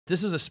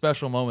this is a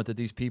special moment that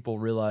these people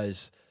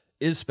realize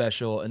is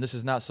special, and this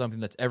is not something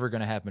that's ever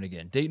going to happen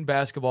again. Dayton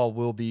basketball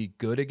will be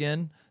good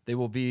again. They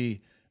will be,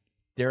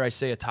 dare I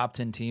say, a top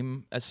 10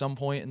 team at some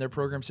point in their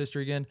program's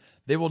history again.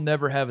 They will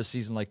never have a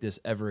season like this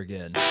ever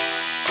again.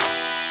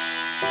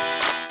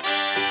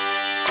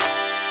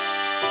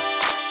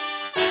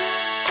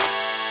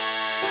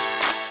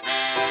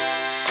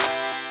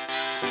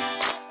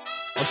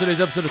 On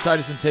today's episode of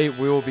Titus and Tate,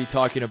 we will be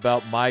talking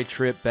about my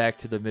trip back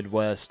to the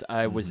Midwest.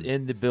 I was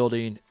in the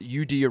building,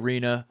 UD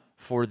Arena,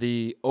 for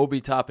the Obi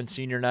Toppin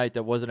senior night.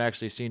 That wasn't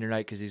actually a senior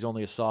night because he's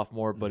only a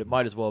sophomore, but it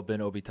might as well have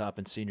been Obi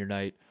Toppin senior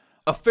night.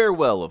 A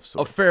farewell of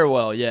sorts. A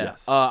farewell, yeah.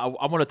 Yes. I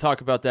want to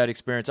talk about that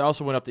experience. I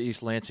also went up to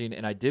East Lansing,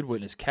 and I did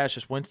witness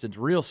Cassius Winston's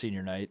real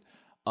senior night,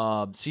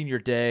 senior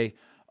day.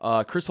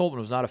 Chris Holtman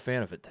was not a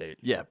fan of it, Tate.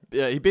 Yeah,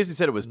 he basically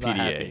said it was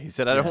PDA. He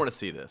said, "I don't want to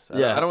see this. I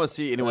don't want to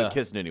see anyone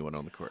kissing anyone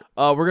on the court."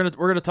 We're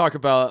gonna talk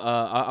about.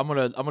 I'm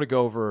gonna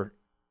go over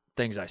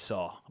things I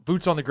saw.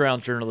 Boots on the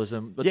ground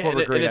journalism. That's what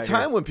we're great in a at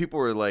time here. when people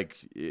were like,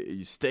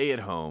 "You stay at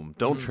home,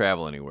 don't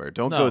travel anywhere,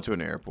 don't go to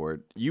an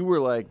airport," you were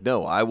like,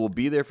 "No, I will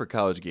be there for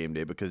college game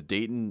day," because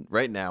Dayton,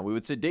 right now, we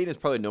would say Dayton is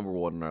probably number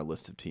one on our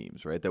list of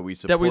teams, right? That we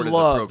support, that we as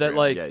love, a program. that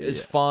like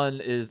is fun,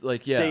 is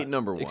like Dayton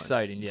number one,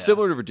 exciting, yeah.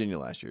 Similar to Virginia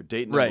last year,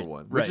 Dayton number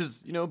one, which right.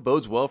 is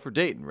bodes well for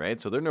Dayton,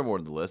 right? So they're number one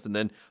on the list, and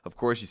then of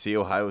course you see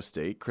Ohio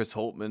State, Chris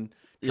Holtman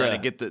trying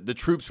to get the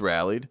troops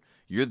rallied.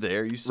 You're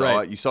there. You saw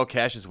it. You saw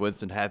Cassius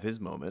Winston have his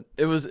moment.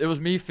 It was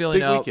me feeling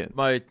Big out weekend.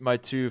 my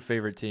two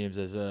favorite teams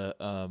as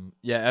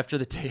after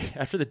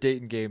the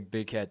Dayton game.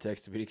 Big Cat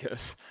texted me.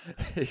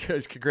 He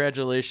goes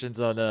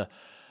congratulations on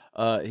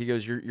he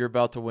goes you're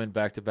about to win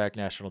back-to-back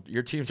national.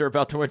 Your teams are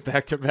about to win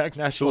back-to-back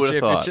national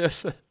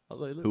championships. I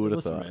was like, Who would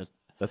have thought? Man.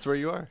 That's where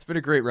you are. It's been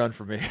a great run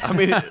for me. I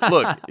mean,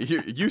 look,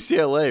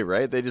 UCLA,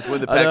 right? They just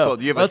win the Pac-12.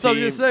 Do you have That's a what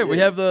team? I was gonna say. We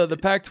have the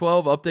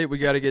Pac-12 update we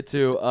got to get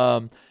to,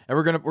 and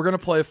we're gonna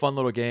play a fun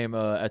little game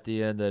at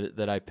the end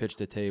that I pitched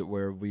to Tate,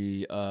 where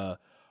we are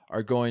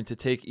going to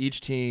take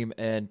each team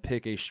and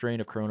pick a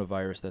strain of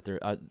coronavirus that they're.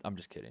 I'm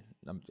just kidding.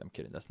 I'm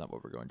kidding. That's not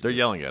what we're going to. They're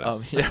yelling at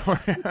us.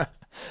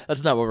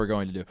 That's not what we're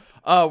going to do.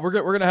 We're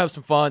gonna have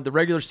some fun. The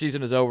regular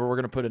season is over. We're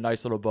gonna put a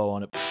nice little bow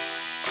on it.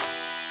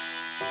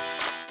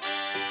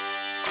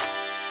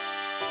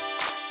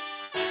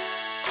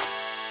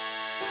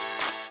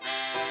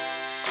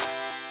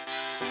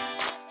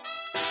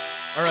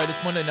 All right,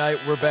 it's Monday night.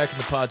 We're back in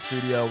the pod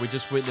studio. We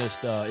just witnessed.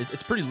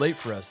 It's pretty late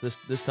for us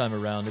this time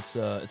around. It's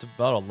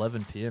about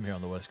 11 p.m. here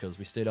on the West Coast.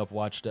 We stayed up,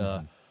 watched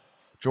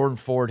Jordan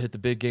Ford hit the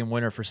big game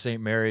winner for St.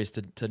 Mary's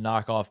to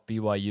knock off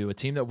BYU, a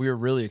team that we were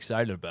really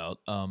excited about.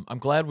 I'm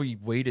glad we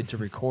waited to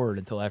record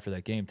until after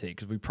that game, Tate,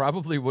 because we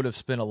probably would have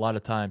spent a lot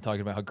of time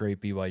talking about how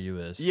great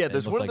BYU is. Yeah,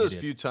 there's one of those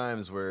few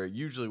times where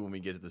usually when we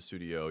get to the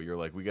studio, you're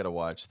like, we got to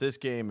watch this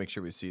game, make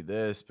sure we see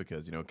this,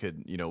 because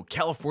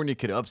California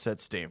could upset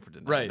Stanford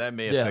tonight. Right. That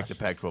may affect the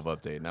Pac-12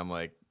 update. And I'm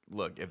like,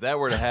 look, if that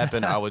were to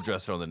happen, I'll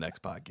address it on the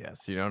next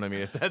podcast. You know what I mean?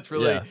 If that's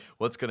really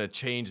what's going to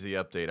change the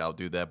update, I'll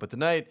do that. But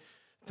tonight,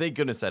 thank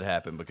goodness that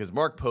happened, because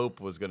Mark Pope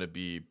was going to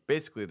be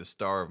basically the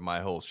star of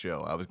my whole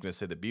show. I was going to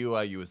say that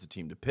BYU is the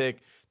team to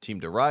pick,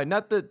 team to ride.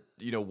 Not that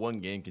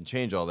one game can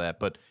change all that,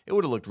 but it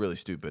would have looked really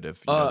stupid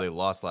if they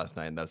lost last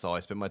night, and that's all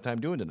I spent my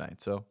time doing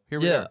tonight. So here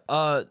we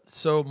are.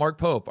 So Mark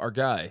Pope, our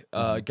guy,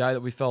 guy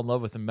that we fell in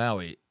love with in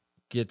Maui,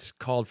 gets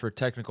called for a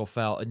technical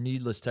foul, a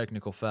needless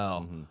technical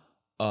foul.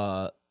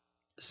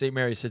 St.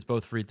 Mary's hits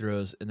both free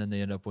throws, and then they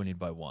end up winning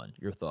by one.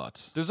 Your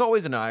thoughts? There's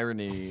always an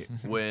irony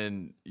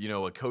when,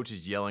 a coach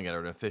is yelling at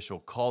an official,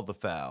 call the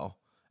foul,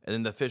 and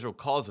then the official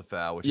calls a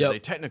foul, which is a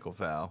technical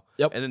foul,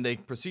 and then they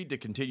proceed to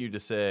continue to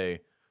say,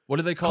 what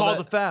do they call call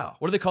that? the foul.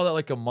 What do they call that,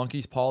 like a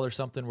monkey's paw or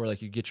something, where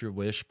like you get your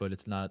wish, but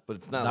it's not. But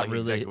it's not like really,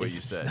 exactly what you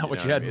said. Not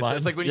what you had in mind.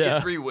 It's like when you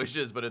get 3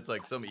 wishes, but it's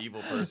like some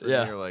evil person,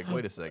 and you're like,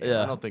 wait a second,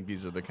 I don't think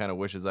these are the kind of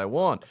wishes I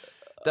want.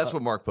 That's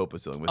what Mark Pope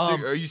was dealing with.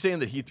 So are you saying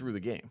that he threw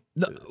the game?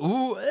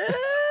 No.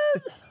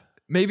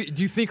 Maybe.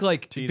 Do you think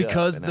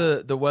because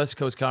the West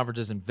Coast Conference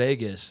is in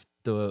Vegas,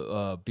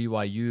 the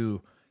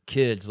BYU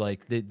kids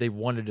they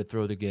wanted to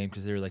throw the game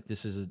because they were like,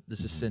 this is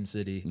Sin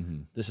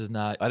City. This is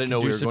not. I didn't know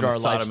we were going to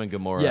Sodom and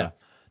Gomorrah. Yeah,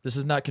 this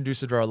is not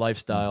conducive to our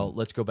lifestyle.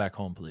 Let's go back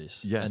home,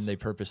 please. Yes, and they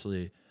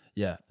purposely.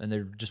 Yeah, and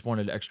they just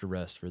wanted extra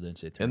rest for the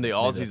NCAA Tournament. And the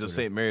Aussies of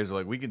St. Mary's were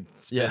like, we can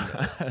spend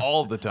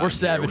all the time. We're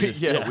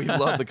savages. We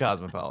love the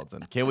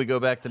Cosmopolitan. Can we go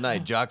back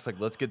tonight? Jock's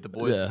like, let's get the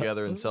boys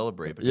together and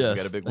celebrate because we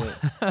got a big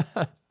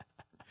win.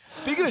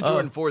 Speaking of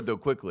Jordan Ford, though,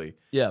 quickly,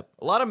 a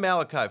lot of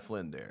Malachi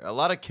Flynn there, a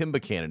lot of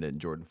Kimba candidate in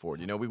Jordan Ford.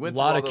 We went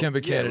through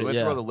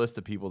all the list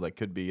of people that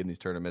could be in these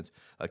tournaments.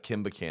 A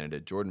Kimba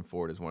candidate, Jordan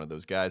Ford is one of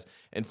those guys.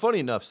 And funny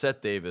enough,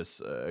 Seth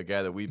Davis, a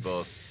guy that we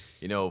both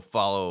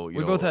follow.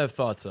 We both have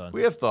thoughts on.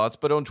 We have thoughts,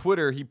 but on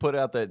Twitter, he put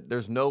out that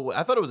there's no way.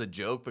 I thought it was a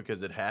joke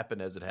because it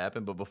happened as it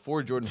happened, but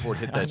before Jordan Ford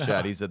hit that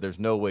shot, he said there's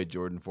no way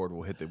Jordan Ford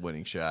will hit the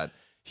winning shot.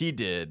 he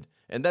did.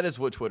 And that is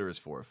what Twitter is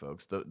for,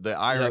 folks. The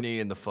irony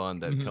and the fun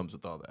that comes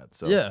with all that.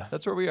 So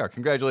that's where we are.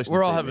 Congratulations.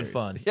 We're all St. having Mary's.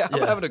 fun. Yeah, I'm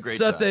having a great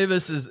Seth time.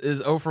 Davis is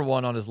 0 for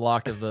 1 on his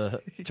lock of the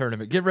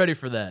tournament. Get ready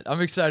for that. I'm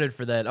excited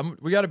for that.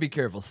 We got to be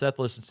careful. Seth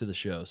listens to the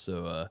show,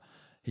 so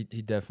he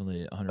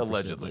definitely 100%.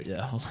 Allegedly.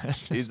 Yeah.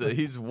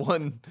 He's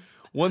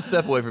one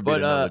step away from being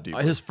another deep.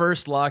 His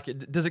first lock,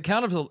 does it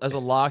count as a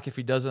lock if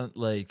he doesn't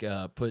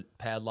put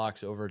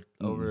padlocks over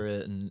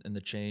it and the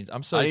chains?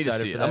 I'm so excited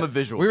to see for it. that. I'm a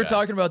visual We were guy.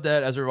 talking about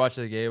that as we were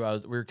watching the game.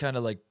 We were kind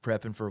of like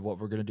prepping for what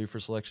we're going to do for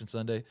Selection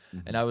Sunday,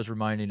 and I was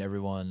reminding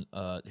everyone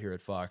here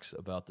at Fox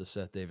about the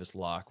Seth Davis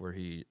lock where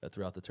he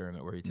throughout the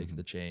tournament where he takes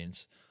the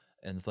chains,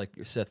 and it's like,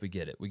 Seth, we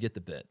get it. We get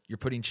the bit. You're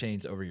putting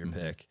chains over your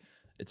pick.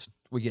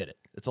 We get it.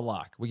 It's a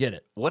lock. We get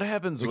it. What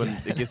happens when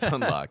it gets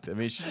unlocked? I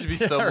mean, it should be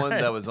someone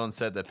that was on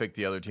set that picked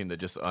the other team that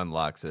just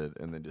unlocks it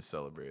and then just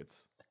celebrates.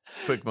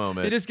 Quick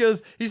moment.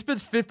 He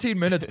spends 15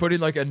 minutes putting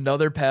like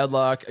another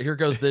padlock. Here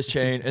goes this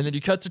chain. And then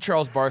you cut to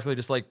Charles Barkley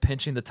just like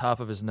pinching the top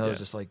of his nose,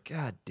 just like,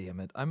 God damn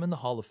it. I'm in the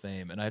Hall of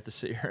Fame and I have to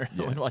sit here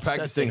and watch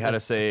practicing how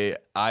to say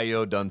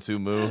Ayo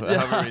Dansumu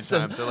however many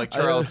times. So like,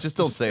 Charles, just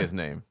don't say his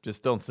name.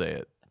 Just don't say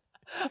it.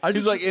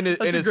 He's like in his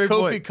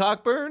Kofi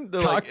Cockburn?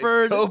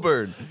 Cockburn,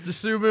 Coburn.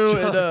 Dasumu,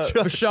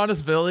 and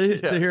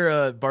Bashaunasvili to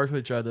hear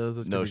Barkley try those.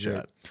 That's no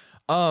shot.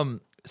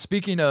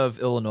 Speaking of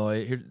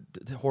Illinois,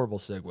 horrible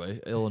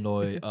segue,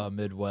 Illinois,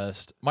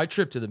 Midwest. My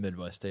trip to the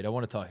Midwest state, I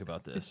want to talk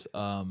about this.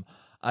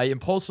 I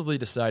impulsively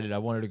decided I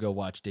wanted to go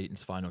watch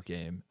Dayton's final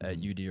game at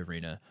UD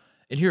Arena.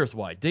 And here's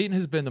why. Dayton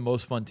has been the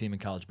most fun team in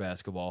college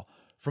basketball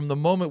from the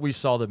moment we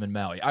saw them in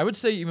Maui. I would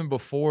say even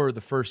before the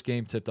first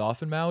game tipped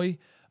off in Maui,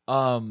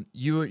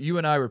 you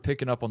and I were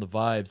picking up on the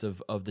vibes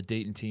of the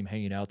Dayton team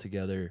hanging out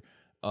together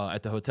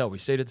at the hotel. We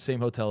stayed at the same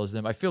hotel as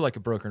them. I feel like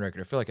a broken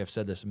record. I feel like I've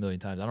said this a million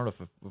times. I don't know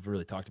if we've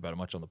really talked about it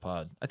much on the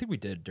pod. I think we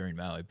did during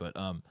Maui, but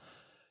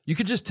you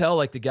could just tell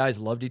like the guys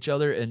loved each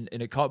other, and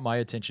it caught my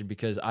attention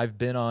because I've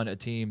been on a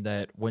team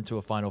that went to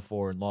a Final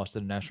Four and lost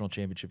in a national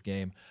championship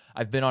game.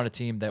 I've been on a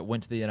team that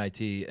went to the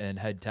NIT and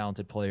had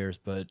talented players,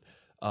 but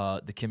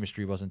the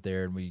chemistry wasn't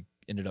there, and we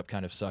ended up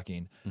kind of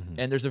sucking.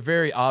 And there's a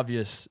very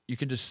obvious, you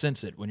can just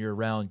sense it when you're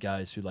around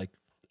guys who like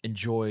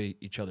enjoy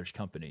each other's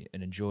company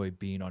and enjoy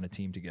being on a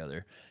team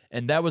together.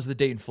 And that was the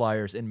Dayton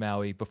Flyers in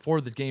Maui. Before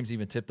the games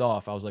even tipped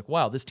off, I was like,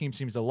 wow, this team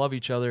seems to love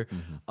each other.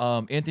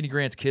 Anthony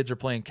Grant's kids are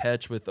playing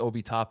catch with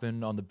Obi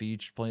Toppin on the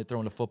beach,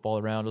 throwing the football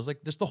around. It was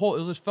like just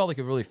it just felt like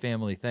a really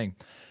family thing.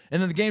 And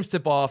then the games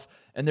tip off,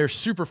 and they're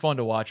super fun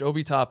to watch.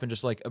 Obi Toppin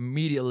just like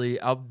immediately,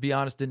 I'll be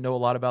honest, didn't know a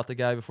lot about the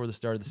guy before the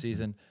start of the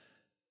season.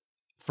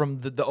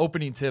 From the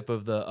opening tip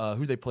of the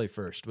who they play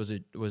first, was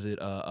it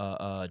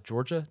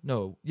Georgia?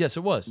 No, yes, it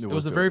was. It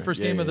was the very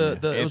first game of the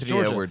it was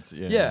Georgia. Edwards,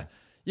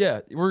 yeah.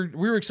 We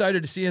were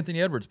excited to see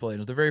Anthony Edwards play. It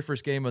was the very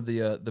first game of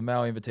the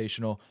Maui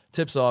Invitational.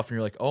 Tips off, and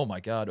you're like, oh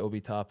my God,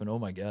 Obi Toppin, oh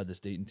my God, this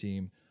Dayton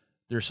team,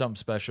 there's something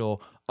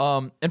special.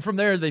 And from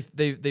there,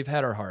 they've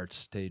had our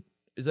hearts, Tate.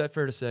 Is that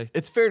fair to say?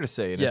 It's fair to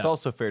say, and it's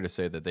also fair to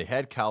say that they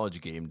had College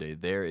Game Day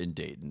there in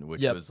Dayton,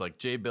 which was like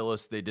Jay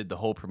Billis. They did the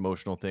whole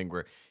promotional thing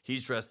where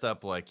he's dressed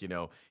up like,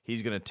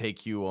 he's going to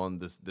take you on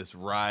this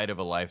ride of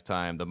a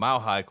lifetime. The Mile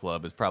High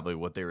Club is probably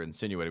what they were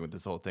insinuating with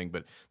this whole thing,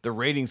 but the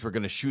ratings were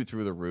going to shoot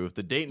through the roof.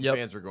 The Dayton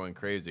fans were going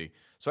crazy.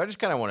 So I just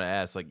kind of want to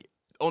ask, like,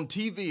 on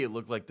TV, it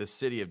looked like the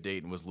city of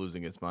Dayton was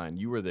losing its mind.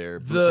 You were there,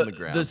 boots on the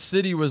ground. The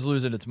city was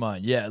losing its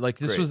mind. Yeah, like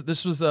this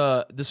was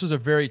a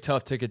very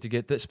tough ticket to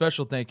get.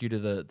 Special thank you to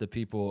the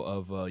people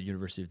of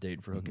University of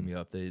Dayton for hooking me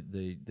up.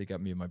 They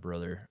got me and my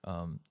brother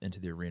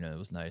into the arena. It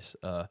was nice.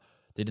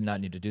 They did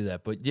not need to do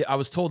that, but yeah, I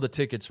was told the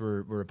tickets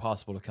were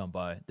impossible to come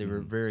by. They were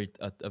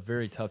a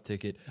very tough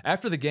ticket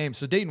after the game.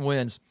 So Dayton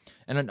wins,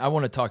 and I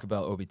want to talk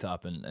about Obi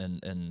Toppin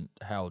and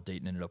how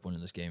Dayton ended up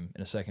winning this game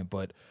in a second,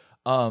 but.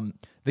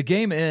 The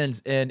game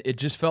ends, and it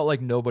just felt like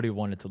nobody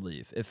wanted to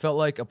leave. It felt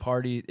like a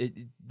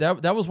party.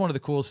 That was one of the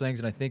coolest things,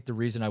 and I think the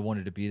reason I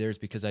wanted to be there is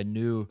because I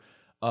knew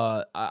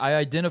I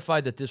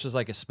identified that this was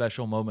like a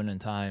special moment in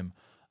time.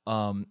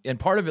 And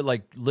part of it,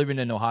 like living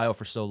in Ohio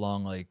for so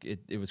long, like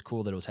it was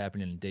cool that it was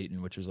happening in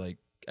Dayton, which was like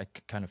I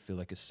kind of feel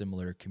like a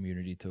similar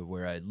community to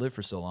where I lived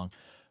for so long.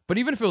 But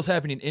even if it was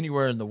happening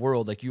anywhere in the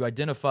world, like you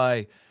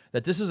identify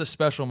that this is a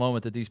special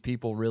moment that these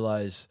people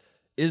realize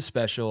is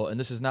special, and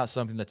this is not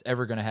something that's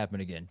ever going to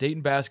happen again.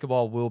 Dayton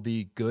basketball will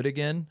be good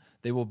again.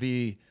 They will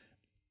be,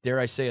 dare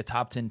I say, a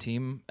top 10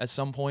 team at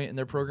some point in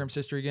their program's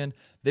history again.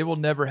 They will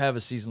never have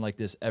a season like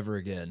this ever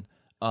again,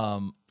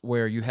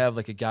 where you have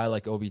like a guy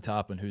like Obi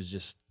Toppin who's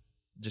just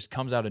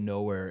comes out of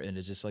nowhere and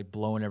is just like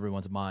blowing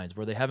everyone's minds,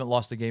 where they haven't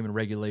lost a game in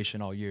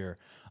regulation all year.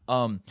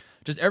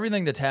 Just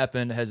everything that's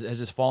happened has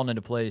just fallen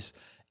into place.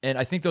 And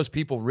I think those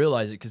people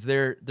realize it because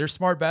they're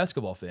smart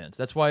basketball fans.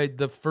 That's why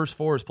the first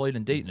four is played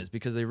in Dayton, is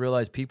because they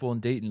realize people in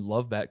Dayton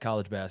love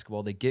college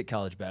basketball. They get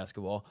college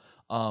basketball,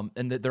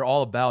 and they're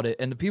all about it.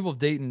 And the people of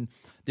Dayton,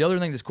 the other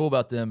thing that's cool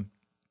about them,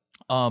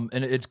 and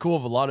it's cool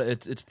of a lot of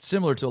it's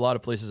similar to a lot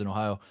of places in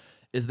Ohio,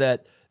 is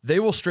that they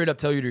will straight up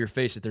tell you to your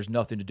face that there's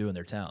nothing to do in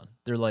their town.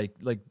 They're like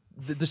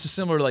this is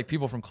similar to like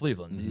people from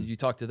Cleveland. You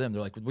talk to them,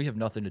 they're like, we have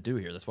nothing to do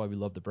here. That's why we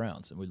love the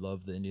Browns and we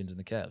love the Indians and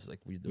the Cavs. Like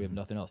we have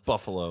nothing else.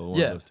 Buffalo.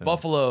 Yeah,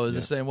 Buffalo is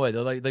the same way.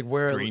 They're like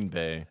where Green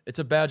Bay. It's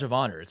a badge of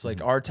honor. It's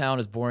like our town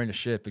is boring as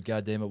shit, but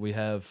goddamn it, we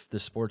have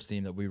this sports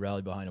team that we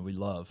rally behind and we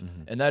love,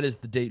 and that is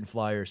the Dayton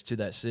Flyers to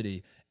that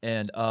city.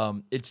 And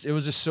it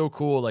was just so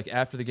cool. Like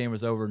after the game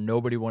was over,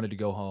 nobody wanted to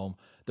go home.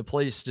 The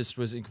place just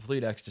was in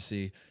complete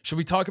ecstasy. Should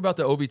we talk about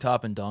the Obi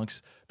Toppin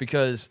dunks?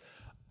 Because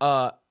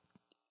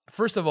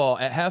first of all,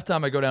 at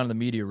halftime, I go down to the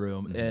media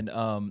room and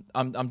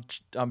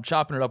I'm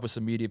chopping it up with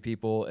some media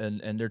people,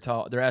 and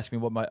they're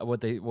asking me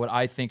what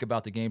I think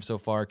about the game so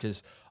far,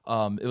 because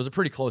it was a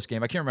pretty close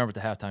game. I can't remember what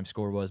the halftime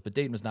score was, but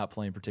Dayton was not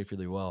playing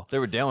particularly well. They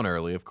were down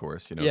early, of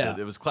course. You know, yeah,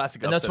 it was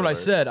classic. And that's what I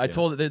said. I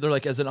told they're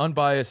like, as an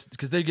unbiased,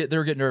 because they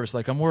were getting nervous.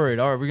 Like, I'm worried.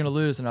 Are we going to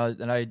lose? And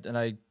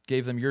I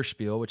gave them your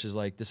spiel, which is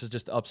like, this is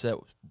just upset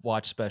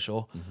watch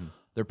special.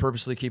 They're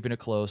purposely keeping it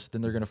close.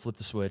 Then they're going to flip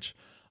the switch.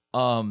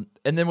 And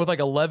then with like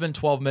 11,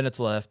 12 minutes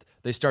left,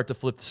 they start to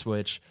flip the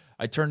switch.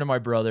 I turn to my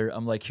brother.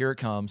 I'm like, here it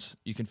comes.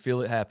 You can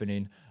feel it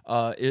happening.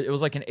 It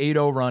was like an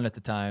 8-0 run at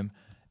the time,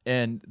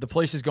 and the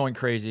place is going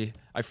crazy.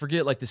 I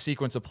forget like the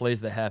sequence of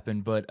plays that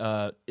happened, but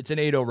it's an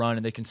 8-0 run,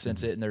 and they can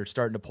sense it, and they're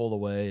starting to pull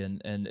away,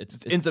 and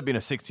it ends up being a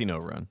 16-0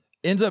 run.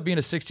 Ends up being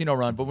a 16-0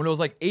 run, but when it was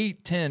like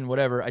 8-10,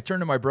 whatever, I turn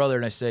to my brother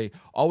and I say,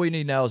 all we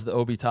need now is the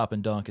Obi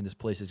Toppin dunk, and this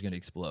place is going to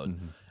explode.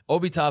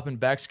 Obi Toppin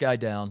backs guy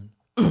down.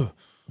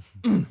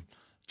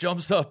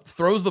 Jumps up,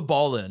 throws the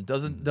ball in,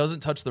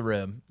 doesn't touch the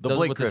rim. The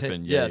Blake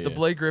Griffin, the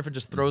Blake Griffin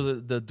just throws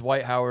it. The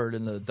Dwight Howard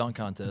in the dunk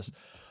contest,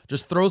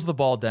 just throws the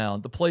ball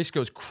down. The place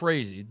goes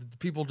crazy.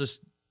 People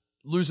just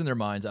losing their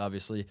minds.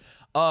 Obviously,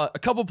 a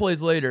couple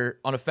plays later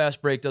on a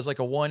fast break, does like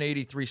a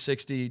 180,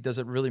 360. Does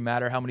it really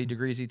matter how many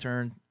degrees he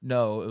turned?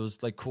 No, it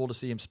was like cool to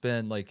see him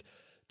spin like.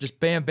 Just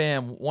bam,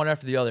 bam, one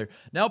after the other.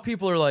 Now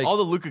people are like, all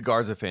the Luka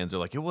Garza fans are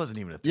like, it wasn't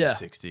even a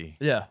 360.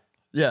 Yeah.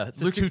 It's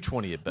a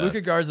 220 at best.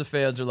 Luka Garza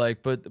fans are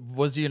like, but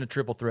was he in a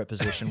triple threat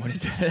position when he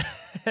did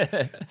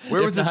it?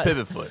 Where was his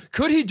pivot foot?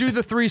 Could he do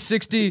the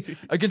 360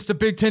 against the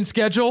Big Ten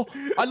schedule?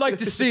 I'd like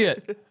to see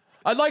it.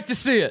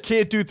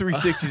 Can't do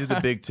 360s in the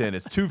Big Ten.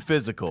 It's too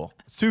physical.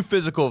 It's too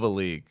physical of a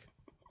league.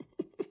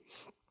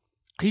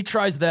 He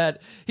tries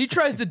that. He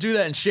tries to do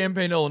that in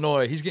Champaign,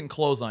 Illinois. He's getting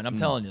clotheslined. I'm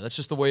telling you, that's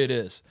just the way it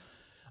is.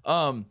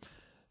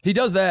 He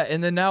does that,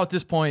 and then now at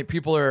this point,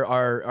 people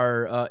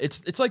are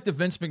it's like the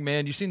Vince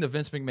McMahon. You've seen the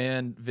Vince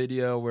McMahon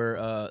video where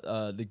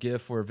the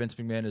GIF where Vince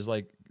McMahon is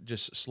like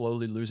just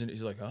slowly losing it.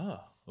 He's like,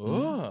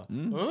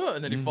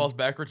 and then he falls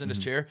backwards in his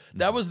chair.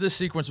 That was this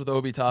sequence with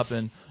Obi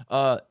Toppin,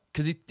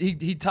 because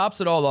he tops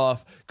it all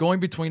off going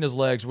between his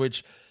legs.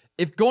 Which,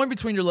 if going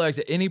between your legs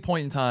at any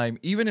point in time,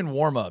 even in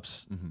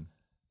warm-ups,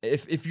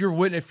 if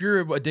you're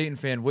a Dayton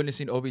fan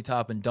witnessing Obi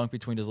Toppin dunk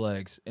between his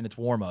legs and it's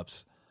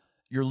warm-ups,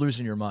 you're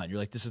losing your mind. You're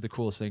like, this is the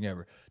coolest thing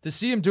ever. To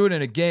see him do it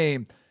in a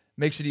game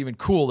makes it even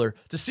cooler.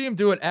 To see him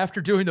do it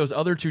after doing those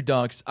other two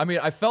dunks, I mean,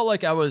 I felt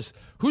like I was,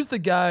 who's the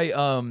guy,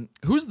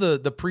 who's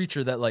the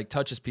preacher that like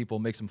touches people,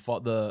 makes them fall,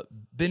 the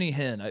Benny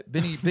Hinn,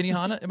 Benny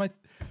Hanna, am I?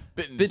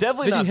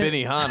 Definitely not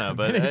Benny Hanna,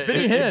 but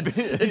Benny Hinn.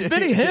 It's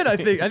Benny Hinn, I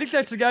think. I think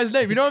that's the guy's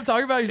name. You know what I'm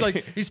talking about? He's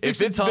like, he speaks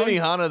in tongues. If it's Benny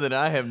Hanna, then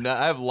I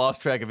have lost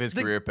track of his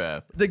career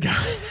path. The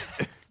guy,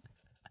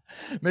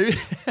 maybe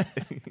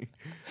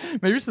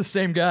it's the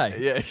same guy.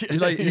 Yeah.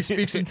 He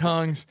speaks in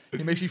tongues.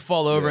 He makes you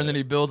fall over, and then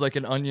he builds like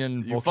an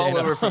onion volcano. You fall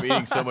over from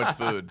eating so much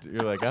food.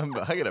 You're like,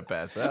 I gotta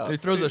pass out. And he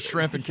throws a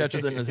shrimp and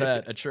catches it in his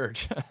hat at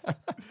church.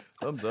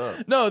 Thumbs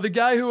up. No, the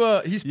guy who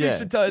he speaks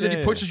in tongues, and then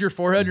he pushes your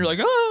forehead, and you're like,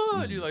 oh,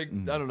 and you like,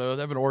 I don't know,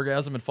 have an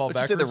orgasm and fall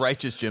backwards. Say the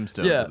righteous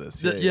gemstones of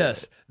this.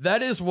 Yes,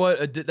 that is what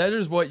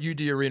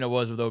UD Arena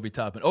was with Obi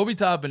Toppin. Obi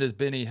Toppin is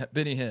Benny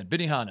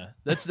Hanna.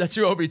 That's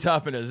who Obi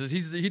Toppin is.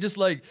 He just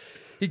like.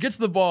 He gets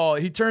the ball.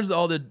 He turns to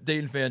all the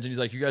Dayton fans, and he's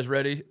like, "You guys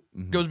ready?"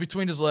 Goes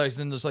between his legs,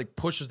 and just like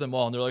pushes them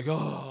all, and they're like,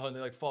 "Oh!" and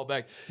they like fall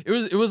back. It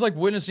was like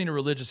witnessing a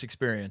religious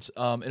experience,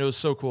 and it was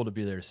so cool to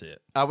be there to see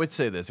it. I would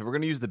say this: if we're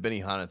gonna use the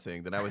Benny Hanna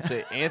thing, then I would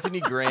say Anthony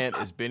Grant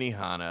is Benny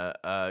Hanna,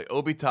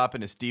 Obi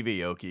Toppin is Steve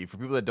Aoki. For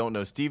people that don't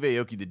know, Steve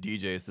Aoki, the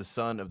DJ, is the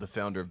son of the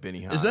founder of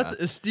Benny Hanna.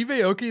 Is Steve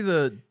Aoki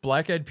the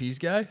Black Eyed Peas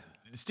guy?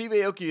 Steve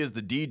Aoki is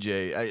the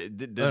DJ.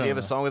 Does he have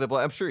a song with a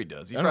black? I'm sure he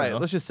does.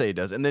 Let's just say he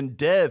does. And then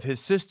Dev, his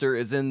sister,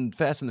 is in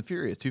Fast and the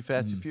Furious, Too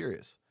Fast, Too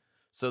Furious.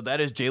 So that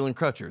is Jalen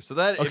Crutcher. So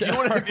that if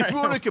you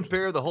want to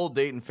compare the whole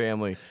Dayton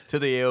family to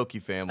the Aoki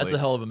family, that's a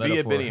hell of a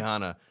metaphor. Via Benny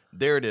Hanna,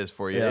 there it is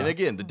for you. Yeah. And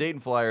again, the Dayton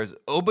Flyers,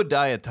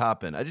 Obadiah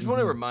Toppin. I just want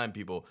to remind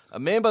people, a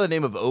man by the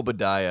name of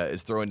Obadiah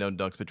is throwing down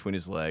dunks between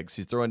his legs.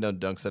 He's throwing down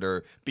dunks that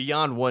are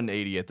beyond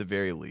 180 at the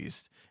very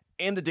least.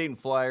 And the Dayton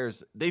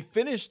Flyers, they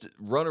finished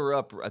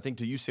runner-up, I think,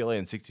 to UCLA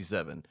in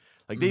 '67.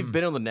 Like, they've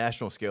been on the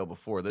national scale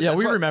before. Yeah,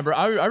 we remember.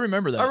 I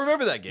remember that. I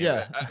remember that game.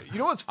 Yeah. You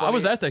know what's funny? I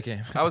was at that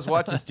game. I was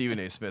watching Stephen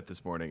A. Smith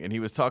this morning, and he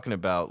was talking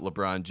about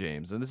LeBron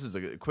James. And this is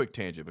a quick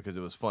tangent because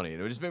it was funny.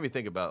 And it just made me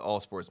think about all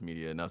sports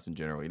media and us in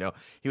general. You know,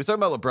 he was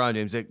talking about LeBron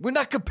James. Like, we're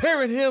not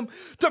comparing him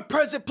to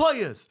present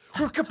players.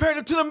 We're comparing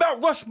him to the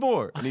Mount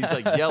Rushmore. And he's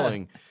like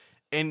yelling.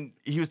 And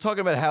he was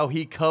talking about how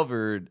he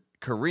covered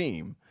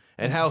Kareem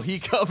and how he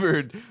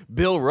covered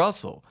Bill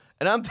Russell.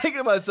 And I'm thinking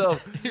to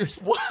myself,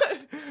 what?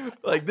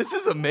 Like, this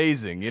is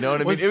amazing. You know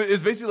what I mean?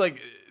 It's basically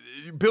like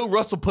Bill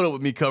Russell put up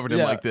with me covering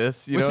him like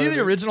this. Was he the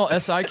original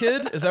SI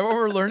kid? Is that what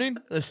we're learning?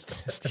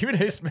 Stephen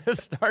A.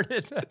 Smith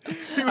started.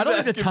 He was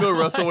asking Bill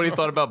Russell what he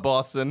thought about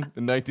Boston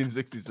in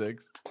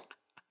 1966.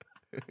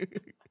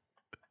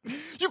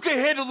 You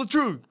can't handle the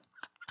truth.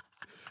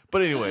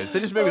 But anyways, they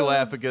just made me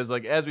laugh because,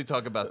 like, as we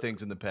talk about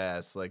things in the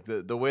past, like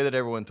the way that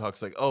everyone talks,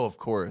 like, oh, of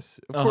course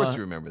you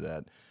remember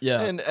that.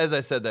 Yeah. And as I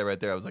said that right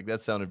there, I was like,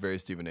 that sounded very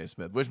Stephen A.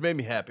 Smith, which made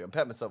me happy. I'm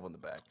patting myself on the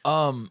back.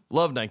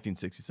 Love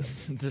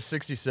 1967. The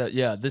 67,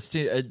 yeah. This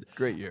team,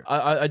 great year.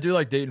 I do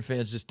like Dayton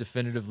fans just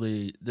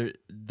definitively.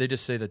 They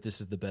just say that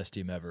this is the best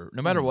team ever,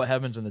 no matter what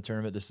happens in the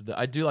tournament.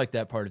 I do like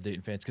that part of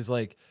Dayton fans because,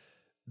 like,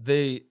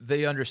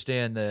 they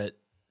understand that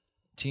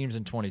teams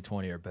in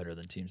 2020 are better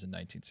than teams in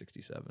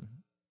 1967.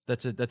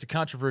 That's a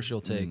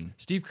controversial take.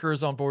 Steve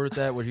Kerr's on board with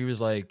that, where he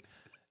was like,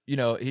 you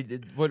know,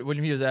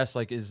 when he was asked,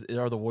 like,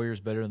 are the Warriors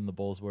better than the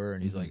Bulls were?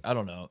 And he's like, I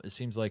don't know. It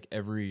seems like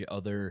every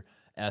other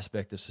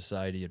aspect of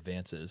society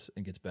advances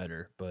and gets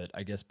better, but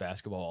I guess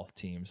basketball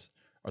teams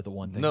are the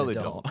one thing no, that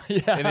they don't.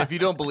 Yeah. And if you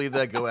don't believe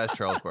that, go ask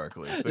Charles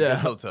Barkley,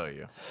 because he'll tell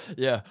you.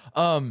 Yeah.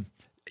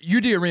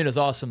 UD Arena is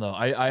awesome, though.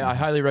 I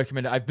highly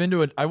recommend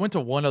it. I went to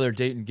one other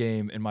Dayton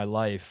game in my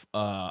life.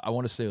 I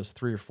want to say it was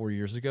 3 or 4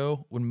 years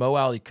ago when Mo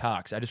Alley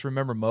Cox. I just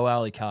remember Mo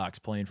Alley Cox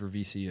playing for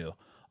VCU,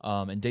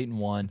 and Dayton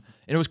won,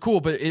 and it was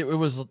cool. But it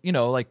was, you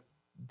know, like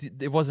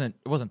it wasn't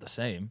the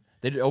same.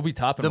 They did Obi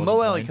Toppin. The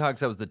Mo Alley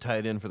Cox that was the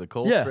tight end for the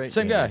Colts. Yeah, right?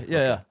 same guy.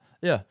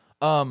 Yeah.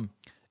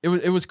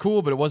 It was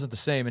cool, but it wasn't the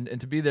same. And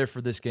to be there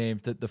for this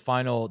game, the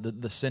final,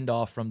 the send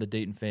off from the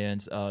Dayton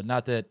fans.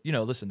 Not that, you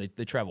know, listen,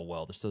 they travel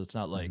well, so it's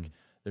not like.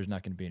 There's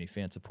not going to be any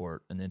fan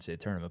support in the NCAA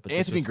tournament. But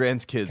Anthony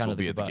Grant's kids will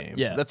be at the game.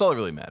 Yeah. That's all that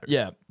really matters.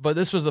 Yeah, but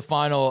this was the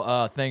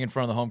final thing in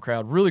front of the home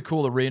crowd. Really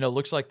cool arena.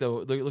 Looks like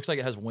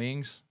it has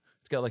wings.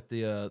 It's got like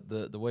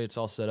the way it's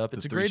all set up.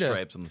 It's a great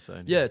stripes on the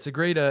side. Yeah, it's a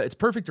great. It's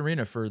perfect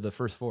arena for the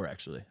first four.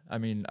 Actually, I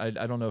mean, I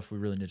don't know if we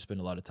really need to spend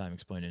a lot of time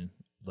explaining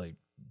like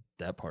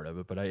that part of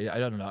it, but I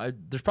don't know.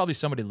 There's probably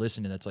somebody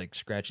listening that's like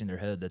scratching their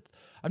head that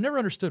I've never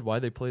understood why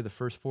they play the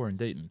first four in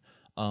Dayton.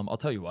 I'll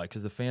tell you why,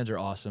 because the fans are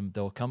awesome.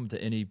 They'll come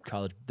to any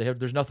college.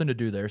 There's nothing to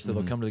do there, so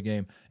they'll come to the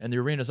game, and the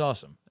arena's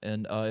awesome,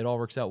 and it all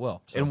works out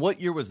well. So. And what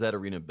year was that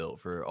arena built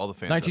for all the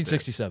fans?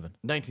 1967.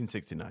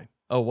 1969.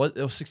 Oh, what?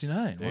 It was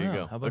 69. There you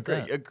go. How about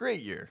that? A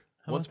great year.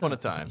 Once upon a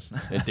time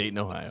in Dayton,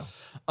 Ohio.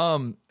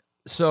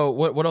 So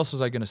what else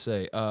was I going to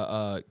say?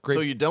 Great.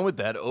 So you're done with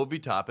that. Obi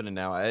Toppin, and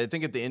now I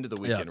think at the end of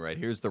the weekend, right?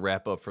 Here's the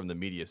wrap up from the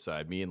media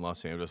side. Me in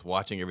Los Angeles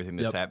watching everything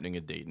that's happening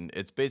at Dayton.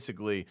 It's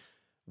basically.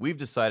 We've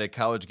decided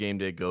College Game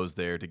Day goes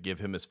there to give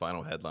him his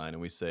final headline,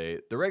 and we say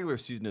the regular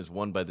season is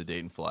won by the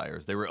Dayton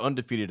Flyers. They were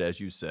undefeated,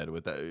 as you said,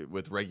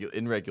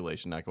 in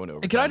regulation, not going over.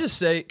 And can I just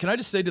say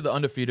to the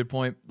undefeated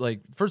point,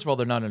 like, first of all,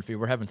 they're not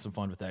undefeated. We're having some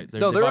fun with that. They're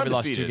they've undefeated.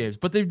 Lost 2 games,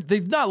 but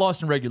they've not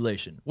lost in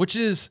regulation, which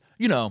is,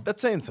 you know,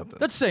 that's saying something.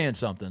 That's saying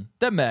something.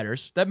 That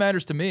matters. That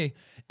matters to me.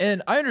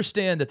 And I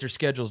understand that their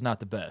schedule is not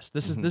the best.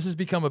 This has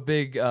become a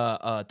big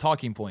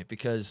talking point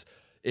because.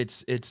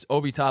 It's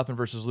Obi Toppin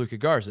versus Luka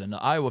Garza, and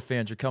the Iowa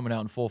fans are coming out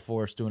in full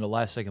force doing a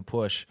last-second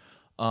push,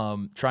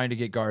 trying to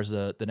get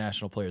Garza the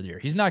National Player of the Year.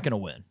 He's not going to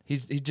win. He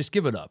just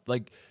give it up.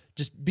 Like,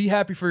 just be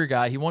happy for your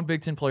guy. He won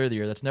Big Ten Player of the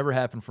Year. That's never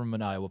happened from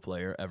an Iowa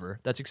player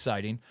ever. That's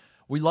exciting.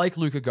 We like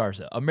Luka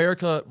Garza.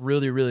 America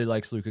really, really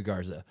likes Luka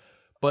Garza.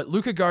 But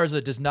Luka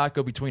Garza does not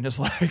go between his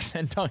legs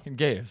and Duncan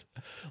Gaves.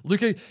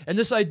 And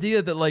this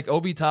idea that, like,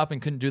 Obi Toppin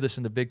couldn't do this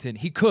in the Big Ten,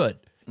 he could.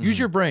 Use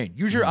your brain.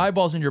 Use your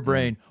eyeballs in your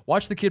brain.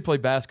 Watch the kid play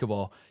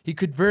basketball. He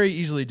could very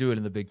easily do it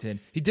in the Big Ten.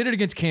 He did it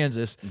against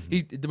Kansas,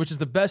 which is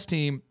the best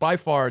team by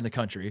far in the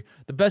country,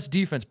 the best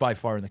defense by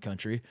far in the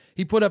country.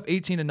 He put up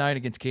 18-9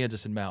 against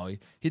Kansas and Maui.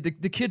 The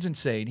kid's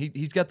insane.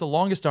 He's got the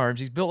longest arms.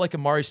 He's built like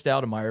Amari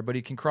Stoudemire, but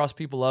he can cross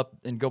people up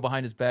and go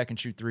behind his back and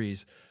shoot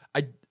threes.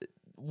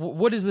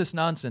 What is this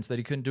nonsense that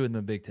he couldn't do it in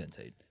the Big Ten,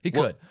 Tate? He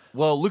could.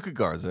 Well, Luka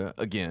Garza,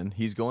 again,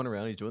 he's going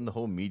around. He's doing the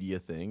whole media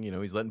thing. You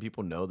know, he's letting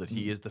people know that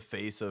he is the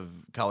face of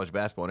college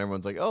basketball. And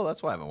everyone's like, oh,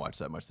 that's why I haven't watched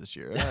that much this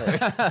year.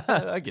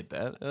 I get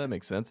that. That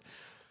makes sense.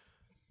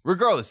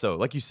 Regardless, though,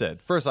 like you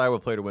said, first Iowa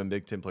player to win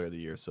Big Ten Player of the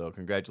Year, so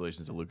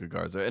congratulations to Luka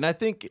Garza. And I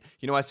think,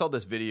 you know, I saw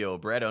this video.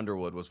 Brad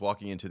Underwood was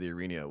walking into the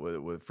arena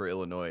for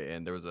Illinois,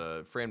 and there was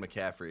a Fran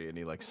McCaffrey, and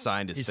he, like,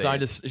 signed his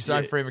face. He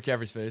signed Fran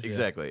McCaffrey's face.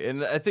 Exactly. Yeah.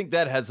 And I think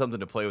that has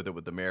something to play with it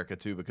with America,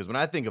 too, because when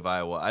I think of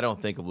Iowa, I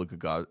don't think of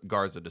Luka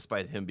Garza,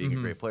 despite him being a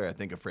great player. I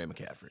think of Fran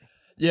McCaffrey.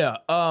 Yeah,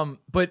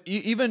 but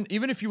even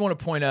if you want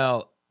to point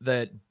out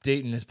that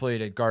Dayton has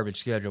played a garbage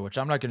schedule, which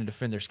I'm not going to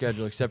defend their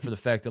schedule except for the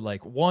fact that,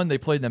 like, one, they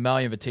played in the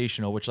Maui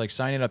Invitational, which, like,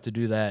 signing up to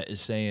do that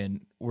is saying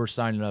we're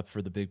signing up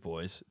for the big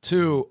boys.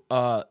 Two,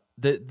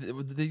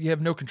 you have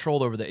no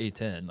control over the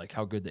A10, like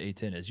how good the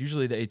A10 is.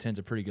 Usually the A10 is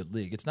a pretty good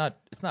league. It's not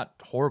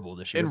horrible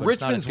this year. And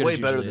Richmond's way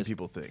better than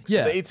people think.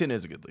 So the A10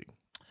 is a good league.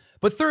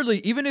 But thirdly,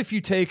 even if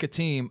you take a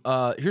team,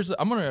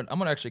 I'm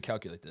gonna actually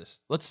calculate this.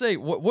 Let's say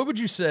what would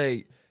you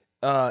say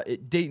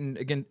Dayton,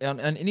 again, on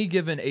any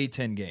given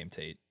A10 game,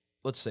 Tate,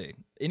 let's say,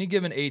 any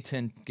given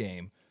A10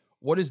 game,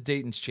 what is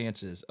Dayton's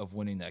chances of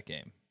winning that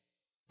game?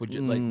 Would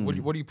you what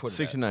do you put it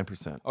at?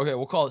 69%. Okay,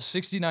 we'll call it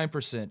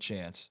 69%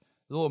 chance.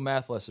 A little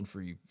math lesson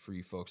for you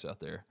folks out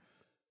there.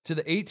 To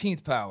the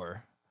 18th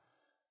power,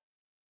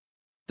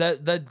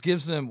 that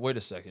gives them, wait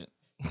a second.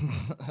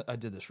 I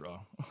did this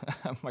wrong.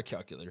 My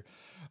calculator.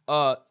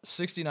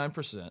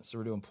 69%, so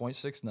we're doing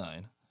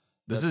 0.69.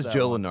 This is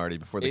Joe Lenardi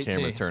before the 18,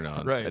 cameras turn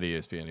on right. at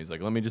ESPN. He's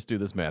like, let me just do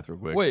this math real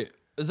quick. Wait,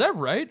 is that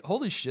right?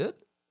 Holy shit.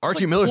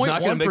 Archie Miller's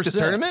not going to make the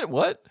tournament?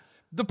 What?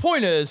 The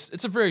point is,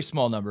 it's a very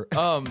small number.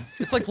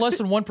 It's like less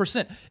than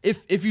 1%.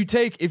 If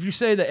you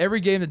say that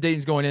every game that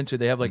Dayton's going into,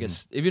 they have like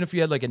even if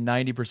you had like a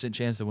 90%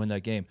 chance to win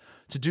that game,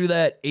 to do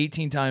that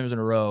 18 times in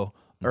a row,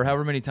 or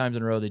however many times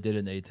in a row they did it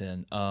in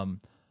A10,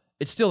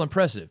 it's still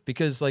impressive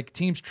because like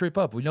teams trip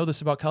up. We know this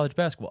about college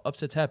basketball.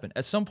 Upsets happen.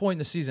 At some point in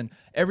the season,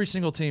 every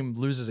single team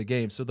loses a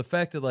game. So the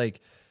fact that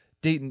like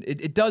Dayton,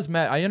 it does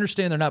matter. I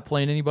understand they're not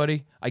playing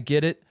anybody. I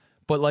get it.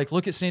 But like,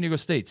 look at San Diego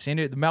State.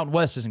 The Mountain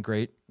West isn't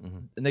great,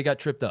 and they got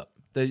tripped up.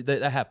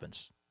 That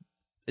happens.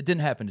 It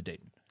didn't happen to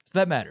Dayton. So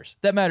that matters.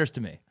 That matters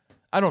to me.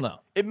 I don't know.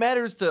 It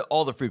matters to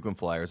all the frequent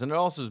flyers, and it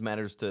also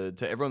matters to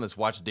everyone that's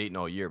watched Dayton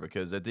all year,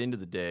 because at the end of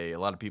the day, a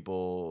lot of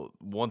people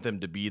want them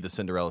to be the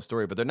Cinderella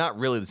story, but they're not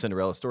really the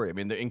Cinderella story. I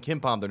mean, in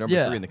KenPom, they're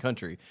number 3 in the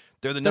country.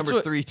 They're the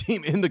number 3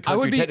 team in the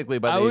country, technically,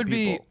 by the 8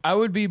 people. I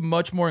would be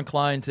much more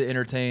inclined to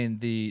entertain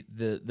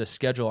the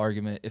schedule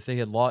argument if they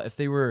had lost. If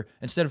they were,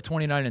 instead of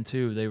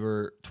 29-2, they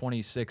were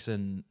 26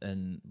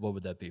 and what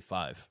would that be?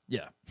 5.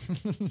 Yeah.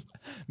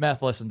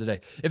 Math lesson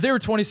today. If they were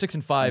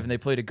 26-5 and they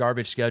played a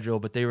garbage schedule,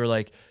 but they were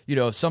like,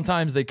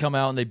 sometimes they come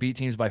out and they beat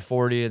teams by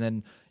 40, and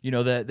then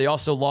that they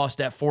also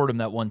lost at Fordham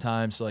that one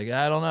time. So like,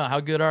 I don't know,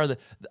 how good are they?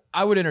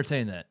 I would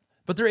entertain that.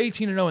 But they're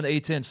 18-0 in the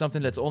A10,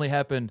 something that's only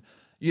happened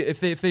if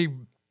they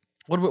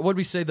what did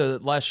we say the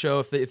last show?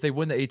 If they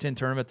win the A10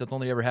 tournament, that's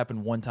only ever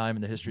happened one time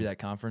in the history of that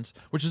conference,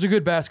 which is a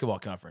good basketball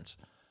conference.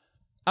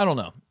 I don't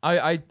know.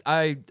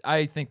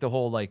 I think the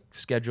whole like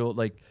schedule,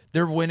 like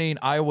they're winning.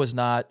 Iowa's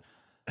not.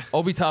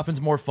 Obi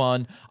Toppin's more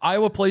fun.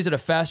 Iowa plays at a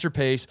faster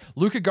pace.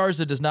 Luka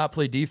Garza does not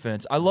play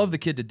defense. I love the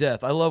kid to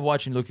death. I love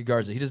watching Luka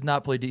Garza. He does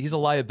not play. He's a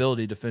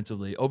liability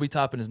defensively. Obi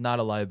Toppin is not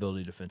a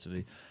liability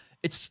defensively.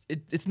 It's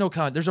no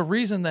con. There's a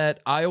reason that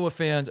Iowa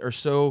fans are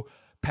so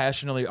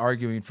passionately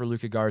arguing for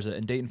Luka Garza,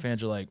 and Dayton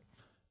fans are like,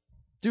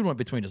 dude went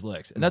between his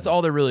legs. And that's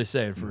all they're really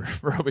saying for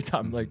Obi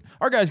Toppin. Like,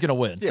 our guy's going to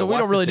win, so we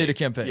don't really need a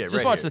campaign. Yeah,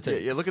 just watch the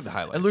tape. Yeah, look at the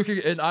highlights.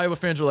 And Iowa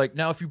fans are like,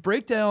 now if you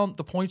break down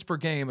the points per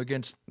game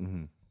against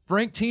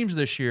ranked teams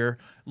this year,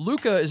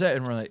 Luka is at,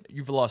 and we're like,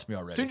 you've lost me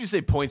already. As soon as you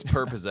say points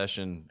per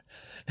possession,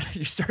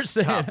 you start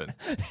saying,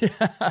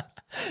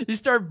 you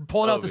start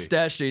pulling out the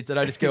stat sheets, and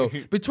I just go,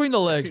 between the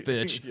legs,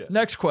 bitch. Yeah.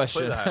 Next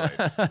question. Play the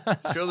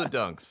highlights. Show the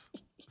dunks.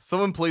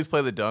 Someone please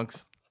play the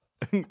dunks.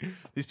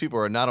 These people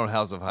are not on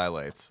House of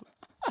Highlights.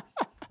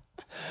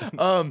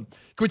 Can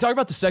we talk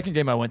about the second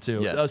game I went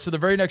to? Yes. So the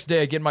very next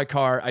day, I get in my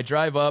car. I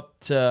drive up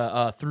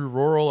to through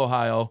rural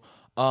Ohio,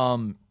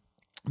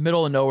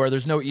 middle of nowhere.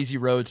 There's no easy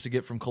roads to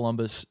get from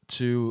Columbus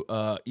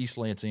to East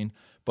Lansing,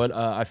 but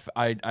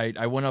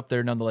I went up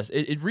there nonetheless.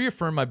 It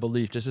reaffirmed my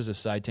belief, just as a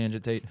side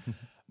tangent, Tate.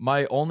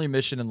 My only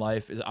mission in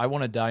life is I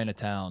want to die in a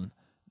town.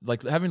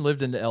 Like, having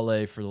lived in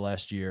LA for the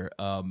last year,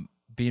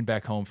 being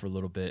back home for a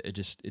little bit, it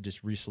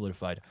just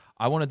re-solidified.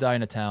 I want to die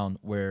in a town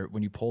where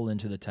when you pull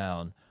into the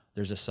town,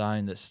 there's a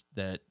sign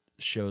that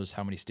shows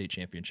how many state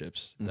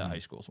championships that high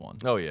school's won.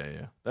 Oh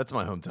yeah. That's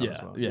my hometown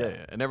as well. Yeah.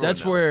 And everyone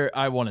that's knows. Where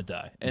I want to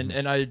die.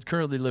 And I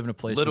currently live in a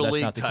place Little where that's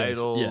League not the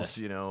titles,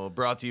 case.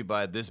 brought to you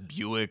by this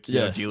Buick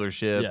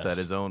dealership that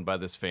is owned by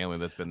this family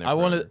that's been there. I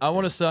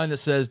want a sign that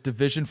says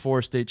Division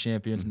IV state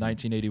champions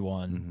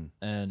 1981,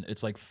 and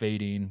it's like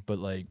fading, but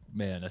like,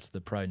 man, that's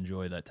the pride and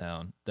joy of that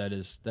town. That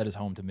is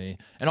home to me.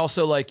 And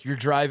also, like, you're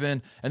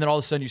driving, and then all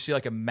of a sudden you see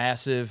like a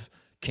massive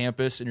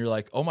campus, and you're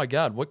like, oh my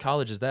God, what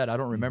college is that? I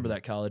don't remember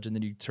that college. And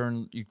then you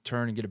turn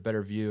and get a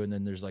better view, and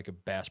then there's like a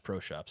Bass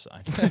Pro Shop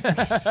sign.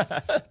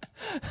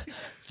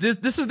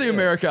 This is the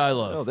America I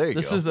love. Oh, there you go.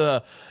 This is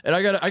and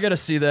I gotta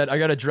see that. I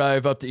gotta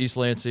drive up to East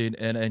Lansing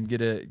and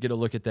get a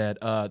look at that.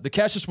 The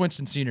Cassius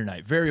Winston senior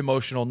night, very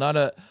emotional. Not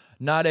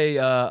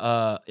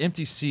a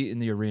empty seat in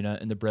the arena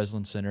in the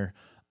Breslin Center.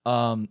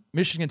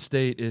 Michigan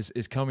State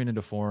is coming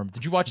into form.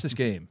 Did you watch this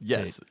game?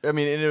 Yes. Tate? I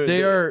mean,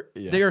 they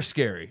are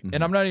scary.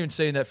 And I'm not even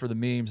saying that for the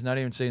memes, not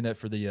even saying that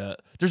for the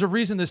there's a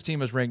reason this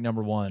team is ranked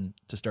number 1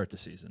 to start the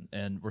season,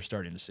 and we're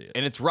starting to see it.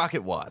 And it's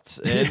Rocket Watts.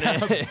 And,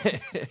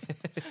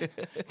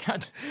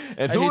 God,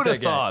 and who would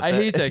have thought? I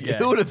hate that guy.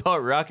 Who would have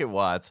thought Rocket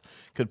Watts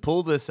could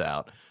pull this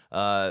out?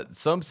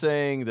 Some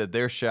saying that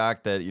they're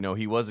shocked that,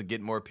 he wasn't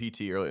getting more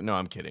PT early. No,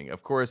 I'm kidding.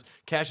 Of course,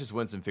 Cassius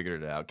Winston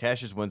figured it out.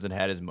 Cassius Winston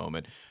had his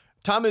moment.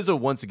 Tom Izzo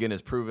once again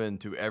has proven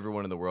to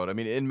everyone in the world. I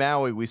mean, in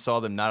Maui, we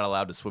saw them not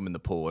allowed to swim in the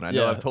pool, and I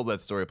know I've told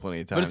that story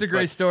plenty of times. But it's a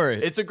great story.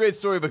 It's a great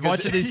story because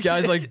watching these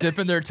guys like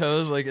dipping their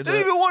toes, like they didn't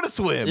even want to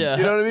swim. Yeah.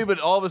 You know what I mean?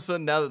 But all of a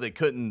sudden, now that they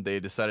couldn't, they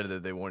decided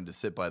that they wanted to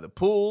sit by the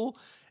pool.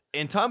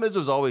 And Tom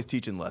Izzo's always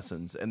teaching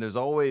lessons, and there's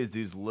always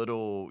these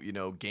little,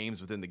 games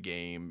within the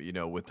game,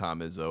 with Tom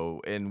Izzo.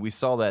 And we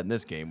saw that in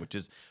this game, which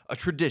is a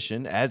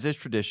tradition, as is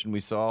tradition. We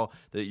saw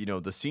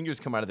that, the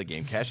seniors come out of the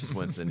game, Cassius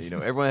Winston,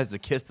 everyone has to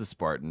kiss the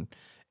Spartan.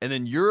 And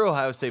then your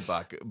Ohio State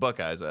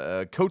Buckeyes,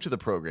 a coach of the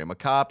program, a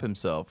cop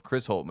himself,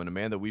 Chris Holtmann, a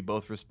man that we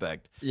both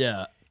respect.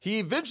 Yeah. He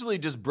eventually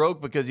just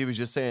broke because he was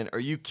just saying, "Are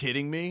you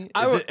kidding me?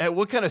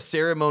 What kind of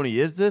ceremony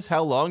is this?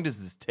 How long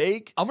does this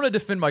take?" I'm going to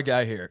defend my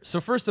guy here. So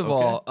first of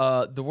all,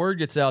 the word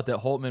gets out that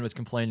Holtmann was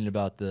complaining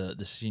about the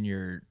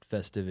senior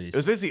festivities. It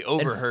was basically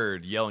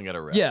overheard yelling at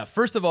a ref. Yeah,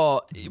 first of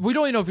all, we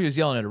don't even know if he was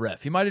yelling at a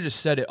ref. He might have just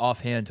said it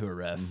offhand to a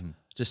ref,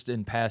 just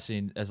in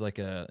passing as like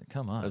a,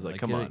 come on.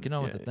 Get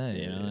on with the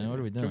thing. What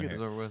are we doing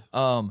here? Over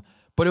with?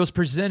 But it was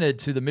presented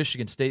to the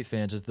Michigan State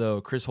fans as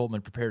though Chris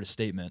Holtmann prepared a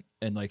statement,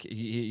 and like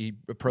he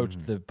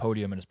approached the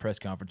podium in his press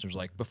conference and was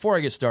like, "Before I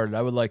get started,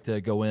 I would like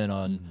to go in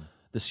on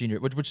the senior,"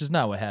 which is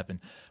not what happened.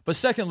 But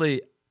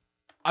secondly,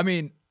 I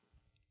mean,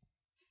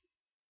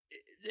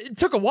 it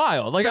took a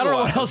while. Like, I don't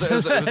know what else to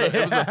say.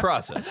 It was a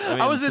process.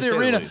 I was in the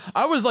arena.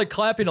 I was like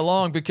clapping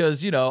along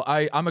because,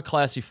 I'm a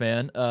classy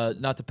fan,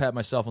 not to pat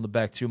myself on the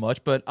back too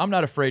much, but I'm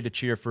not afraid to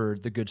cheer for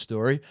the good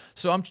story.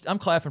 So I'm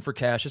clapping for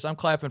Cassius. I'm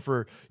clapping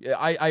for,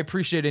 I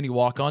appreciate any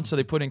walk-on. So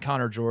they put in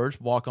Connor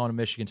George, walk-on at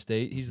Michigan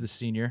State. He's the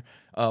senior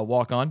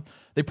walk-on.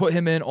 They put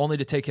him in only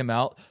to take him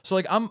out. So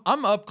like I'm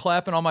up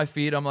clapping on my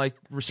feet. I'm like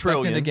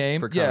respecting the game.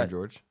 For Connor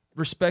George.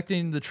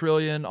 Respecting the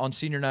trillion on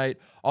senior night,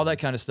 all that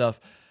kind of stuff.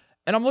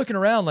 And I'm looking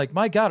around like,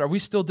 my God, are we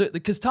still doing?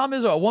 Because Tom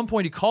Izzo, at one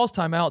point, he calls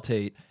timeout,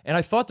 Tate. And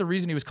I thought the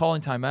reason he was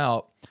calling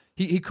timeout,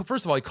 he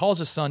first of all, he calls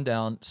his son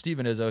down.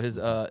 Stephen Izzo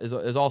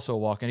is also a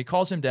walk-in. He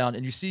calls him down,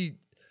 and you see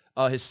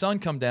his son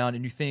come down,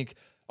 and you think,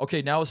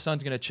 okay, now his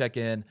son's going to check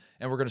in,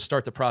 and we're going to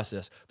start the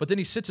process. But then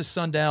he sits his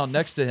son down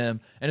next to him,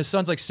 and his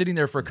son's like sitting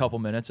there for a couple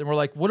minutes, and we're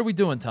like, what are we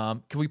doing,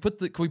 Tom? Can we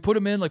put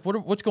him in? Like,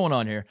 what's going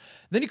on here?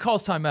 Then he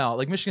calls timeout.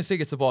 Like, Michigan State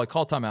gets the ball, he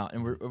called timeout,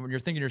 and when you're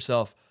thinking to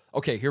yourself,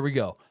 okay, here we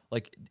go.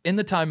 Like, in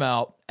the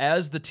timeout,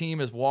 as the team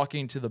is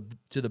walking to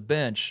the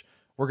bench,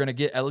 we're going to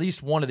get at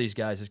least one of these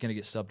guys is going to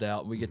get subbed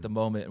out, and we get the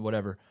moment and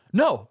whatever.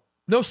 No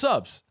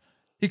subs.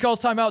 He calls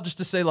timeout just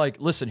to say, like,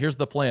 listen, here's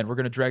the plan. We're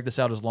going to drag this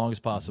out as long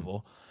as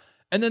possible.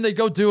 And then they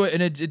go do it,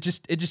 and it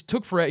just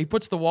took forever. He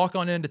puts the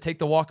walk-on in to take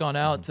the walk-on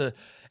out. And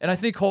I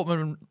think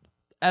Holtmann,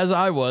 as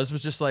I was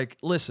just like,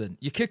 listen,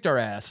 you kicked our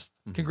ass.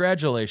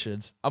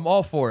 Congratulations. I'm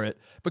all for it.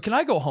 But can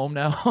I go home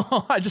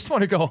now? I just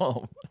want to go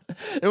home.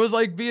 It was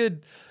like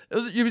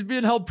he was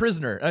being held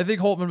prisoner. And I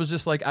think Holtmann was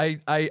just like,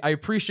 I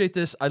appreciate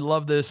this. I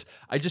love this.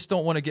 I just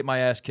don't want to get my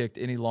ass kicked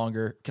any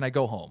longer. Can I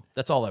go home?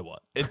 That's all I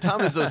want. And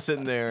Tom Izzo's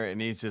sitting there,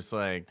 and he's just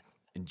like,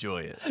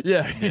 enjoy it.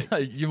 Yeah, he's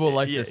like, you will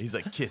like this. He's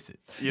like, kiss it.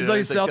 He's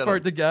like South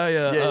Park, the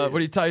guy,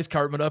 when he ties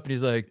Cartman up, and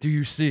he's like, do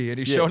you see? And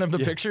he's showing him the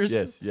pictures.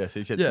 Yes.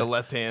 He said the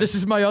left hand. This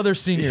is my other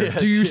senior.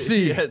 Do you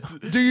see? Yes.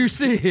 Do you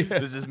see?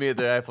 This is me at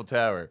the Eiffel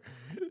Tower.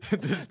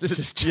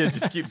 This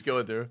just keeps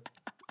going through.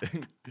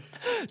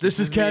 This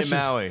is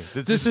Cassius.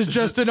 This is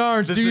Justin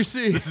Arns. Do you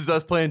see? This is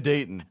us playing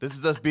Dayton. This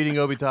is us beating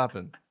Obi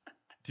Toppin.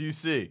 Do you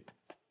see?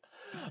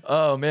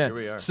 Oh, man. Here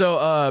we are.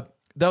 So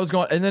that was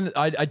going, and then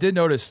I did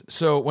notice,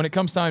 so when it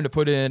comes time to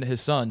put in his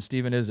son,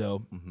 Stephen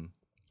Izzo,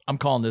 I'm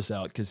calling this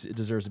out because it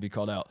deserves to be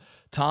called out.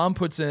 Tom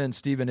puts in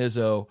Stephen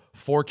Izzo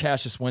for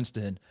Cassius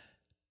Winston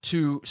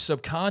to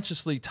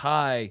subconsciously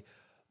tie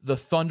the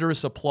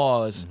thunderous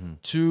applause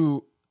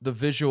to the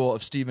visual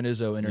of Stephen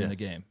Izzo entering the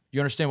game. You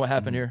understand what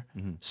happened here?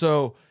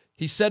 So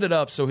he set it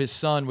up so his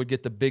son would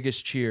get the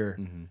biggest cheer.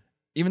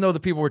 Even though the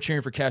people were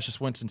cheering for Cassius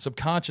Winston,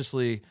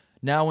 subconsciously,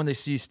 now when they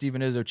see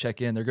Stephen Izzo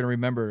check in, they're going to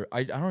remember,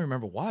 I don't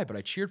remember why, but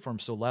I cheered for him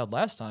so loud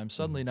last time.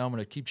 Suddenly now I'm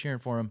going to keep cheering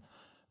for him.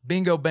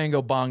 Bingo,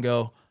 bango,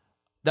 bongo.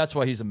 That's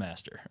why he's a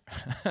master.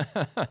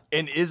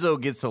 And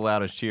Izzo gets the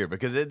loudest cheer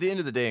because at the end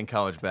of the day in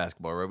college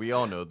basketball, right, we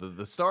all know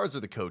the stars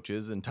are the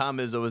coaches, and Tom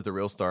Izzo is the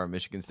real star of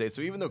Michigan State.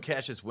 So even though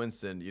Cassius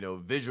Winston,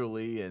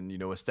 visually and,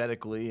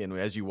 aesthetically, and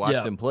as you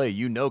watch him play,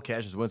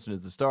 Cassius Winston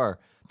is the star,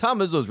 Tom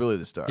Izzo is really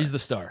the star. He's the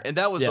star. And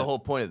that was the whole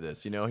point of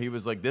this. He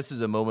was like, this is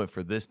a moment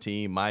for this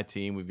team, my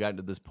team. We've gotten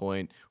to this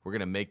point. We're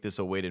going to make this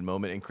a weighted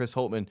moment. And Chris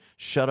Holtmann,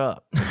 shut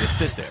up and just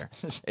sit there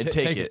and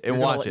take it and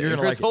watch it. And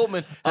Chris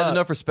Holtmann has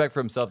enough respect for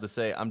himself to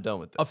say, I'm done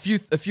with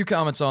this. A few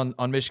comments on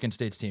Michigan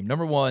State's team.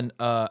 Number one,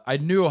 I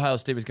knew Ohio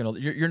State was going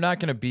to. You're not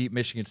going to beat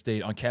Michigan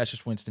State on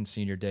Cassius Winston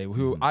Senior Day,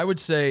 who I would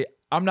say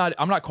I'm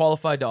not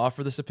qualified to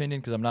offer this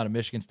opinion because I'm not a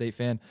Michigan State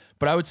fan,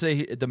 but I would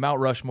say the Mount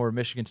Rushmore of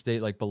Michigan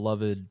State, like,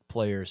 beloved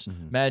players.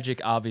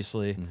 Magic,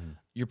 obviously.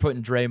 You're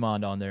putting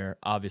Draymond on there,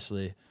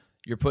 obviously.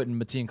 You're putting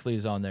Mateen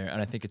Cleaves on there,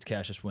 and I think it's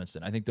Cassius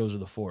Winston. I think those are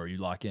the four you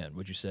lock in.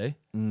 Would you say?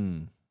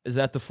 Is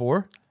that the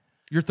four?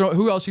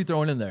 Who else are you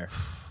throwing in there?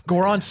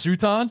 Goran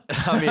Suton?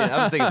 I mean,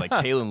 I was thinking like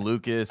Kalen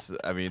Lucas.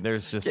 I mean,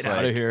 there's just Get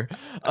out of here.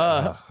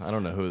 I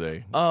don't know who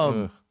they.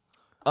 Mo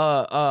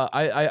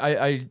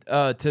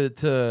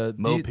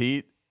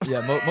Pete.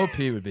 Yeah, Mo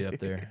Pete would be up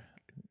there.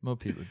 Mo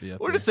Pete would be up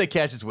there. Or just say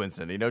Cassius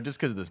Winston, just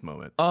because of this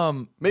moment.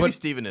 Maybe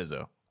Stephen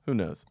Izzo. Who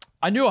knows?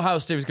 I knew Ohio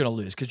State was going to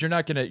lose because you're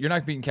not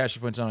beating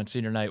Cassius Winston on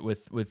senior night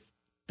with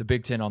the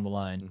Big Ten on the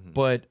line.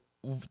 But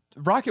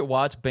Rocket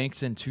Watts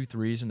banks in 2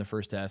 threes in the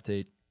first half,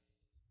 Tate.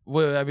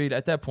 Well, I mean,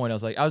 at that point, I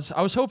was like, I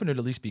was hoping it'd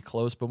at least be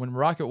close. But when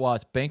Rocket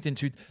Watts banked in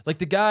 2, like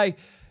the guy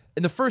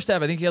in the first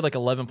half, I think he had like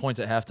 11 points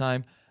at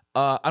halftime.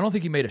 I don't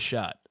think he made a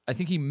shot. I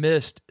think he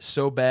missed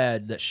so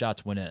bad that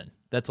shots went in.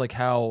 That's like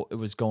how it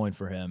was going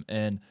for him.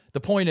 And the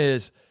point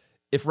is,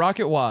 if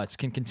Rocket Watts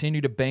can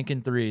continue to bank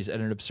in threes at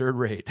an absurd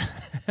rate,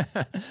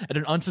 at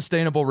an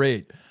unsustainable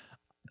rate,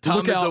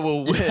 Tom Izzo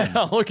will win.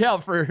 Yeah, look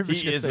out for Michigan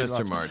He is State.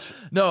 Mr. March.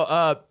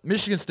 No,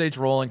 Michigan State's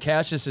rolling.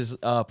 Cassius is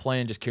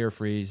playing just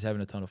carefree. He's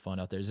having a ton of fun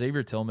out there.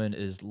 Xavier Tillman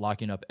is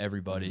locking up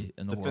everybody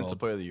in the world. Defensive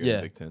Player of the Year in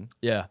the Big Ten.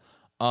 Yeah.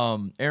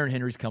 Aaron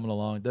Henry's coming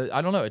along.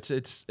 I don't know.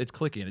 It's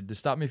clicking.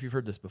 Stop me if you've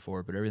heard this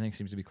before, but everything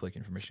seems to be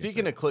clicking for Michigan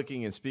Speaking State. of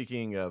clicking and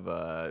speaking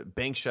of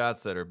bank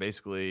shots that are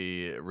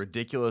basically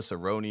ridiculous,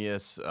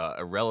 erroneous,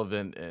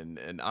 irrelevant,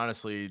 and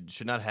honestly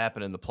should not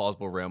happen in the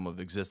plausible realm of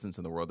existence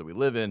in the world that we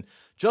live in,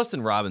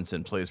 Justin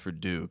Robinson plays for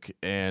Duke,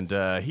 and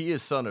he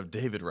is son of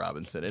David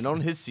Robinson. And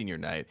on his senior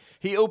night,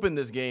 he opened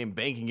this game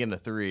banking in a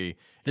 3.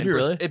 Did he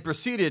really? It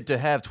proceeded to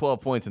have 12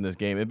 points in this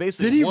game. It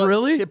basically Did he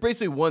really? It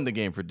basically won the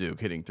game for Duke,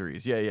 hitting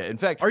threes. Yeah. In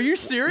fact, Are you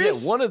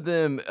serious? Yeah, one of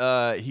them,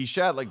 he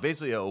shot like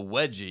basically a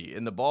wedgie,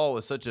 and the ball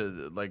was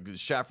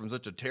shot from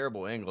such a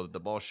terrible angle that the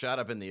ball shot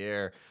up in the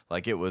air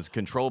like it was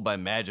controlled by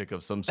magic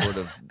of some sort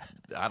of,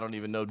 I don't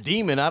even know,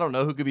 demon. I don't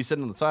know who could be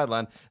sitting on the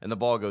sideline, and the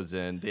ball goes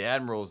in. The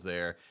Admiral's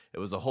there. It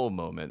was a whole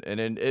moment. And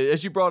then,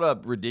 as you brought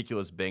up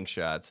ridiculous bank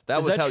shots,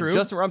 that was how true?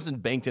 Justin Robinson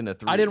banked in a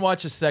 3. I didn't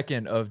watch a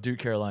second of Duke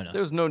Carolina.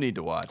 There was no need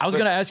to watch. I was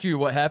going to ask you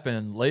what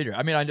happened later.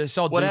 I mean, I just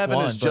saw What Duke happened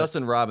won, is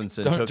Justin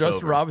Robinson took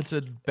Justin over.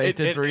 Robinson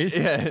banked in threes?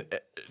 Yeah,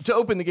 to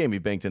open the game, he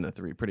banked in a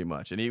 3 pretty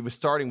much, and he was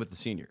starting with the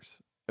seniors.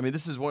 I mean,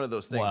 this is one of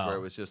those things where it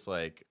was just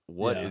like,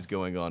 what is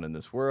going on in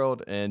this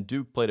world? And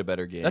Duke played a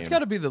better game. That's got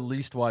to be the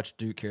least watched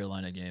Duke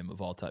Carolina game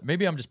of all time.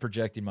 Maybe I'm just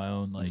projecting my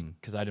own,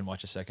 because I didn't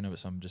watch a second of it,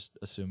 so I'm just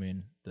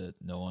assuming that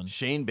no one.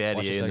 Shane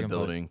Battier in the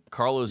building,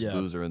 Carlos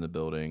Boozer in the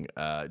building.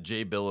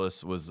 Jay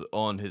Billis was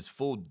on his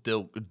full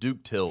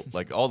Duke tilt,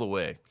 like all the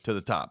way to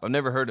the top. I've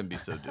never heard him be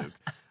so Duke.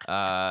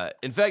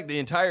 In fact, the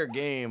entire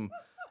game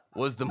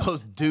was the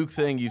most Duke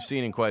thing you've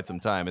seen in quite some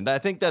time. And I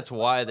think that's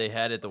why they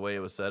had it the way it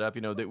was set up.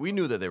 You know, we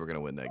knew that they were going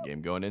to win that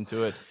game going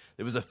into it.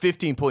 It was a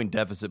 15-point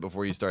deficit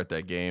before you start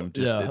that game.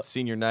 It's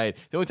senior night.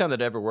 The only time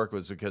that ever worked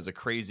was because a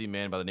crazy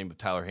man by the name of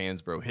Tyler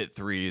Hansbrough hit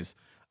threes,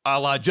 a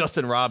la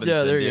Justin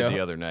Robinson did the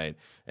other night.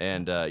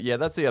 And,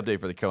 that's the update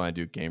for the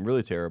Carolina-Duke game.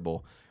 Really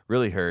terrible.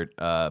 Really hurt.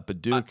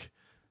 But Duke...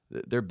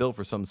 They're built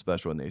for something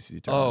special in the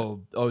ACC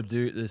tournament.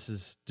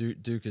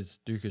 Duke!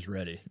 Duke is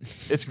ready.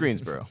 It's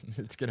Greensboro.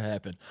 It's gonna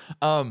happen.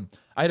 I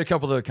had a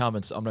couple of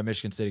comments on my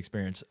Michigan State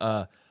experience.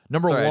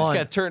 Number Sorry, one, I just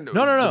got turned.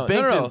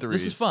 No.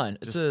 Threes. This is fine.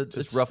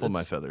 It's ruffled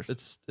my feathers.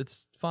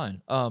 It's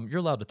fine. You're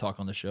allowed to talk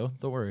on the show.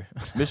 Don't worry.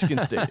 Michigan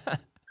State.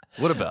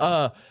 What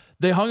about?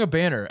 They hung a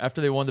banner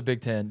after they won the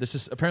Big Ten. This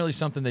is apparently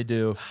something they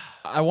do.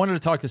 I wanted to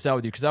talk this out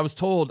with you because I was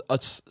told a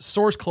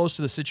source close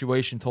to the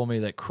situation told me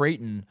that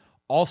Creighton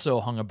also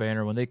hung a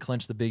banner when they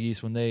clinched the Big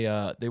East when they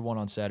won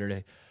on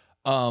Saturday.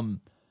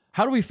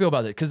 How do we feel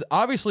about it? Because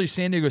obviously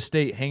San Diego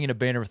State hanging a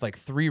banner with like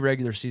 3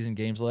 regular season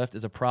games left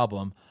is a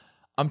problem.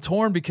 I'm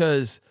torn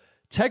because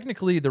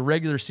technically the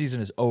regular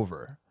season is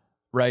over,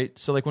 right?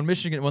 So like when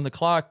the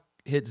clock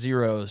hit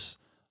zeros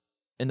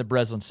in the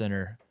Breslin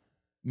Center,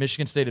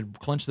 Michigan State had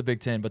clinched the Big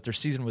Ten, but their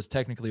season was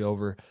technically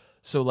over.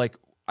 So like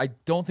I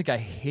don't think I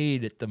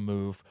hated the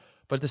move,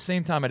 but at the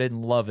same time I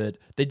didn't love it.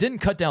 They didn't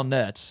cut down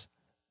nets.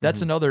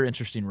 That's another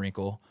interesting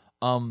wrinkle.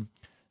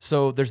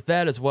 So there's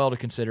that as well to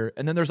consider.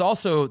 And then there's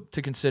also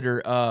to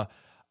consider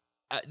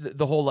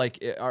the whole,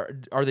 like,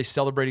 are they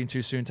celebrating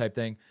too soon type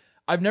thing.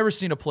 I've never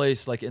seen a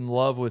place like in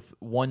love with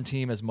one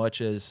team as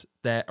much as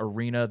that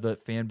arena, the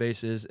fan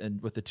base is,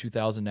 and with the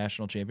 2000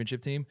 national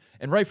championship team.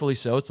 And rightfully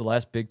so. It's the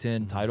last Big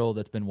Ten title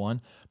that's been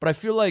won. But I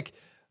feel like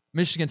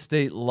Michigan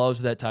State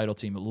loves that title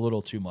team a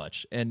little too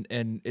much. And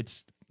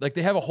it's like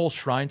they have a whole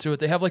shrine to it.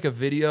 They have like a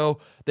video.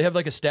 They have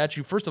like a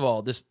statue. First of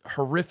all, this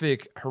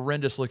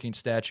horrendous looking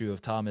statue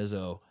of Tom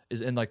Izzo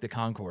is in like the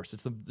concourse.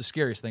 It's the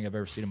scariest thing I've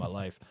ever seen in my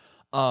life.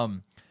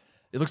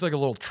 It looks like a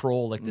little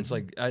troll. Like it's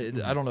like I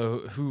don't know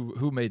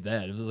who made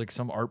that. It was like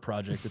some art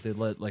project that they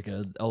let like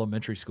an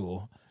elementary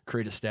school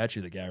create a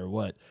statue of the guy or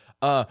what.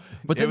 But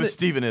it was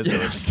Stephen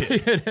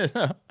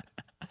Izzo.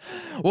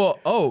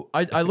 Well,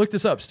 I looked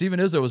this up. Stephen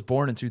Izzo was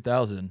born in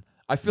 2000.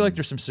 I feel like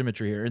there's some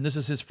symmetry here, and this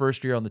is his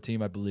first year on the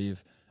team, I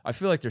believe. I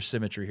feel like there's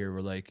symmetry here.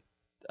 Where like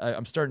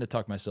I'm starting to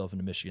talk myself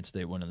into Michigan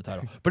State winning the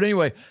title. But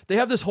anyway, they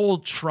have this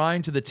whole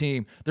shrine to the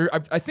team.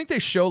 I think they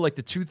show like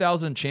the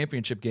 2000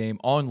 championship game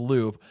on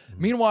loop.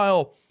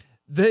 Meanwhile,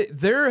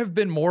 there have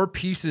been more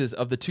pieces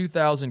of the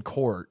 2000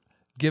 court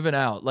given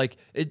out. Like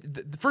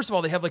first of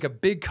all, they have like a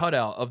big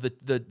cutout of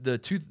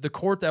the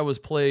court that was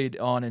played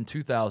on in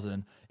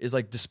 2000 is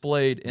like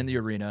displayed in the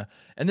arena.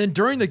 And then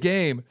during the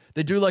game,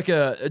 they do like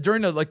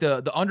during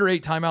the under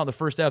 8 timeout in the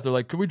first half, they're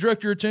like, "Could we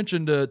direct your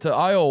attention to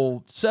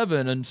aisle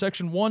 7 and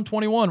section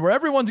 121, where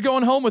everyone's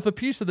going home with a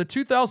piece of the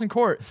 2,000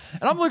 court?"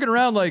 And I'm looking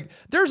around like,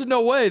 there's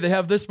no way they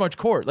have this much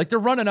court. Like, they're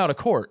running out of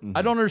court.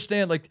 I don't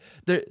understand. Like,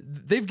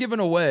 they've given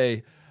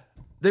away,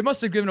 they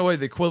must have given away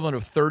the equivalent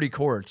of 30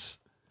 courts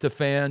to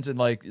fans and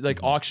like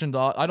auctioned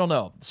off. I don't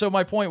know. So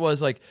my point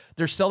was, like,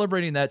 they're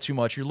celebrating that too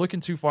much. You're looking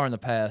too far in the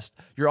past.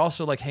 You're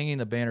also like hanging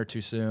the banner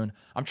too soon.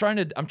 I'm trying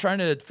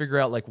to figure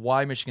out like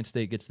why Michigan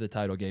State gets to the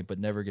title game but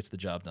never gets the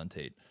job done,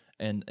 Tate.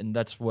 And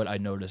that's what I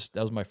noticed.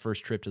 That was my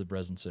first trip to the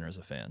Breslin Center as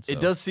a fan. So.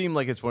 It does seem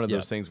like it's one of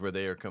those things where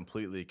they are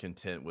completely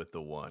content with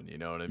the one. You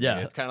know what I mean? Yeah.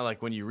 It's kind of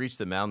like when you reach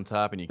the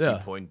mountaintop and you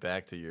keep pointing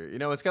back to your,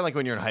 it's kind of like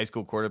when you're in high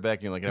school quarterback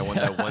and you're like, I won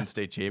that one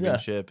state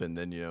championship, and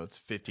then, it's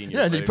 15 years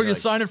later. Yeah, and you put your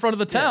sign in front of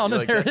the town,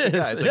 and there it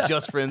is. It's like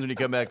just friends when you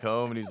come back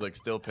home, and he's like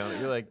still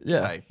pounding. You're like,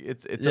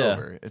 it's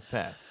over. It's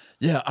past.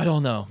 Yeah, I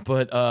don't know,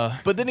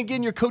 but then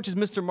again, your coach is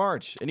Mr.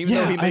 March, and even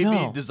though he may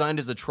be designed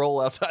as a troll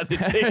outside the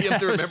stadium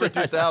to remember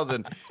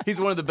 2000, he's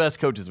one of the best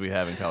coaches we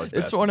have in college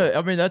basketball.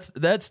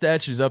 That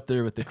statue's up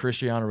there with the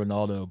Cristiano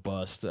Ronaldo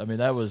bust. I mean,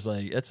 that was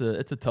like it's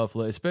a tough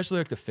look, especially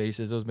like the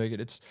faces.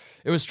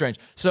 It was strange.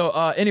 So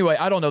anyway,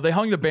 I don't know. They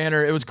hung the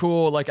banner. It was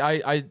cool. Like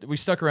we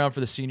stuck around for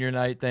the senior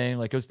night thing.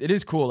 Like it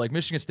is cool. Like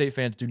Michigan State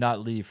fans do not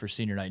leave for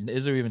senior night. And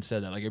Izzo even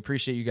said that. Like, I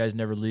appreciate you guys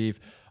never leave.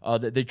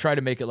 They try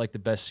to make it like the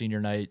best senior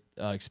night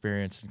experience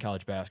in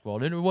college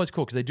basketball, and it was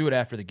cool because they do it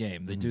after the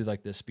game. They do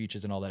like the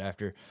speeches and all that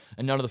after,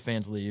 and none of the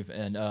fans leave.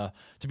 And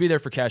to be there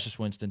for Cassius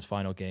Winston's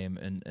final game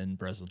in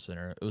Breslin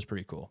Center, it was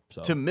pretty cool.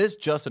 So to miss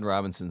Justin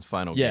Robinson's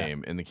final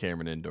game in the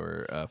Cameron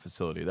Indoor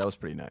facility, that was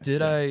pretty nice.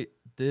 Did I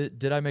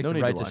make the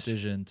right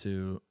decision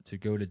to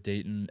go to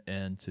Dayton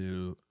and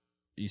to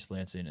East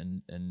Lansing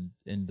and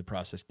in the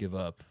process give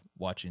up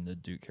watching the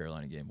Duke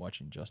Carolina game,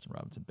 watching Justin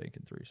Robinson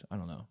banking threes? I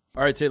don't know.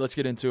 All right, Tate, let's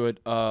get into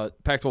it. Pac-12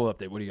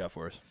 update. What do you got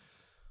for us?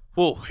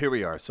 Well, here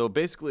we are. So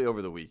basically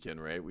over the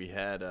weekend, right, we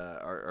had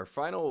our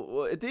final,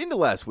 well, at the end of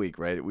last week,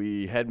 right,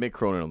 we had Mick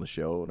Cronin on the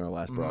show in our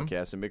last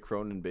broadcast, and Mick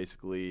Cronin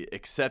basically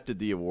accepted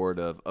the award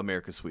of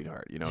America's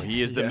Sweetheart.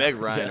 He is the Meg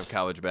Ryan of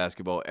college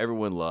basketball.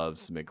 Everyone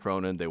loves Mick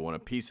Cronin. They want a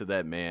piece of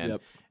that man.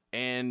 Yep.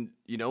 And,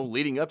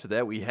 leading up to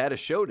that, we had a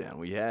showdown.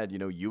 We had,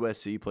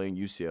 USC playing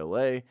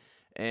UCLA,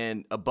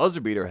 and a buzzer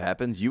beater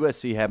happens.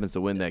 USC happens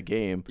to win that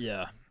game.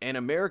 Yeah. And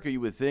America, you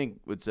would think,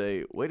 would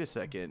say, wait a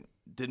second,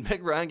 did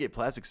Meg Ryan get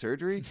plastic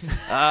surgery?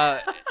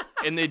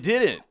 And they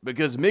didn't,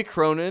 because Mick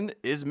Cronin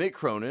is Mick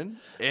Cronin,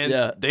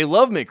 and they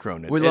love Mick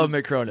Cronin. We love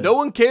Mick Cronin. No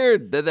one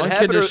cared that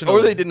happened,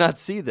 or they did not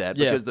see that,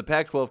 because the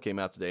Pac-12 came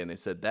out today and they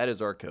said, that is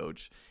our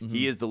coach.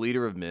 He is the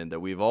leader of men that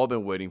we've all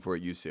been waiting for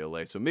at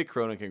UCLA. So Mick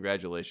Cronin,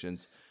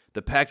 congratulations,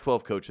 the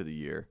Pac-12 Coach of the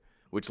Year,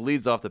 which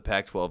leads off the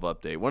Pac-12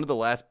 update. One of the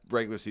last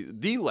regular season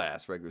Pac-12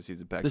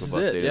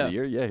 update of the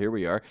year. Yeah, here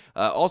we are.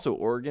 Also,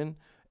 Oregon.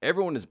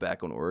 Everyone is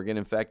back on Oregon.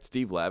 In fact,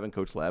 Steve Lavin,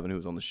 Coach Lavin, who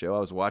was on the show, I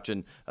was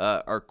watching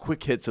our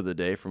quick hits of the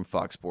day from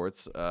Fox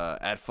Sports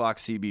at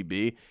Fox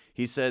CBB.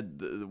 He said,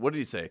 what did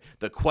he say?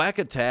 The quack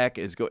attack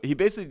is he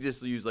basically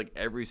just used like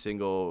every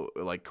single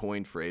like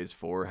coined phrase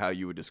for how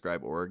you would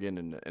describe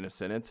Oregon in a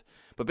sentence.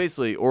 But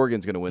basically,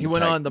 Oregon's going to win. He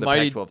went on the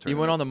Pac-12 tournament. He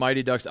went on the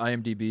Mighty Ducks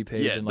IMDb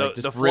page and like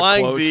just the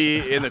flying quotes.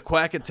 V in the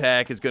quack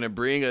attack is going to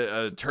bring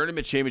a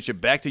tournament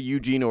championship back to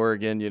Eugene,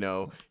 Oregon.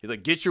 He's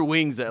like, get your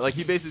wings out. Like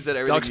he basically said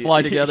everything. Ducks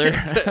fly together.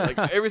 Like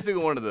every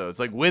single one of those.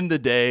 Like win the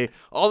day.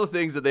 All the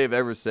things that they've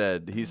ever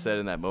said, he said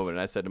in that moment.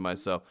 And I said to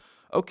myself,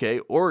 okay,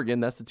 Oregon,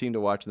 that's the team to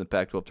watch in the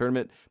Pac-12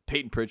 tournament.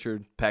 Peyton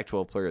Pritchard,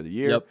 Pac-12 Player of the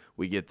Year. Yep.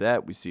 We get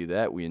that. We see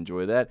that. We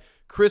enjoy that.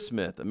 Chris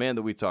Smith, a man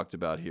that we talked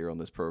about here on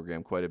this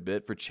program quite a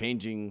bit for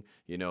changing,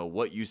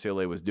 what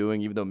UCLA was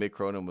doing, even though Mick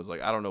Cronin was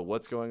like, I don't know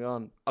what's going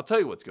on. I'll tell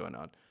you what's going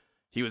on.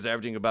 He was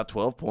averaging about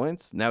 12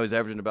 points. Now he's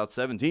averaging about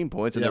 17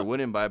 points, and they're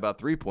winning by about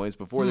 3 points.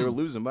 Before they were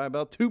losing by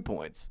about 2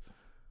 points.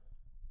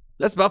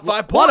 That's about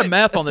 5 points. A lot of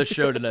math on this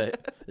show today.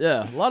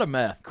 Yeah, a lot of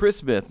math. Chris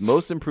Smith,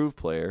 most improved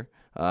player.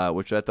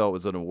 Which I thought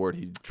was an award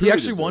he actually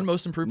deserved. won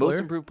most improved player? Most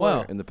improved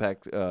player in the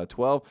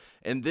Pac-12.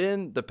 And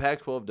then the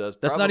Pac-12 does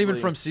That's not even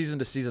from season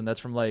to season.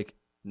 That's from like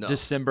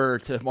December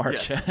to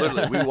March. Yes,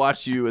 literally. We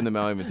watched you in the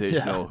Maui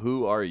Invitational.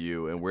 Who are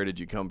you and where did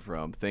you come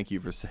from? Thank you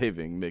for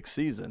saving Mick's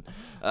season.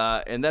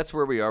 And that's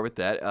where we are with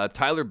that.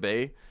 Tyler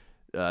Bay,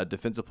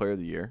 Defensive Player of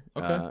the Year.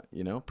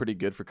 Okay. Pretty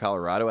good for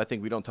Colorado. I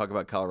think we don't talk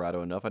about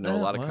Colorado enough. I know a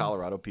lot of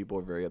Colorado people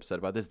are very upset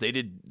about this. They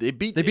beat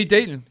Dayton. They beat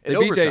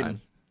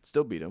Dayton.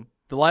 Still beat them.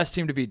 The last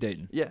team to beat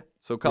Dayton. Yeah.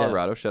 So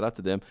Colorado, shout out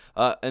to them.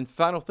 And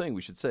final thing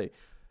we should say,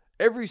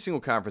 every single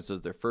conference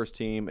is their first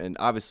team, and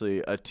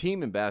obviously a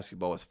team in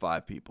basketball is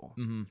 5 people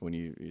when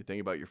you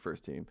think about your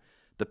first team.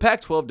 The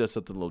Pac-12 does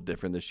something a little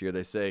different this year.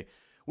 They say,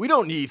 we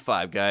don't need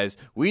 5 guys.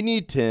 We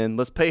need 10.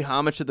 Let's pay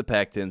homage to the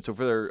Pac-10. So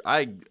for their,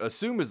 I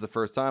assume is the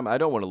first time. I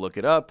don't want to look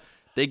it up.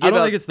 I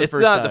don't think it's the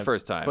first time. It's not the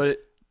first time. But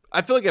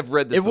I feel like I've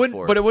read this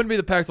before. But it wouldn't be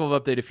the Pac-12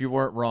 update if you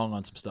weren't wrong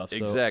on some stuff. So,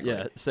 exactly.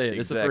 Yeah, say it. Exactly.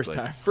 It's the first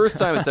time. First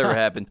time it's ever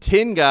happened.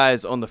 10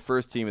 guys on the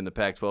first team in the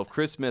Pac-12.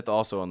 Chris Smith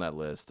also on that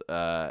list.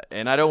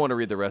 And I don't want to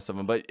read the rest of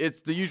them, but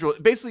it's the usual.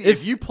 Basically,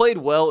 if you played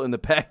well in the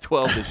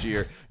Pac-12 this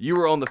year, you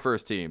were on the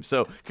first team.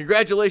 So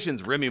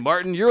congratulations, Remy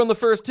Martin. You're on the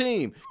first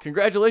team.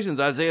 Congratulations,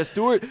 Isaiah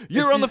Stewart.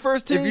 You're on the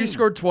first team. If you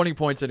scored 20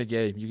 points in a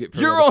game, you get.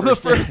 You're on the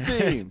first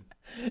team.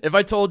 If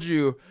I told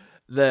you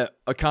that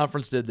a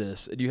conference did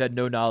this and you had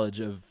no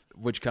knowledge of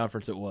which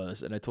conference it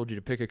was, and I told you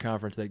to pick a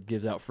conference that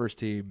gives out first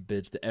team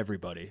bids to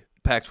everybody,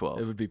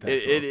 Pac-12. It would be Pac-12.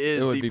 It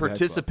is the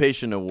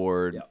participation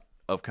award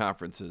of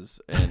conferences,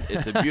 and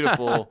it's a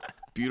beautiful,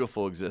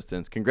 beautiful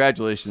existence.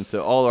 Congratulations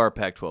to all our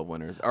Pac-12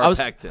 winners.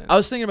 Pac-10. I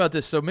was thinking about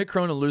this. So Mick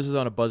Cronin loses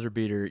on a buzzer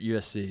beater at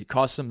USC.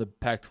 Costs them the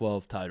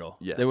Pac-12 title.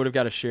 Yes. They would have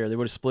got a share. They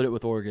would have split it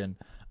with Oregon.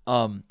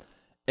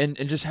 And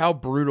just how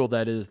brutal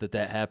that is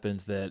that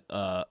happens. That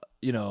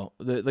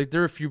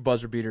there are a few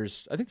buzzer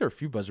beaters. I think there are a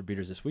few buzzer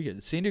beaters this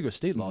weekend. San Diego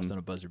State lost on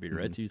a buzzer beater,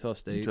 right, to Utah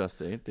State. Utah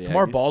State.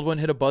 Kamar Baldwin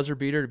hit a buzzer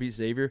beater to beat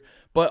Xavier.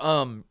 But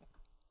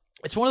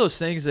it's one of those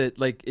things that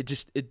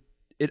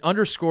it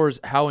underscores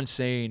how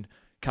insane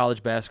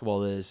college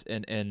basketball is,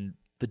 and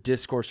the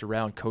discourse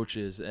around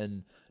coaches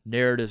and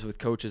narratives with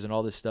coaches and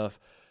all this stuff.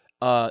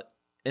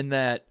 In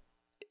that,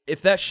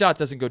 if that shot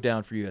doesn't go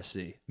down for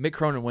USC, Mick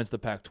Cronin wins the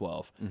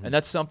Pac-12. And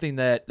that's something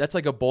that's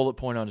like a bullet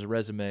point on his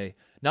resume,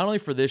 not only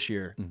for this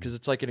year, because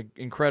it's like an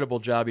incredible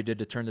job he did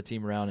to turn the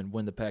team around and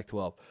win the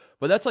Pac-12,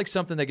 but that's like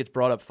something that gets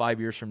brought up 5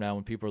 years from now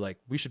when people are like,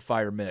 we should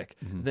fire Mick.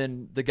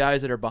 Then the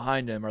guys that are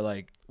behind him are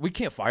like, we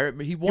can't fire him.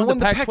 He won the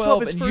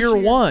Pac-12 in year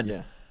one.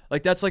 Yeah.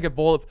 Like, that's like a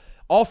bullet,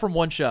 all from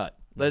one shot.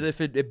 Like, if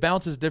it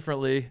bounces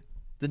differently,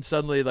 then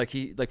suddenly,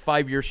 like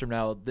 5 years from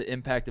now, the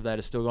impact of that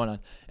is still going on.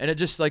 And it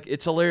just, like,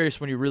 it's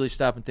hilarious when you really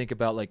stop and think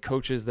about, like,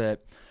 coaches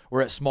that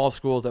were at small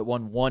schools that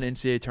won one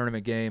NCAA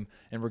tournament game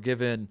and were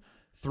given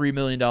 $3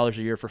 million a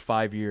year for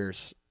 5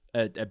 years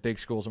at big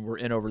schools and were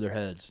in over their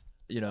heads,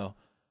 you know.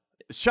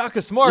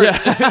 Shaka Smart.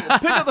 Yeah.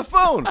 Pick up the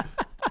phone.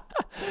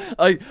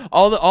 Like,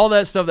 all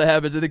that stuff that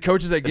happens, and the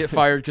coaches that get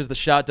fired because the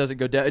shot doesn't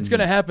go down. It's going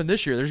to happen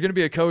this year. There's going to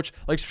be a coach,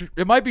 like,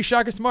 it might be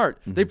Shaka Smart.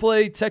 They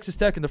play Texas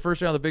Tech in the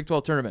first round of the Big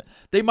 12 tournament.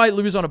 They might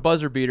lose on a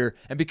buzzer beater,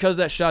 and because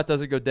that shot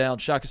doesn't go down,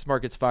 Shaka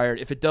Smart gets fired.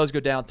 If it does go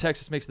down,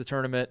 Texas makes the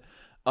tournament.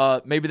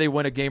 Maybe they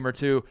win a game or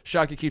two.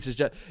 Shaka keeps his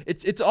job.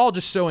 It's all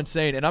just so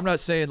insane. And I'm not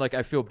saying, like,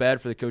 I feel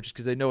bad for the coaches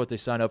because they know what they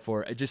sign up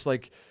for. It just,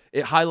 like,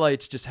 it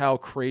highlights just how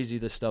crazy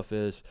this stuff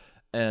is.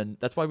 And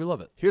that's why we love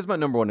it. Here's my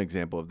number one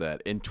example of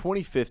that. In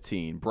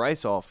 2015,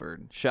 Bryce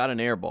Alford shot an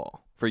air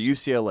ball for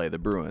UCLA, the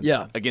Bruins,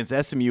 against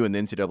SMU in the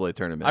NCAA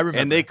tournament. I remember.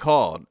 And they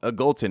called a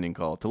goaltending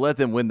call to let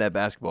them win that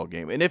basketball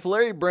game. And if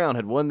Larry Brown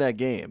had won that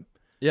game,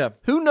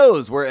 who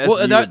knows where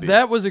SMU would be.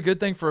 That was a good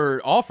thing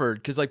for Alford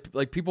because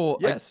like people.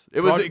 Yes, it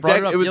was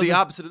the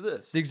opposite of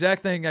this. The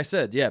exact thing I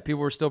said. Yeah,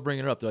 people were still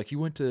bringing it up. They're like, you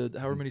went to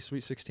however many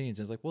Sweet 16s. And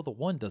it's like, well, the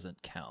one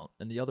doesn't count,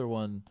 and the other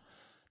one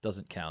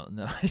doesn't count.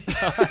 No.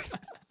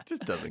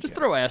 Just doesn't just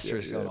count. Throw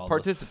asterisks on all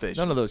participation.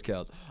 None of those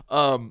count.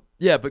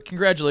 But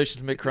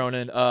congratulations to Mick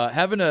Cronin.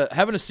 Having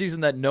a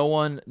season that no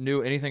one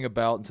knew anything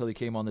about until he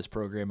came on this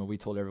program, and we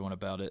told everyone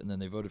about it, and then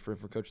they voted for him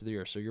for Coach of the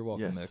Year. So you're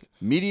welcome, Mick.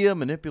 Media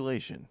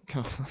manipulation.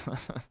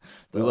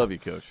 We love you,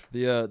 Coach.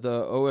 The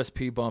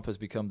OSP bump has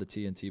become the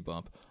TNT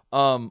bump.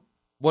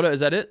 What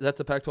is that? That's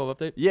the Pac-12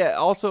 update. Yeah.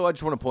 Also, I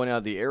just want to point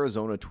out the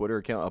Arizona Twitter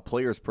account, a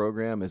players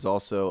program, is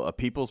also a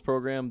people's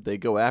program. They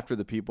go after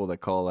the people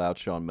that call out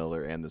Sean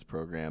Miller and this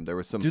program. There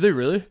was some. Do they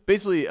really?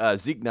 Basically,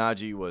 Zeke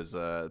Naji was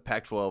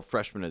Pac-12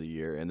 Freshman of the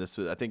Year, and this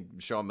was, I think,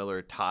 Sean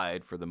Miller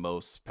tied for the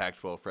most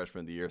Pac-12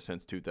 Freshman of the Year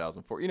since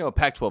 2004. You know, a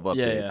Pac-12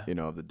 update, you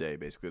know, of the day,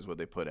 basically, is what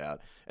they put out.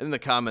 And then the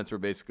comments were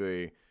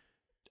basically,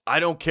 I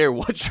don't care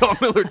what Sean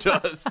Miller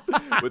does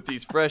with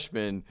these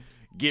freshmen.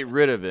 Get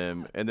rid of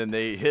him, and then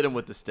they hit him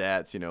with the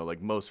stats, you know,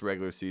 like most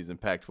regular season,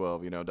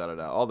 Pac-12, you know,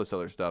 all this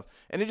other stuff.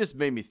 And it just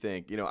made me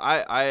think, you know,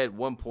 I at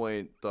one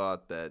point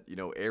thought that, you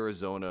know,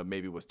 Arizona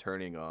maybe was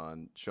turning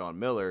on Sean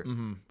Miller,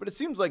 but it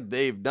seems like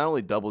they've not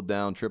only doubled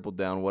down, tripled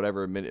down,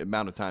 whatever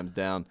amount of times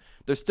down,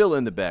 they're still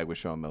in the bag with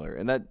Sean Miller,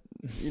 and that,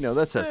 you know,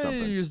 that says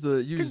something.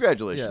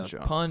 Congratulations,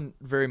 Sean. Pun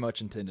very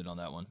much intended on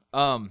that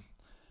one.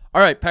 All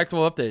right,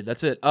 Pac-12 update.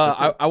 That's it.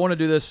 I want to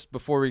do this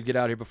before we get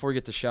out here, before we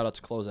get to shout-outs,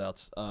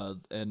 closeouts.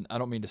 And I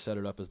don't mean to set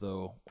it up as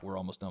though we're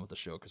almost done with the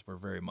show, because we're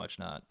very much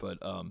not. But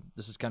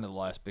this is kind of the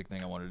last big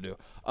thing I wanted to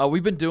do.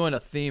 We've been doing a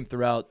theme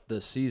throughout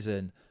the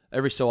season.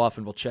 Every so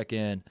often we'll check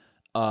in.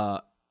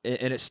 And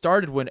it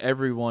started when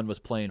everyone was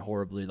playing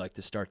horribly, like,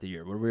 to start the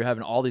year, where we were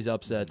having all these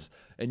upsets,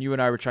 and you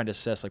and I were trying to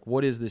assess, like,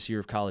 what is this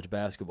year of college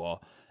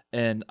basketball?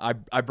 And I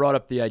brought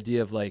up the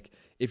idea of, like,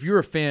 if you're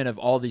a fan of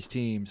all these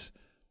teams,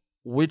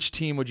 which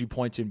team would you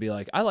point to and be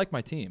like, I like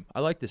my team. I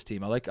like this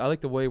team. I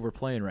like the way we're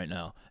playing right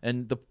now.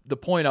 And the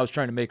point I was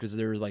trying to make was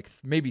there were like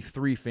maybe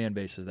 3 fan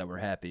bases that were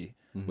happy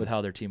with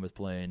how their team was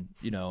playing,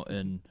 you know,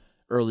 in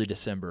early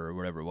December or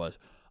whatever it was.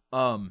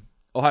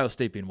 Ohio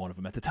State being one of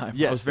them at the time.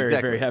 Yes, I was very,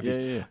 exactly. very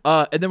happy.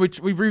 Yeah. And then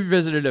we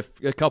revisited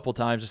a couple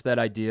times just that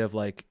idea of,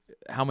 like,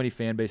 how many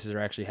fan bases are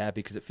actually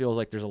happy, because it feels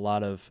like there's a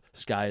lot of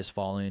sky is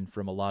falling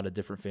from a lot of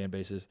different fan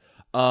bases.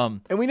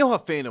 And we know how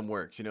fandom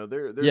works.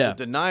 There's a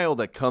denial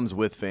that comes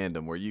with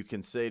fandom where you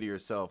can say to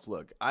yourself,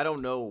 look, I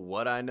don't know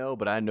what I know,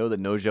 but I know that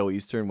Nojel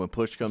Eastern, when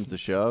push comes to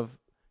shove,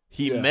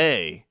 he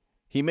may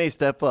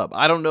step up.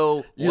 I don't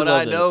know what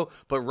I know,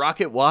 but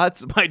Rocket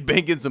Watts might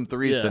bank in some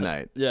threes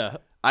tonight. Yeah.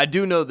 I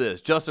do know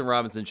this. Justin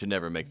Robinson should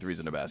never make threes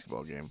in a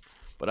basketball game.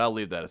 But I'll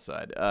leave that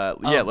aside.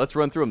 Let's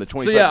run through them. The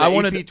 25. So yeah, the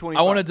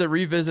I wanted to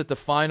revisit the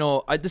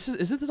final. Is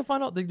this the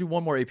final? They do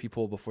one more AP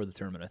poll before the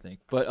tournament, I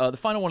think. But the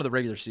final one of the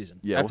regular season.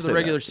 Yeah, after the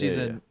regular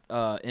season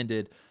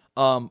ended,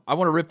 I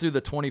want to rip through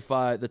the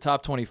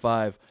top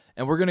 25,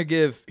 and we're gonna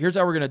give. Here's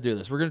how we're gonna do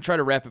this. We're gonna try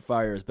to rapid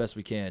fire as best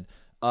we can.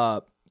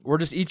 We're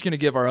just each gonna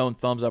give our own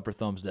thumbs up or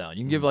thumbs down.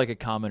 You can give like a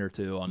comment or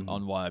two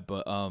on why,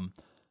 but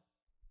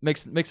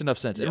makes enough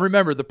sense. Yes. And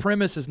remember, the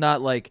premise is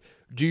not like,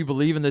 do you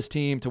believe in this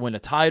team to win a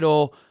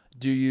title?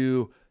 Do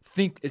you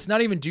think it's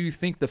not even, do you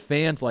think the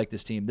fans like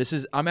this team?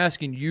 I'm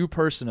asking you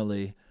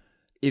personally,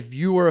 if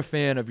you were a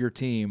fan of your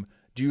team,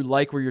 do you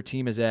like where your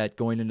team is at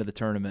going into the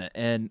tournament?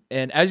 And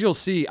as you'll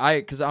see,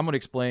 because I'm going to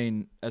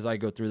explain as I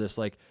go through this,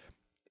 like,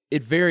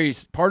 it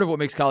varies. Part of what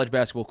makes college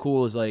basketball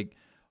cool is like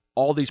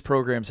all these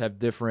programs have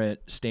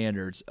different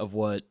standards of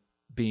what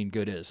being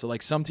good is. So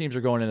like some teams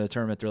are going into the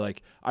tournament, they're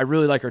like, I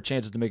really like our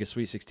chances to make a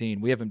Sweet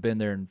 16. We haven't been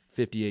there in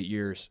 58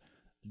 years.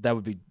 That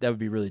would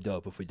be really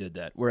dope if we did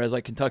that. Whereas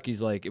like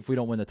Kentucky's like, if we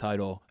don't win the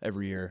title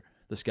every year,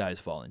 the sky is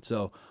falling.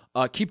 So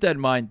keep that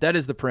in mind. That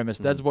is the premise.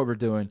 That's what we're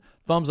doing.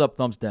 Thumbs up,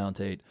 thumbs down,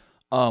 Tate.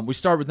 We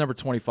start with number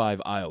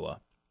 25,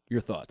 Iowa.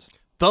 Your thoughts?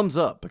 Thumbs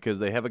up, because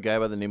they have a guy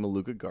by the name of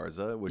Luka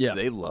Garza, which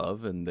they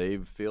love, and they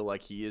feel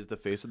like he is the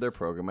face of their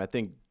program. I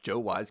think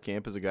Joe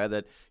Wieskamp is a guy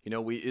that,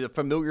 a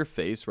familiar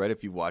face, right?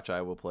 If you watch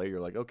Iowa play,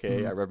 you're like,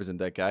 okay, I represent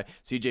that guy.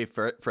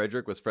 CJ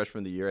Frederick was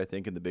freshman of the year, I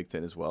think, in the Big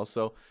Ten as well.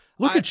 So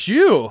look at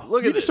you.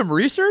 Look at do some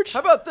research. How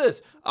about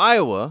this?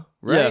 Iowa,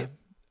 right?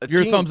 Yeah.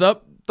 Your thumbs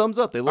up? Thumbs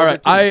up. They love All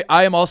right, their team.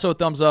 I am also a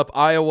thumbs up.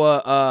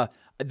 Iowa,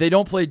 they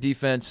don't play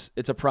defense.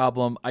 It's a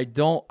problem. I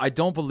don't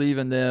believe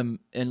in them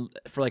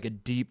for like a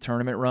deep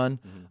tournament run.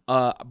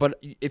 But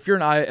if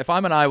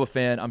I'm an Iowa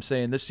fan, I'm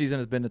saying this season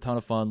has been a ton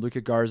of fun.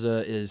 Luka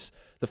Garza is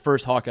the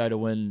first Hawkeye to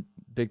win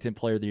Big Ten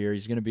Player of the Year.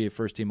 He's going to be a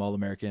first-team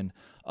All-American.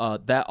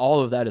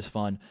 All of that is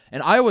fun.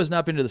 And Iowa's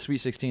not been to the Sweet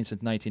 16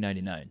 since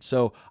 1999.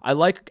 So I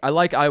like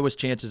Iowa's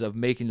chances of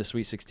making the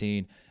Sweet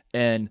 16.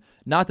 And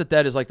not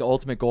that is like the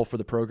ultimate goal for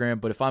the program,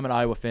 but if I'm an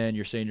Iowa fan,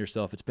 you're saying to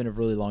yourself, it's been a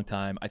really long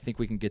time. I think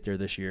we can get there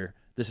this year.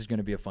 This is going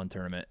to be a fun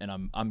tournament, and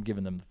I'm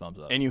giving them the thumbs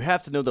up. And you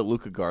have to know that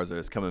Luka Garza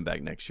is coming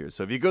back next year.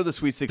 So if you go to the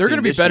Sweet 16, they're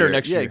going to be better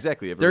next year. Yeah,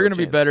 exactly. They're going to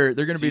be better.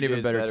 They're going to be an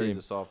even better team. He's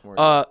a sophomore.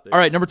 All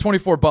right, number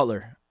 24,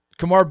 Butler.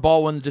 Kamar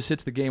Baldwin just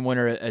hits the game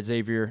winner at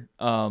Xavier.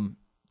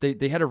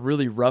 They had a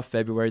really rough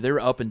February. They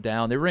were up and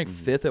down. They were ranked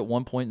 5th at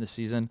one point in the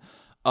season.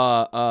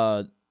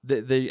 I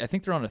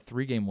think they're on a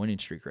 3-game winning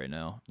streak right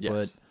now. Yes.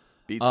 But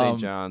beat St.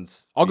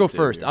 John's. I'll go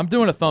first. I'm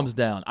doing a thumbs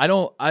down. I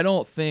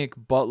don't think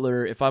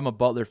Butler, if I'm a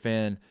Butler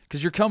fan,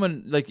 because you're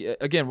coming, like,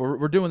 again,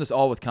 we're doing this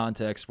all with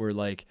context, where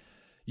like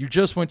you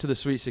just went to the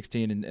Sweet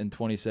 16 in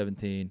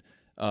 2017,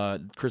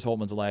 Chris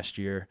Holtman's last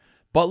year.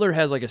 Butler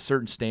has like a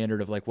certain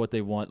standard of like what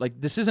they want.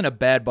 Like, this isn't a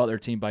bad Butler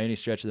team by any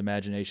stretch of the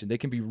imagination. They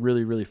can be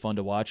really, really fun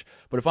to watch.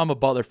 But if I'm a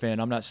Butler fan,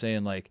 I'm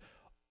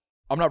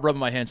not rubbing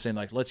my hands saying,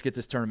 like, let's get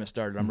this tournament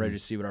started. I'm ready to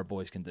see what our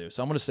boys can do.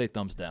 So I'm going to say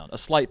thumbs down, a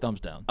slight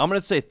thumbs down. I'm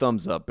going to say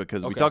thumbs up,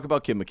 because we talk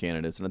about Kimba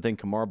candidates, and I think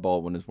Kamar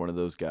Baldwin is one of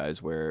those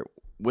guys where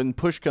when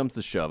push comes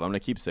to shove, I'm going to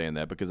keep saying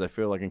that, because I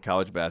feel like in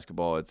college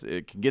basketball,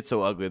 it can get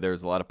so ugly.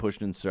 There's a lot of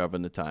pushing and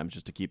shoving at times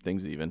just to keep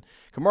things even.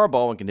 Kamar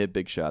Baldwin can hit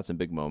big shots in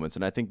big moments,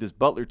 and I think this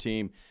Butler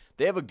team,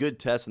 they have a good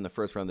test in the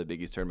first round of the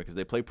Big East tournament, because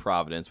they play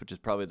Providence, which is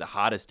probably the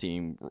hottest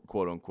team,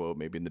 quote unquote,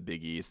 maybe in the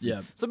Big East.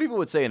 Yeah. Some people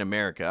would say in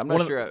America. I'm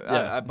not sure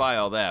I buy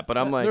all that, but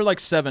I'm like, they're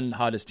like 7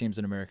 hottest teams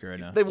in America right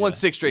now. They've won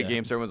 6 straight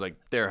games, so everyone's like,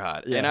 they're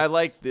hot. Yeah. And I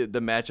like the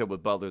matchup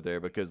with Butler there,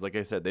 because, like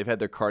I said, they've had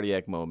their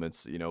cardiac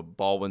moments.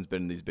 Baldwin's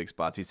been in these big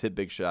spots. He's hit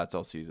big shots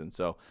all season.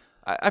 So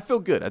I feel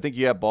good. I think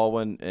you have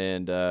Baldwin,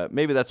 and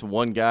maybe that's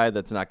one guy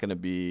that's not going to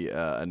be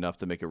enough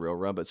to make a real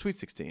run, but Sweet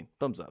 16,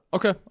 thumbs up.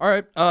 Okay, all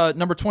right.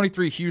 Number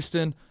 23,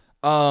 Houston.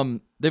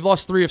 They've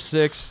lost 3 of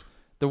 6.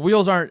 The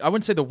wheels I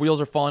wouldn't say the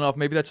wheels are falling off.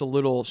 Maybe that's a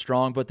little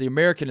strong, but the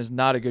American is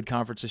not a good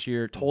conference this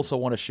year. Tulsa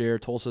won a share.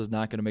 Tulsa is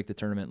not going to make the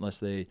tournament unless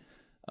they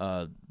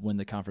win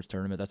the conference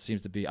tournament. That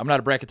seems to be. I'm not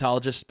a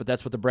bracketologist, but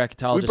that's what the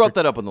bracketologists. We brought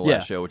that up on the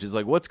last show, which is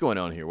like, what's going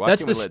on here? Why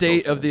that's the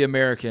state of the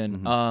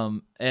American.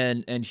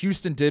 And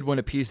Houston did win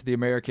a piece of the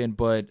American,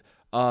 but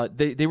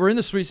they were in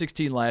the Sweet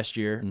 16 last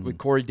year. With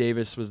Corey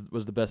Davis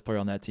was the best player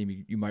on that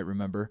team. You might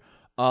remember.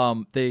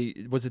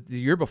 Was it the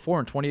year before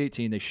in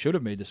 2018? They should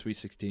have made the Sweet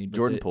 16.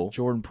 Jordan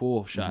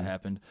Poole shot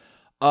happened.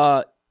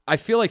 I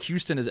feel like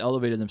Houston has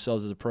elevated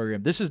themselves as a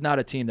program. This is not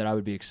a team that I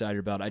would be excited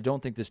about. I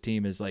don't think this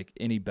team is like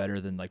any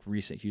better than like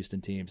recent Houston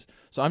teams.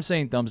 So I'm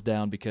saying thumbs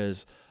down,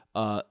 because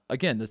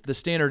again, the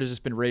standard has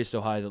just been raised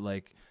so high that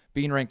like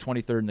being ranked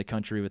 23rd in the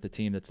country with a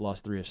team that's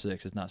lost 3 of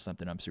 6 is not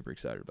something I'm super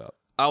excited about.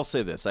 I'll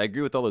say this. I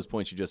agree with all those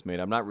points you just made.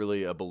 I'm not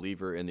really a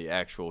believer in the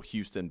actual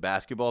Houston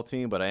basketball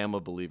team, but I am a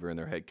believer in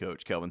their head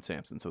coach, Kelvin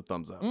Sampson. So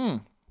thumbs up.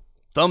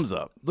 Thumbs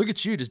up. Look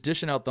at you just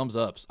dishing out thumbs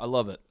ups. I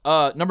love it.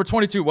 Number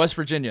 22, West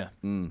Virginia.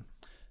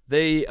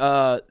 They,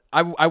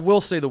 I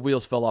will say the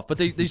wheels fell off, but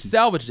they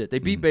salvaged it. They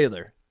beat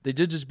Baylor. They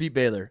did just beat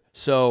Baylor.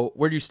 So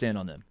where do you stand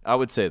on them? I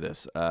would say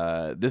this.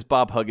 This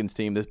Bob Huggins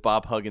team, this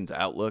Bob Huggins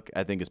outlook,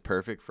 I think is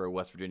perfect for a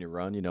West Virginia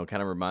run. You know,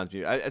 kind of reminds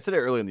me. I said it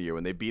early in the year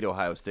when they beat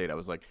Ohio State. I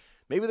was like,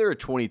 maybe they're a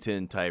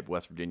 2010 type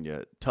West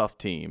Virginia tough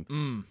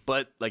team.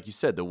 But like you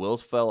said, the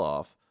wheels fell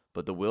off.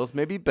 But the wheels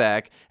may be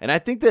back. And I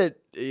think that,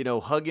 you know,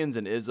 Huggins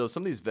and Izzo,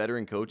 some of these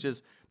veteran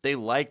coaches, they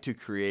like to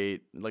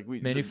create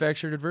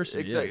manufactured adversity.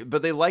 Exactly. Yeah.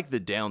 But they like the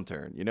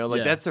downturn. You know,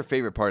 that's their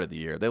favorite part of the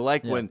year. They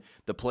like when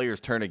the players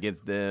turn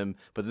against them,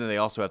 but then they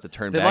also have to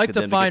turn back to them. They like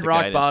to find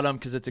rock guidance. bottom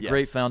because it's a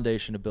great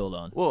foundation to build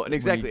on. Well, and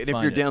exactly. And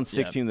if you're down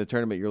 16 in the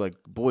tournament, you're like,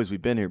 boys,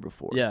 we've been here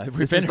before. Yeah,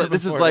 this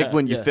is like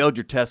when you failed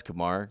your test,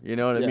 Kamar. You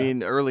know what I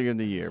mean? Earlier in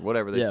the year,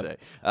 whatever they say.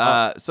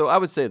 So I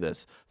would say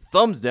this.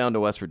 Thumbs down to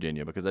West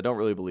Virginia because I don't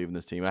really believe in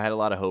this team. I had a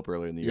lot of hope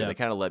earlier in the year. They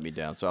kind of let me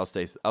down, so I'll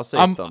say thumbs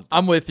down.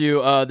 I'm with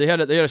you. They had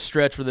a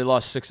stretch where they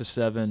lost 6 of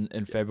 7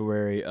 in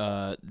February.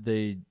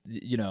 They,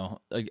 you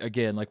know,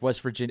 again, like West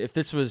Virginia. If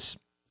this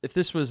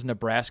was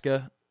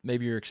Nebraska,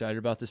 maybe you're excited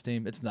about this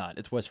team. It's not.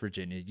 It's West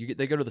Virginia.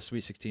 They go to the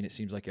Sweet 16. It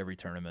seems like every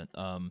tournament.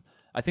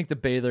 I think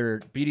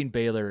beating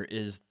Baylor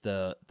is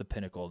the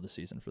pinnacle of the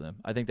season for them.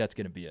 I think that's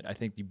going to be it. I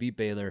think you beat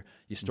Baylor,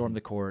 you storm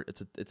the court.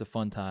 It's a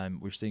fun time.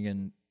 We're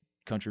singing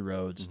country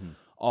roads,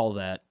 all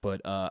that,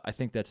 but I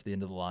think that's the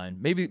end of the line.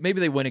 Maybe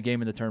they win a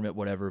game in the tournament,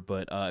 whatever.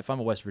 But if I'm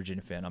a West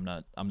Virginia fan, I'm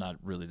not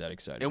really that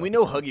excited. And we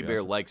know Huggy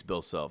Bear likes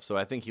Bill Self, so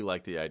I think he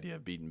liked the idea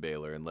of beating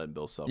Baylor and letting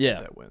Bill Self get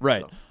that win.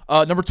 Right.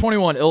 So. Number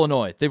 21,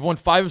 Illinois. They've won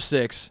 5 of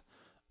 6.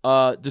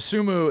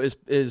 DeSumo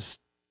is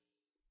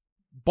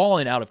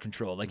balling out of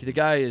control. Like the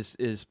guy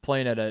is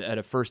playing at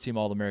a first team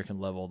All-American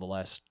level the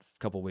last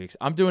couple weeks.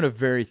 I'm doing a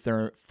very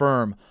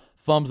firm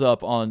thumbs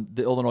up on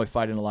the Illinois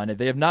Fighting Illini.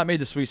 They have not made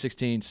the Sweet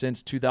 16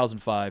 since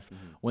 2005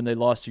 when they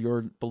lost to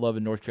your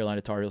beloved North Carolina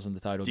Tar Heels in the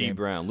title game. D.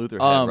 Brown, Luther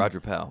Head, Roger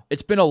Powell.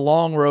 It's been a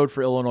long road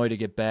for Illinois to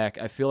get back.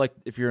 I feel like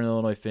if you're an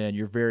Illinois fan,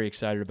 you're very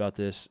excited about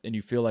this, and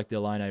you feel like the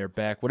Illini are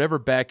back. Whatever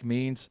back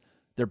means,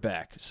 they're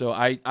back. So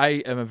I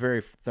am a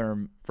very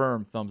firm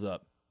thumbs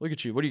up. Look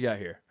at you. What do you got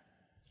here?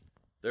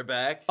 They're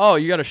back. Oh,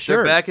 you got a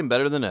shirt. They're back and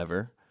better than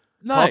ever.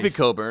 Nice. Coffee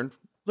Coburn.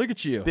 Look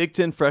at you. Big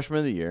Ten Freshman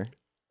of the Year.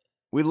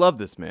 We love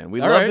this man. We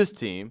love this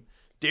team.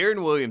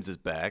 Darren Williams is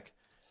back.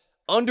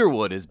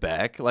 Underwood is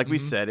back. Like we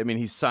said, I mean,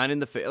 he's signing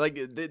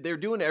the they're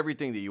doing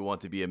everything that you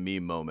want to be a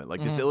meme moment.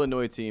 Like this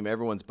Illinois team,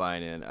 everyone's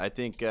buying in. I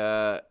think,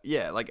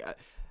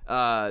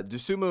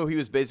 DeSumo, he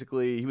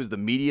was the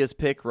media's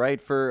pick,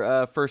 right,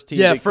 for first team.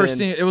 Yeah, Big first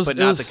Ten, team. It was but it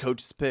not was, the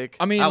coach's pick.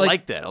 I mean, I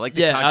like that. I like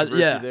the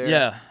controversy there.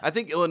 Yeah. I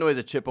think Illinois has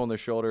a chip on their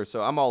shoulder,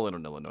 so I'm all in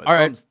on Illinois. All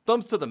right.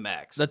 Thumbs to the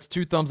max. That's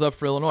 2 thumbs up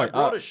for Illinois. I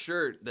brought a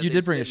shirt. That you they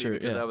did bring a sent me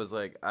shirt because yeah. I was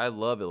like, I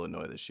love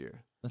Illinois this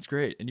year. That's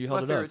great, and you held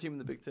my it favorite up. team in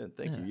the Big Ten.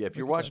 Thank you. Yeah, if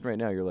you're watching right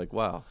now, you're like,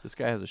 wow, this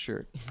guy has a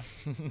shirt.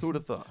 Who would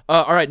have thought?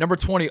 All right, number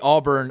 20,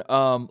 Auburn.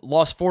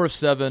 Lost 4 of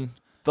 7.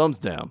 Thumbs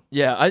down.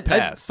 Yeah,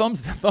 Pass.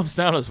 Thumbs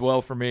down as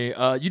well for me.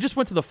 You just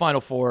went to the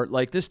Final Four.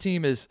 Like this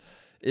team is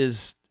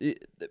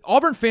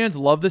Auburn fans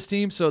love this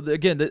team. So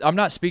again, I'm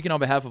not speaking on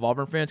behalf of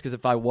Auburn fans because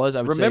if I was,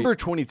 I would remember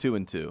say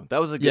 22-2.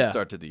 That was a good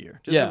start to the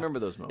year. Just remember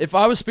those moments. If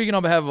I was speaking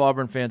on behalf of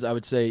Auburn fans, I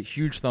would say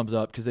huge thumbs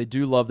up because they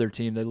do love their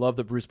team. They love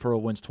that Bruce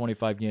Pearl wins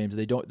 25 games.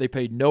 They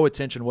paid no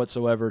attention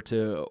whatsoever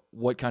to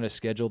what kind of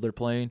schedule they're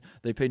playing.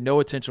 They paid no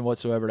attention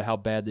whatsoever to how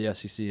bad the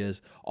SEC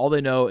is. All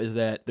they know is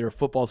that they're a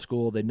football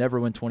school. They never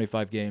win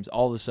 25 games.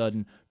 All of a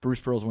sudden, Bruce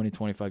Pearl's winning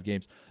 25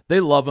 games. They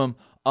love him.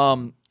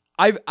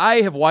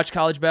 I have watched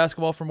college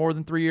basketball for more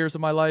than 3 years of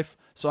my life,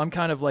 so I'm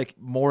kind of like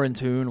more in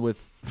tune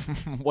with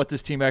what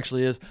this team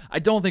actually is. I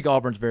don't think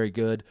Auburn's very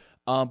good,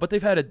 but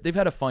they've had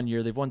a fun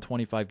year. They've won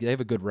 25. They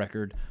have a good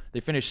record. They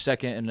finished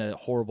second in a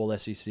horrible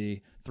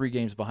SEC, 3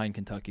 games behind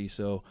Kentucky.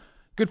 So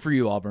good for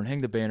you, Auburn. Hang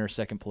the banner,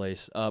 second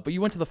place. But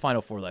you went to the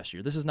Final Four last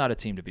year. This is not a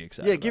team to be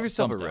excited about. Yeah, give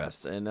yourself Thumbs a down.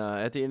 rest. And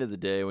at the end of the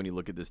day, when you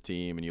look at this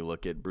team and you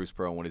look at Bruce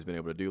Pearl and what he's been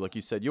able to do, like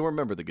you said, you'll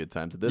remember the good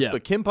times of this. Yeah.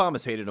 But Kim Pom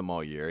has hated him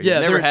all year. He's Yeah,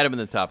 never had him in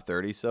the top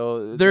 30.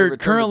 So they're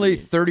currently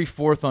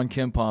 34th on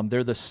KenPom.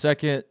 They're the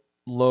second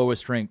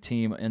lowest ranked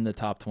team in the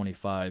top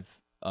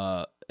 25.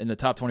 In the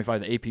top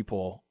 25, the AP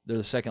poll, they're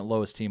the second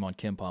lowest team on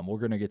KenPom. We're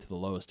going to get to the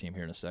lowest team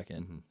here in a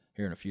second.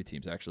 Here in a few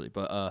teams, actually.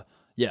 But,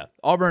 yeah,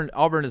 Auburn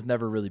has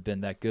never really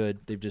been that good.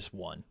 They've just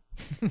won.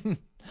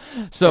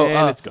 So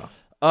and it's gone.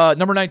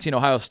 Number 19,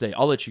 Ohio State.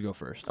 I'll let you go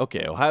first.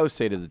 Okay, Ohio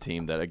State is a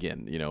team that,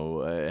 again,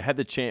 had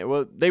the chance.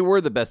 Well, they were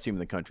the best team in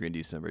the country in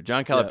December.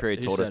 John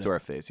Calipari told us to our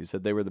face. He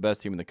said they were the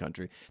best team in the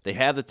country. They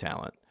have the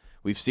talent.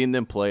 We've seen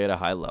them play at a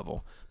high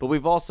level. But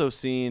we've also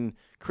seen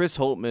Chris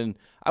Holtmann,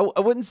 I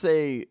wouldn't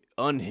say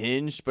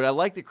unhinged, but I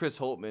like that Chris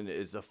Holtmann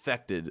is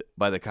affected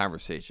by the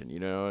conversation. You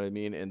know what I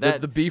mean? And that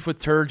the beef with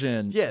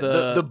Turgeon. Yeah,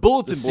 the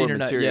bulletin board material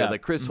material that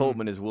Chris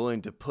Holtmann is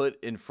willing to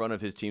put in front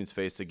of his team's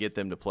face to get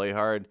them to play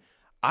hard.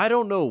 I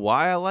don't know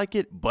why I like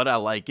it, but I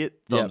like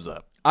it. Thumbs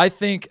up. I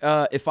think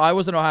if I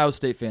was an Ohio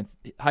State fan,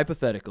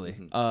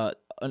 hypothetically, I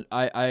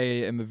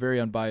am a very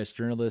unbiased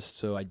journalist,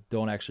 so I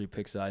don't actually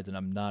pick sides, and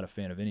I'm not a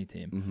fan of any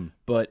team.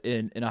 But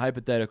in a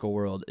hypothetical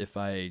world, if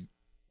I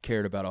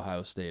cared about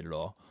Ohio State at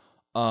all,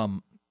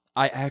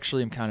 I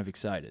actually am kind of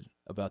excited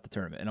about the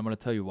tournament, and I'm going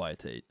to tell you why,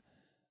 Tate.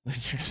 You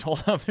just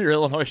hold up your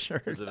Illinois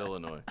shirt. Because of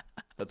Illinois.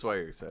 That's why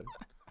you're excited.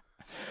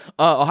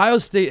 Ohio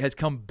State has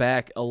come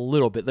back a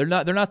little bit. They're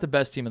not the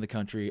best team in the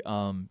country.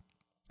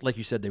 Like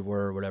you said they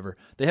were or whatever.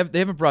 They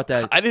haven't brought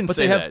that. I didn't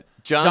say that.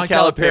 John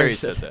Calipari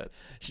said that.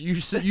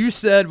 You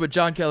said what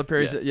John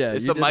Calipari said. Yeah,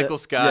 it's the Michael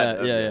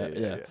Scott.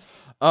 Yeah.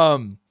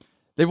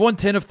 They've won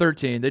 10 of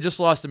 13. They just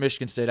lost to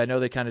Michigan State. I know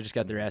they kind of just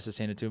got their asses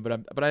handed to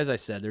them, but as I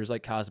said, there's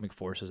like cosmic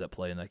forces at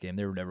play in that game.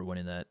 They were never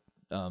winning that.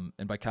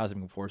 And by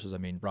cosmic forces, I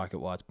mean Rocket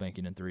Watts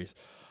banking in threes.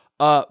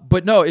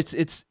 But no,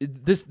 this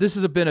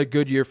has been a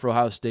good year for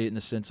Ohio State in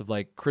the sense of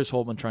like Chris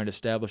Holtmann trying to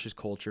establish his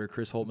culture.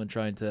 Chris Holtmann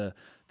trying to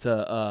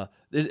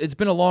it's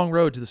been a long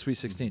road to the Sweet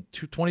 16.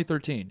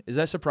 2013. Is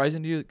that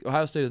surprising to you?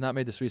 Ohio State has not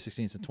made the Sweet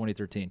 16 since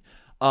 2013.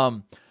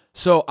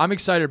 So I'm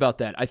excited about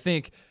that. I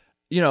think,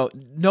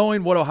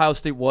 knowing what Ohio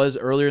State was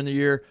earlier in the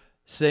year,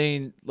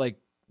 saying like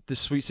the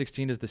Sweet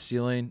 16 is the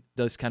ceiling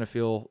does kind of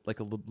feel like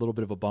a little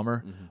bit of a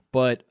bummer.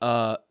 But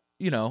I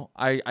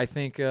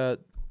think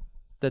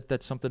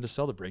that's something to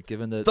celebrate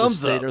given the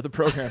state of the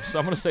program. So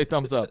I'm going to say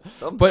thumbs up.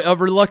 But a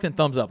reluctant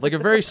thumbs up. Like a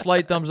very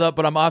slight thumbs up,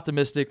 but I'm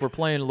optimistic. We're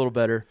playing a little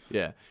better.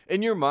 Yeah.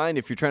 In your mind,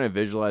 if you're trying to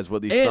visualize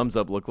what these thumbs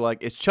up look like,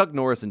 it's Chuck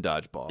Norris and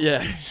dodgeball.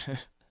 Yeah.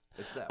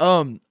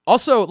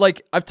 Also,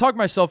 like I've talked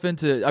myself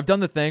into, I've done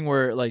the thing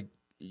where like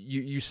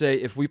you say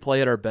if we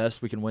play at our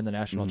best, we can win the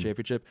national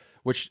championship,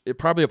 which it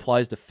probably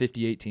applies to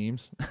 58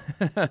 teams.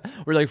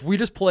 We're like,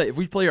 if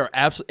we play our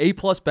absolute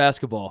A+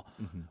 basketball,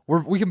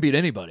 we can beat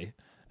anybody.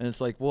 And it's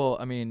like, well,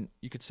 I mean,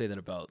 you could say that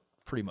about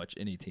pretty much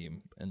any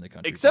team in the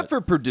country. Except for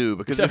Purdue,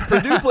 because if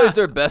Purdue plays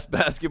their best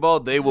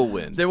basketball, they will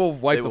win. They will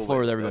wipe the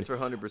floor with everybody.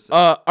 That's for 100%.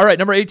 All right,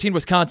 number 18,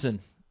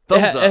 Wisconsin.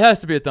 Thumbs up. It has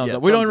to be a thumbs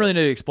up. We don't really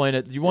need to explain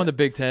it. You won the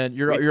Big Ten.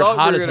 You're hot as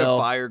hell. We were going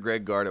to fire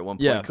Greg Gard at one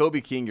point. Yeah.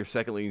 Kobe King, your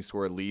second leading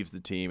scorer, leaves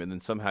the team, and then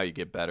somehow you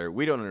get better.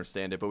 We don't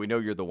understand it, but we know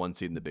you're the one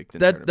seed in the Big Ten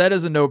tournament. That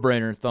is a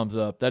no-brainer thumbs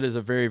up. That is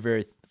a very,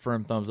 very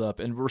firm thumbs up.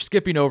 And we're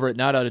skipping over it,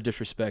 not out of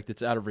disrespect.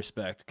 It's out of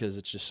respect because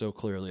it's just so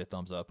clearly a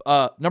thumbs up.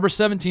 Number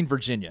 17,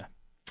 Virginia.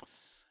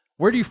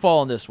 Where do you fall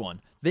on this one?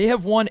 They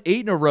have won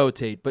 8 in a row,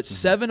 Tate, but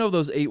 7 of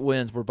those 8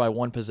 wins were by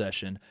one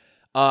possession.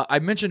 I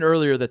mentioned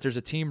earlier that there's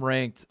a team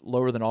ranked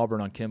lower than Auburn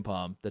on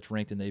KenPom that's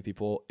ranked in the AP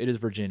poll. It is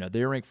Virginia.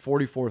 They are ranked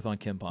 44th on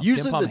KenPom.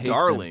 Usually the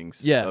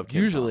darlings of KenPom.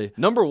 Usually.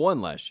 Number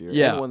 1 last year.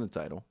 Yeah. They won the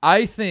title.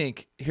 I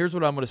think, here's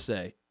what I'm going to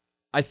say.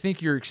 I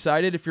think you're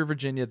excited if you're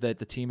Virginia that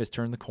the team has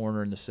turned the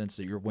corner in the sense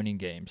that you're winning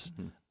games.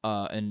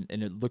 And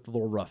it looked a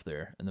little rough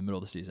there in the middle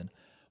of the season.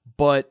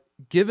 But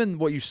given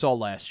what you saw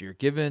last year,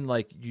 given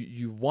like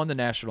you won the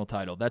national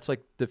title, that's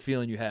like the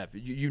feeling you have.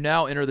 You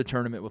now enter the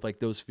tournament with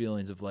like those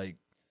feelings of like,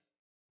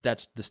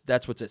 that's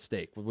what's at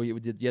stake. You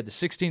had the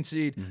 16th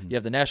seed, you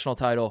have the national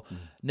title.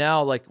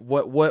 Now, like,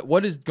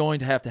 what is going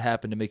to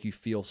happen to make you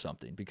feel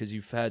something? Because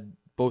you've had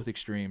both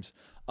extremes.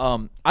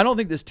 I don't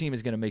think this team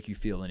is going to make you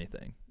feel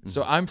anything.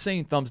 So I'm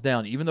saying thumbs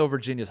down, even though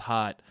Virginia's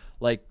hot.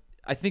 Like,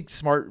 I think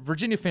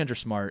Virginia fans are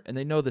smart, and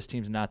they know this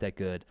team's not that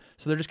good.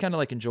 So they're just kind of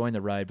like enjoying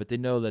the ride, but they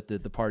know that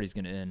the party's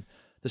going to end.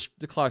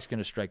 The clock's going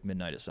to strike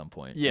midnight at some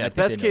point. Yeah,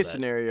 best case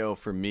scenario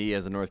for me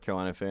as a North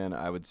Carolina fan,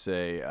 I would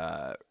say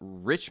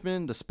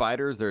Richmond, the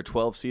Spiders, they're a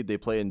 12 seed. They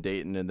play in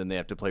Dayton, and then they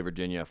have to play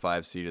Virginia, a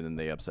 5 seed, and then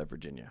they upset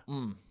Virginia.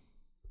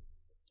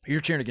 You're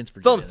cheering against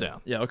Virginia. Thumbs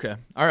down. Yeah, okay.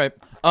 All right.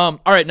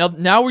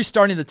 Now we're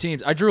starting the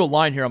teams. I drew a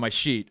line here on my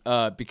sheet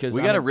because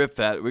we got to rip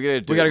fast. We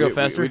got to go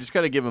faster. We just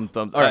got to give them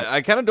thumbs. All right.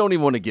 I kind of don't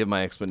even want to give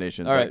my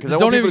explanations. All right. Because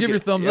don't even give your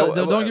thumbs up.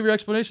 Don't give your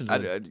explanations.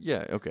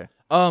 Yeah. Okay.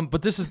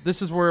 But this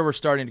is where we're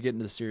starting to get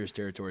into the serious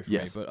territory for me.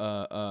 But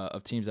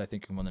of teams I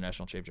think can win the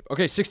national championship.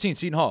 Okay, 16,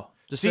 Seton Hall.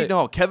 Seton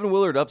Hall. Kevin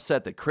Willard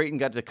upset that Creighton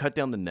got to cut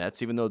down the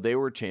nets, even though they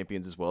were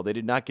champions as well. They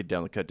did not cut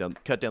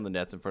down the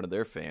nets in front of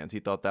their fans. He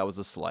thought that was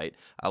a slight.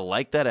 I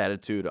like that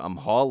attitude. I'm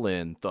Hall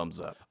in.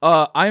 Thumbs up.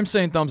 I am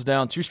saying thumbs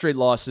down. 2 straight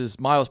losses.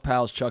 Miles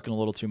Powell's chucking a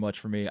little too much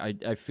for me.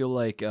 I feel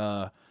like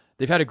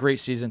they've had a great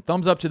season.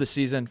 Thumbs up to the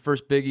season.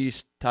 First Big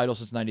East title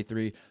since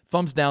 '93.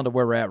 Thumbs down to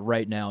where we're at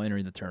right now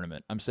entering the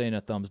tournament. I'm saying a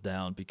thumbs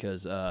down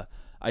because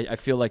I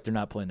feel like they're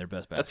not playing their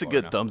best basketball. That's a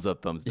good thumbs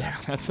up, thumbs down. Yeah,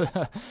 that's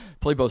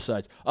play both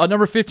sides.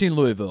 Number 15,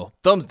 Louisville.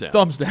 Thumbs down.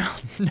 Thumbs down.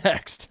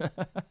 Next.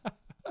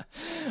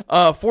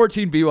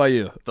 14,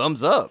 BYU.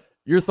 Thumbs up.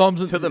 Your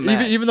thumbs to the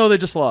max. Even though they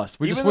just lost.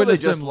 Even though they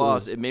just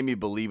lost, it made me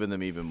believe in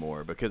them even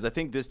more because I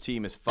think this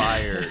team is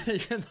fired.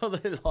 Even though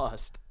they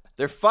lost.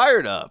 They're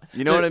fired up.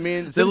 You know what I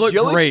mean? They look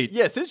great.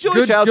 Yeah, since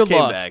Joey Childs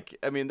came back,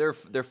 I mean,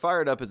 they're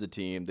fired up as a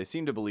team. They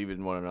seem to believe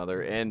in one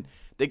another, and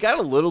they got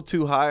a little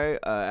too high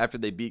after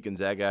they beat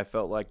Gonzaga. I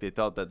felt like they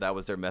thought that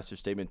was their message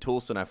statement.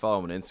 Toulson, I follow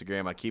him on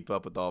Instagram. I keep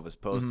up with all of his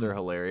posts. They're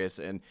hilarious,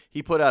 and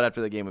he put out after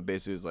the game,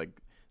 basically was like,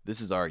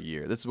 this is our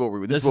year. This is what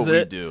we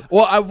do.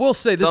 Well, I will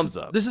say this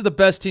is the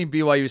best team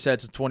BYU's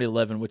had since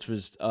 2011, which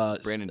was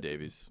Brandon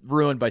Davies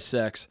ruined by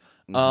sex.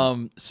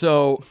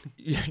 So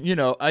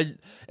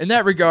in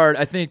that regard,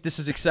 I think this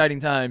is exciting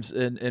times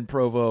in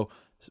Provo.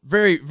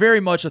 Very, very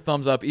much a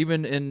thumbs up,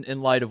 even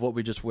in light of what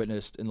we just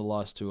witnessed in the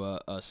loss to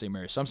St.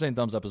 Mary's. So I'm saying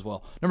thumbs up as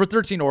well. Number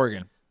 13,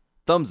 Oregon.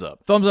 Thumbs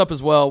up. Thumbs up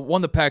as well.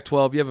 Won the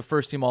Pac-12. You have a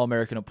first-team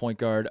All-American at point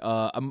guard.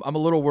 I'm a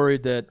little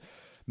worried that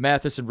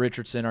Mathis and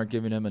Richardson aren't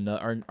giving him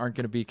aren't going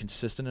to be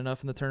consistent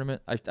enough in the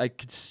tournament. I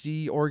could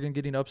see Oregon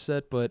getting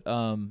upset, but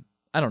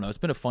I don't know. It's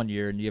been a fun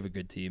year, and you have a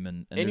good team,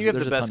 and you have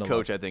the best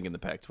coach, I think, in the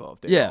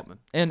Pac-12. Dave Altman.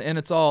 and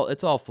it's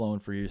all flowing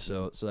for you,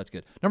 so that's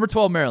good. Number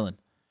 12, Maryland.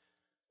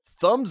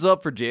 Thumbs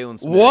up for Jalen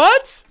Smith.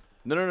 What?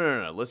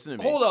 No. Listen to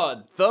me. Hold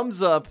on.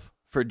 Thumbs up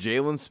for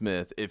Jalen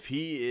Smith if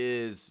he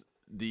is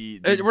the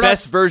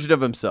best version of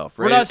himself.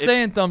 Right? We're not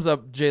saying thumbs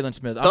up Jalen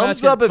Smith.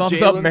 Thumbs up if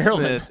Jalen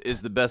Smith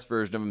is the best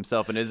version of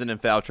himself and isn't in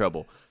foul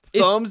trouble.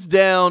 Thumbs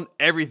down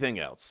everything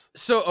else.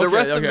 So the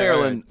rest of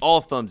Maryland, all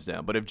thumbs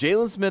down. But if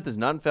Jalen Smith is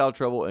not in foul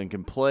trouble and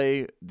can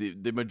play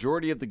the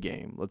majority of the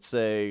game, let's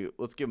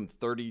give him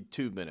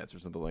 32 minutes or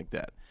something like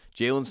that,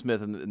 Jalen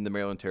Smith and the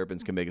Maryland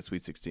Terrapins can make a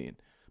Sweet 16.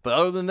 But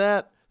other than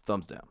that,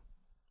 thumbs down.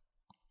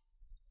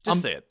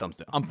 Say it, thumbs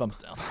down. I'm thumbs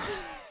down.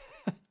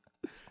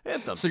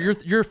 And thumbs so down.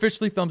 You're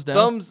officially thumbs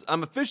down?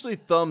 I'm officially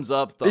thumbs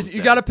up, thumbs down.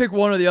 You got to pick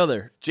one or the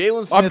other.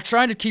 Jalen Smith. I'm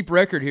trying to keep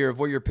record here of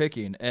what you're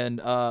picking, and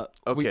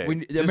okay,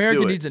 the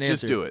American needs an answer.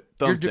 Just do it.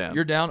 Thumbs down.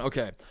 You're down?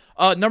 Okay.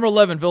 Number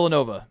 11,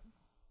 Villanova.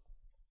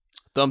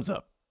 Thumbs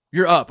up.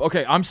 You're up.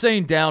 Okay, I'm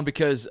saying down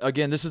because,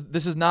 again, this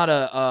is not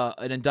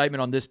an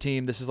indictment on this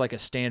team. This is like a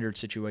standard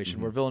situation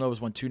where Villanova's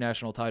won 2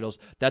 national titles.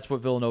 That's what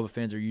Villanova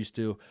fans are used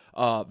to.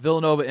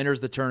 Villanova enters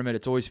the tournament.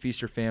 It's always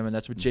feast or famine.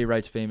 That's what Jay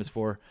Wright's famous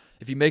for.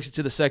 If he makes it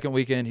to the second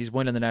weekend, he's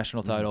winning the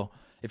national title.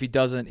 If he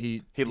doesn't,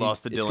 he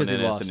lost to Dylan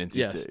Ennis and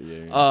NC State.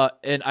 Yes.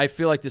 And I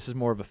feel like this is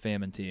more of a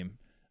famine team.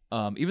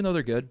 Even though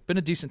they're good, been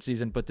a decent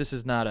season, but this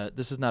is not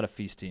a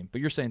feast team.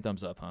 But you're saying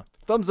thumbs up, huh?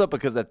 Thumbs up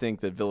because I think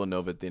that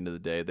Villanova, at the end of the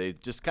day, they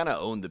just kind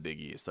of own the Big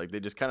East. Like they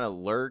just kind of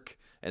lurk,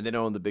 and they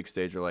know on the big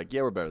stage they're like,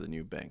 yeah, we're better than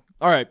you. Bang.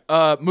 All right.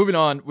 Moving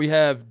on, we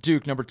have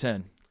Duke, number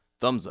 10.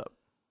 Thumbs up.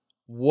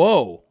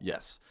 Whoa.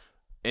 Yes.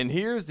 And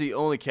here's the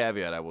only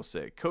caveat I will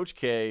say. Coach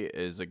K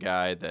is a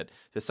guy that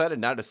decided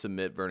not to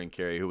submit Vernon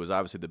Carey, who was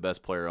obviously the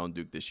best player on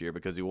Duke this year,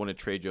 because he wanted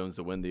Trey Jones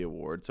to win the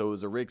award. So it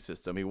was a rigged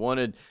system. He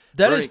wanted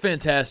That is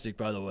fantastic,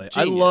 by the way. Genius.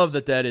 I love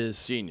that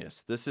is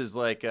genius. This is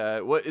like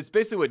it's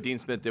basically what Dean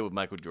Smith did with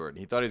Michael Jordan.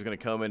 He thought he was going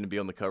to come in and be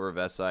on the cover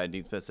of SI, and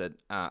Dean Smith said,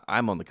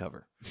 I'm on the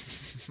cover.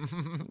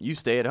 You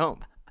stay at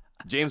home.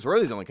 James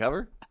Worthy's on the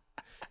cover.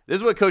 This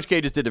is what Coach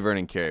K just did to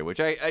Vernon Carey, which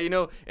I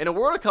in a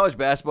world of college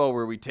basketball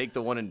where we take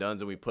the one and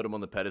dones and we put them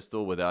on the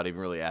pedestal without even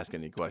really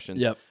asking any questions.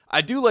 Yep.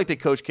 I do like that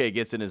Coach K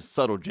gets in his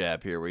subtle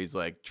jab here where he's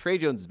like, Trey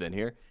Jones has been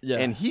here,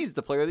 and he's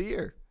the player of the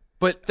year.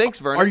 But thanks,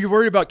 Vernon. Are you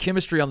worried about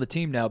chemistry on the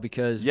team now?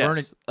 Because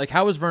Vernon,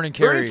 how is Vernon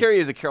Carey? Vernon Carey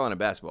is a Carolina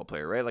basketball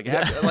player, right? Like,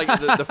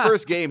 the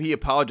first game, he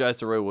apologized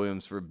to Roy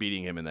Williams for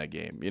beating him in that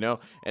game,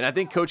 And I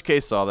think Coach K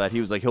saw that.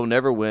 He was like, he'll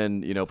never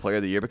win, player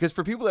of the year. Because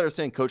for people that are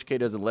saying Coach K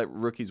doesn't let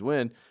rookies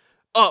win,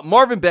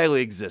 Marvin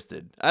Bagley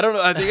existed. I don't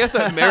know. I guess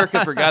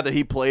America forgot that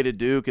he played at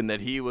Duke and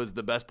that he was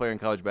the best player in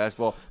college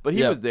basketball. But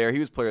he was there. He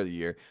was player of the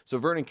year. So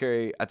Vernon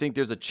Carey, I think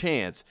there's a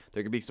chance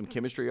there could be some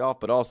chemistry off,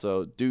 but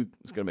also Duke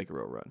is going to make a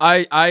real run.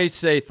 I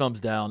say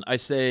thumbs down. I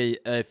say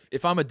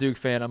if I'm a Duke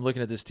fan, I'm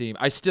looking at this team.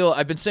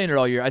 I've been saying it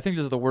all year. I think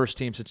this is the worst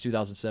team since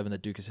 2007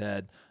 that Duke has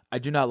had. I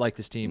do not like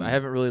this team. I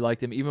haven't really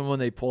liked them. Even when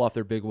they pull off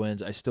their big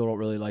wins, I still don't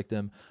really like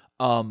them.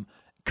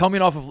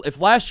 Coming off of, if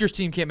last year's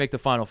team can't make the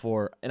Final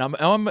Four, and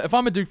if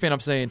I'm a Duke fan, I'm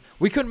saying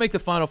we couldn't make the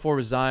Final Four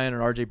with Zion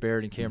and R.J.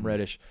 Barrett and Cam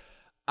Reddish.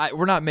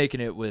 We're not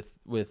making it with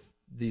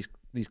these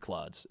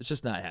clods. It's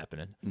just not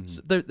happening.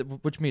 So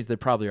which means they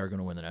probably are going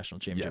to win the national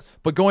championship. Yes.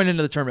 But going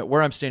into the tournament,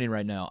 where I'm standing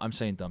right now, I'm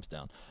saying thumbs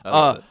down.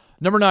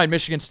 Number 9,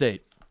 Michigan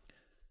State.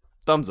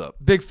 Thumbs up.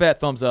 Big fat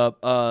thumbs up.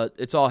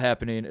 It's all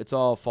happening. It's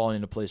all falling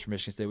into place for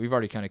Michigan State. We've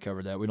already kind of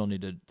covered that. We don't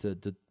need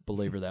to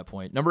belabor that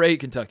point. Number 8,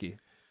 Kentucky.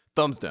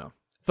 Thumbs down.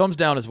 Thumbs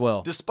down as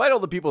well. Despite all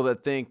the people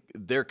that think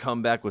their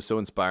comeback was so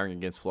inspiring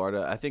against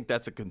Florida, I think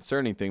that's a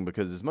concerning thing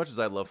because as much as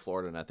I love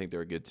Florida and I think they're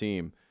a good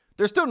team,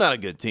 they're still not a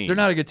good team. They're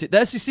not a good team.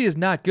 The SEC is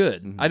not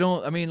good.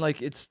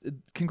 It's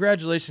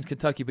congratulations,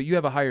 Kentucky, but you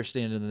have a higher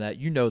standard than that.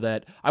 You know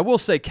that. I will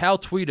say Cal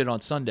tweeted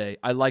on Sunday,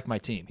 I like my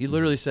team. He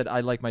literally said, I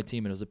like my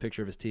team, and it was a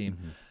picture of his team.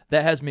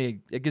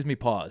 It gives me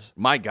pause.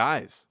 My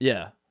guys.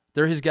 Yeah.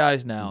 They're his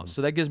guys now,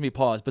 so that gives me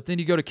pause. But then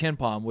you go to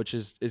KenPom, which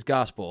is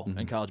gospel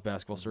in college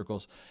basketball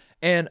circles.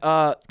 And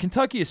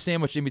Kentucky is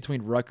sandwiched in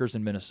between Rutgers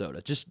and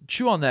Minnesota. Just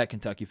chew on that,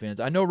 Kentucky fans.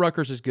 I know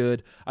Rutgers is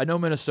good. I know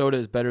Minnesota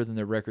is better than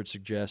their record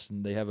suggests,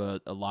 and they have a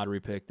lottery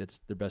pick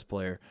that's their best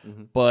player.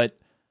 But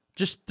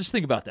just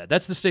think about that.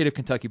 That's the state of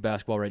Kentucky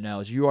basketball right now,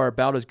 is you are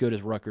about as good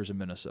as Rutgers and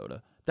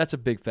Minnesota. That's a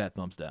big, fat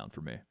thumbs down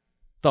for me.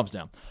 Thumbs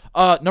down.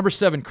 Number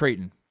 7,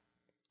 Creighton.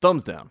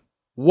 Thumbs down.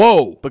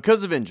 Whoa.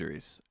 Because of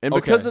injuries. And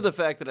because of the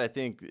fact that I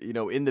think,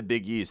 in the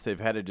Big East, they've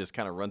had to just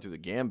kind of run through the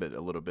gambit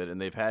a little bit,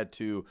 and they've had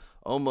to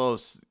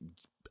almost,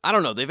 I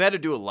don't know, they've had to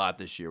do a lot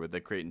this year with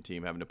the Creighton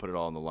team having to put it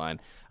all on the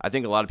line. I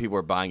think a lot of people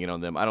are buying it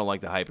on them. I don't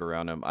like the hype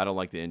around them. I don't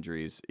like the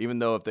injuries. Even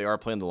though if they are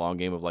playing the long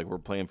game of like we're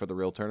playing for the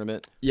real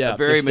tournament. Yeah. A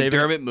very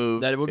McDermott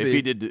move that would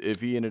if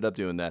he ended up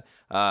doing that.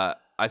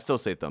 I still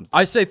say thumbs up.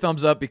 I say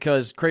thumbs up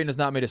because Creighton has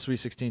not made a Sweet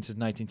 16 since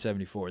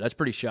 1974. That's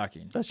pretty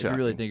shocking. That's shocking. If you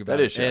really think about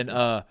that it. Is shocking.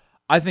 And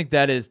I think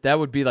that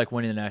would be like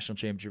winning the national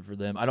championship for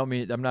them.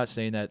 I'm not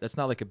saying that. That's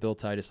not like a Bill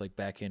Titus like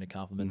backhanded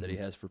compliment that he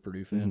has for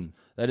Purdue fans.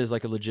 That is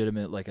like a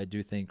legitimate, like I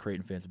do think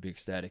Creighton fans would be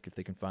ecstatic if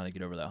they can finally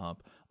get over that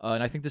hump.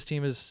 And I think this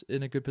team is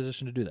in a good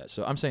position to do that.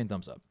 So I'm saying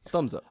thumbs up.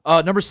 Thumbs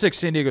up. Number 6,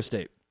 San Diego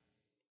State.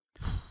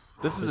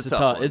 This is a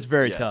tough one. It's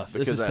very tough.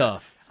 This is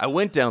tough. I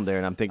went down there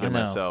and I'm thinking to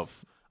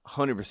myself,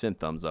 100%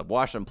 thumbs up.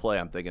 Watch them play,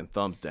 I'm thinking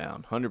thumbs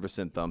down.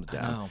 100% thumbs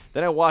down.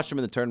 Then I watched them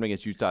in the tournament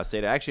against Utah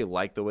State. I actually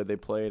liked the way they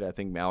played. I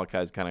think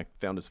Malachi's kind of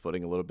found his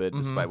footing a little bit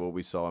despite what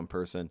we saw in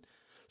person.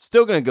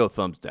 Still going to go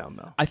thumbs down,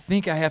 though. I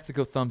think I have to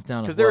go thumbs down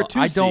as well. Because they're a 2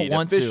 I seed don't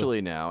want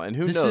officially now, and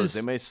who knows,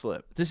 they may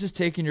slip. This is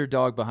taking your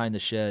dog behind the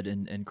shed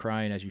and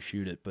crying as you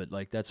shoot it, but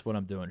like that's what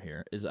I'm doing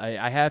here. Is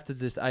I have to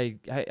just I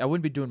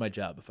wouldn't be doing my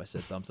job if I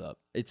said thumbs up.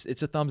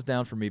 It's a thumbs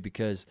down for me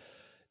because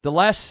the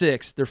last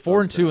 6, they're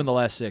 4-2 in the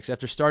last 6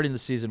 after starting the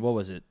season. What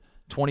was it?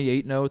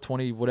 28-0,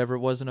 20 whatever it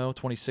was,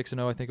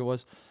 26-0 I think it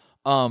was.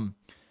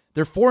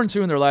 They're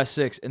 4-2 in their last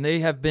 6, and they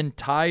have been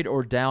tied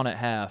or down at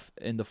half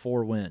in the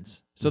 4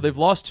 wins. So they've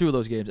lost 2 of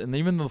those games, and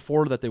even the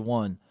 4 that they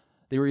won,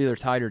 they were either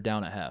tied or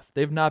down at half.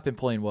 They've not been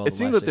playing well. It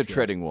seems like they're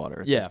treading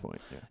water at this point.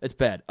 Yeah, it's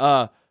bad.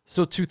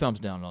 So 2 thumbs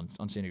down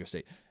on San Diego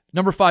State.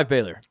 Number 5,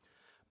 Baylor.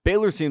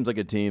 Baylor seems like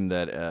a team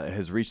that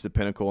has reached the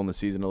pinnacle in the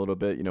season a little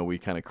bit. We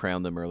kind of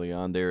crowned them early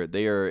on.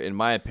 They are, in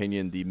my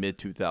opinion, the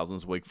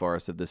mid-2000s Wake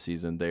Forest of this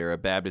season. They are a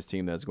Baptist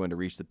team that's going to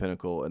reach the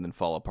pinnacle and then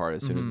fall apart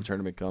as soon as the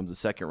tournament comes. The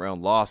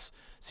second-round loss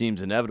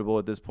seems inevitable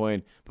at this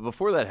point. But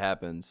before that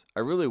happens,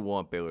 I really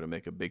want Baylor to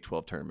make a Big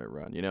 12 tournament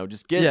run.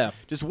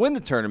 Just win the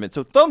tournament.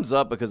 So thumbs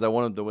up because I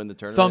want them to win the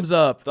tournament. Thumbs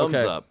up. Thumbs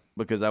up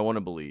because I want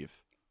to believe.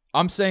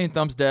 I'm saying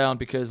thumbs down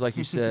because, like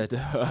you said,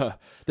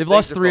 they've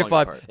lost 3 of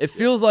 5. Apart. It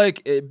feels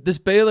like this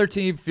Baylor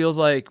team feels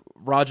like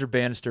Roger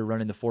Bannister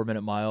running the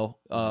 4-minute mile,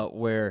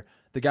 where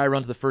the guy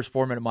runs the first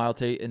 4-minute mile,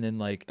 Tate, and then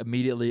like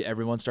immediately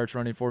everyone starts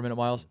running 4-minute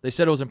miles. They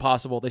said it was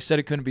impossible. They said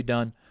it couldn't be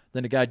done.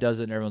 Then the guy does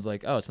it, and everyone's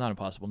like, "Oh, it's not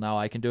impossible. Now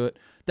I can do it."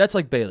 That's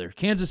like Baylor.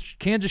 Kansas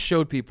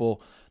showed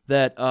people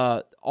that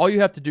all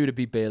you have to do to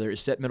beat Baylor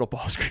is set middle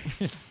ball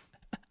screens.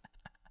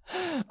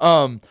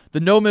 The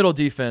no middle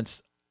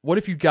defense. What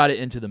if you got it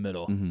into the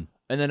middle? And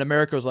then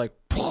America was like,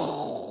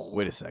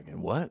 wait a second,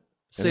 what?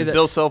 Say that.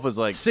 Bill Self was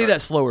like, say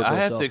that slower, Bill I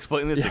have Self. to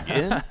explain this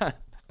again?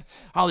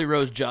 Holly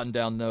Rose jotting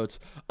down notes.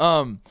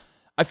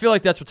 I feel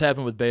like that's what's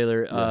happened with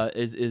Baylor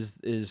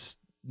is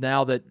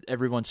now that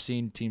everyone's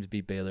seen teams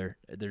beat Baylor,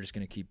 they're just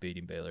going to keep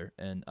beating Baylor.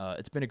 And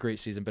it's been a great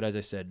season. But as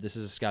I said, this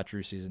is a Scott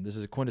Drew season. This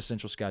is a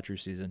quintessential Scott Drew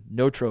season.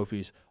 No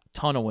trophies.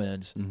 Ton of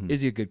wins.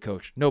 Is he a good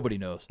coach? Nobody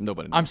knows.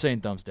 I'm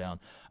saying thumbs down.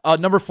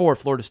 Number 4,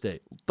 Florida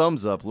State.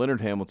 Thumbs up. Leonard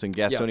Hamilton,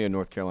 Gastonia,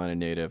 North Carolina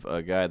native,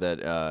 a guy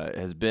that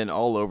has been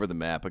all over the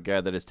map, a guy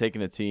that has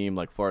taken a team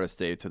like Florida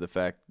State to the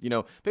fact,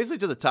 basically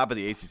to the top of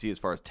the ACC as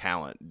far as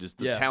talent, just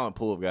the talent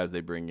pool of guys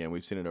they bring in.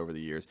 We've seen it over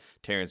the years.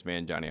 Terrence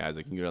Mann, Johnny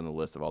Isaac, you can get on the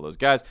list of all those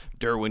guys.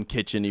 Derwin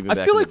Kitchen, even back in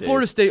the days. I feel like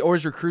Florida State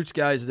always recruits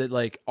guys that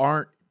like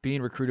aren't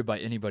being recruited by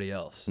anybody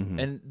else,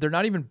 and they're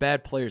not even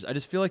bad players. I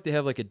just feel like they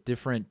have like a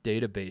different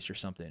database or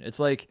something. It's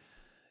like.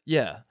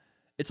 Yeah,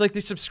 it's like they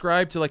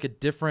subscribe to like a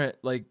different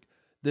like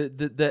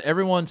the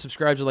everyone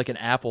subscribes to like an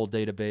Apple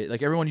database.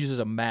 Like everyone uses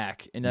a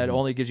Mac, and that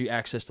only gives you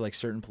access to like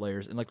certain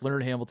players. And like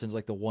Leonard Hamilton's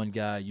like the one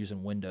guy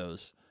using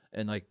Windows,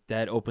 and like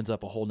that opens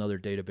up a whole nother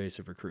database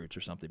of recruits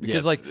or something.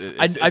 Because like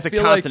it's I a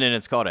feel continent. Like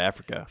it's called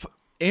Africa.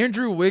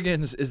 Andrew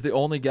Wiggins is the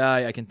only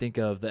guy I can think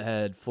of that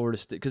had Florida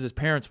State because his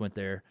parents went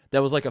there.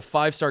 That was like a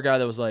 5-star guy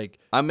that was like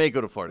I may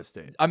go to Florida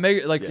State.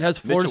 Has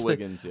Florida State.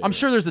 Wiggins, I'm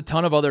sure there's a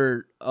ton of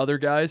other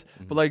guys,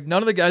 but like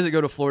none of the guys that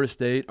go to Florida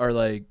State are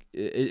like.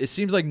 It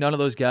seems like none of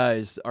those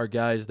guys are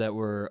guys that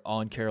were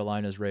on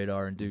Carolina's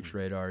radar and Duke's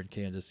radar and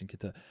Kansas and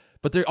Kentucky.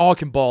 But they all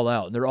can ball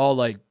out and they're all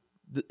like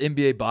the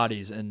NBA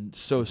bodies and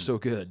so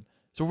good.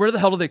 So where the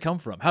hell do they come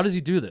from? How does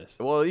he do this?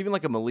 Well, even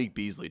like a Malik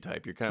Beasley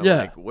type, you're kind of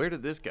like, where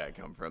did this guy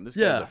come from? This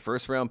guy's a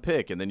first-round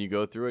pick, and then you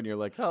go through it and you're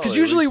like, oh, because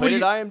usually when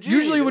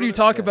you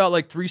talk about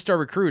like 3-star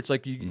recruits,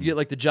 like you get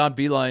like the John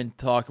Beeline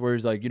talk, where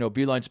he's like,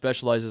 Beeline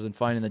specializes in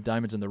finding the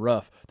diamonds in the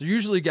rough. They're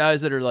usually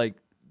guys that are like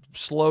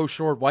slow,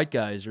 short, white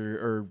guys,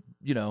 or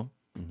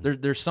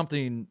there's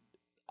something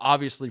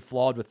obviously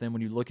flawed with them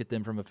when you look at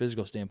them from a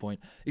physical standpoint.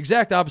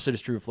 Exact opposite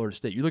is true of Florida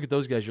State. You look at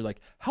those guys, you're like,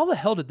 how the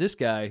hell did this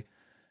guy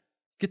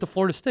get to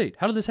Florida State.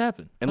 How did this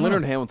happen? And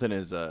Leonard Hamilton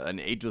is an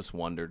ageless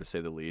wonder, to say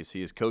the least.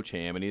 He is Coach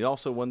Ham, and he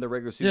also won the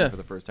regular season for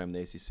the first time in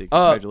the ACC.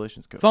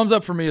 Congratulations, Coach. Thumbs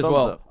up for me as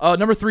well.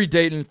 Number 3,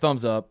 Dayton.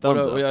 Thumbs up.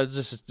 Thumbs up.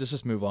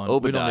 Just move on.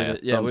 Obadiah.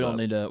 We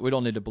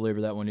don't need to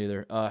belabor that one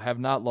either. Have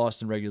not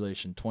lost in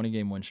regulation.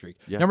 20-game win streak.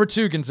 Yeah. Number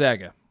 2,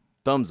 Gonzaga.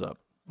 Thumbs up.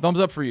 Thumbs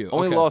up for you.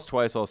 Only lost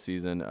twice all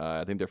season.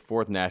 I think they're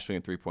 4th nationally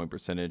in 3-point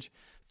percentage,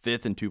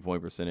 5th in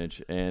 2-point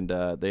percentage, and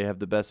they have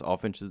the best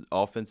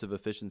offensive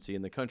efficiency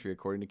in the country,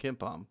 according to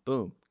KenPom.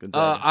 Boom.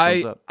 Gonzaga.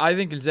 Thumbs up. I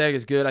think Gonzaga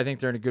is good. I think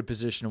they're in a good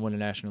position to win a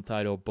national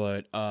title,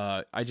 but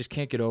I just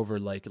can't get over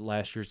like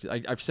last year's.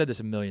 I've said this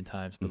a million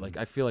times, but like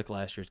I feel like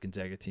last year's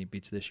Gonzaga team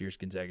beats this year's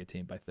Gonzaga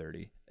team by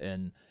 30.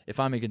 And if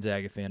I'm a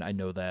Gonzaga fan, I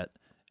know that.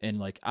 And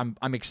like I'm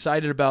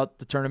excited about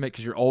the tournament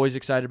because you're always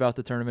excited about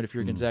the tournament if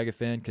you're a Gonzaga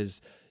fan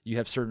because you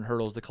have certain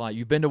hurdles to climb.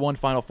 You've been to one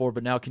Final Four,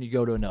 but now can you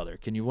go to another?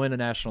 Can you win a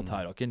national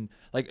title?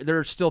 There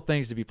are still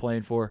things to be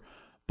playing for,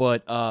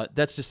 but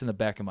that's just in the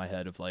back of my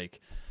head of like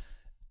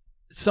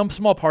some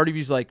small part of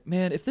you's like,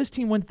 man, if this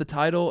team wins the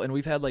title and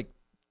we've had like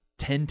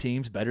 10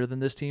 teams better than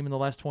this team in the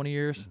last 20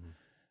 years,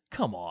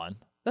 come on.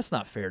 That's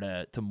not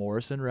fair to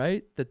Morrison,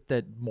 right?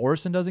 That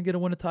Morrison doesn't get to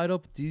win a title,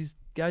 but these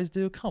guys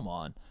do? Come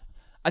on.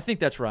 I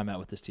think that's where I'm at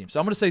with this team. So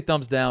I'm going to say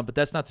thumbs down, but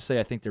that's not to say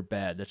I think they're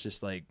bad. That's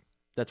just like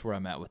that's where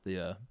I'm at with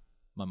the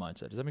my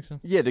mindset. Does that make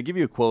sense? Yeah, to give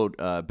you a quote,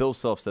 Bill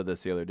Self said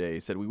this the other day. He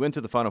said, "We went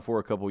to the Final Four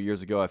a couple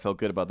years ago. I felt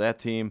good about that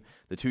team.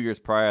 The 2 years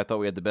prior, I thought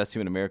we had the best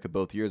team in America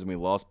both years, and we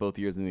lost both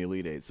years in the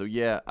Elite Eight. So,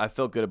 yeah, I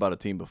felt good about a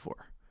team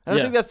before." And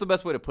I think that's the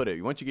best way to put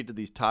it. Once you get to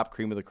these top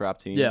cream of the crop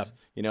teams,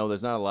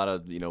 there's not a lot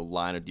of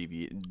line of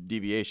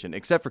deviation,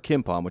 except for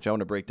KenPom, which I want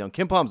to break down.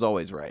 KenPom's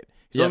always right.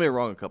 He's only been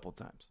wrong a couple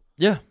times.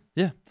 Yeah.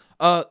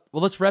 Well,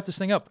 let's wrap this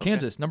thing up. Okay.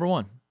 Kansas, number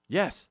 1.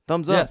 Yes,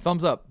 thumbs up. Yeah,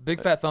 thumbs up.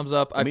 Big fat thumbs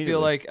up. I feel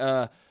like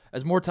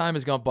as more time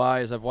has gone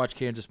by, as I've watched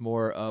Kansas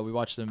more, we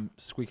watched them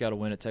squeak out a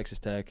win at Texas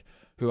Tech,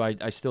 who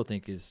I still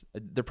think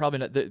they're probably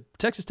not.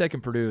 Texas Tech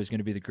and Purdue is going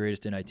to be the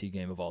greatest NIT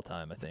game of all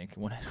time, I think,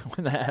 when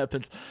that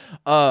happens.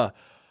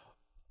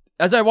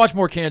 As I watch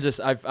more Kansas,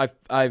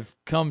 I've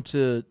come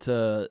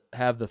to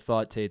have the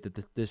thought, Tate,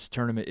 that this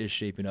tournament is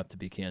shaping up to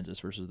be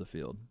Kansas versus the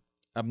field.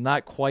 I'm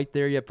not quite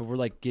there yet, but we're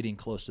like getting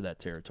close to that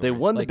territory. They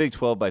won the Big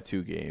 12 by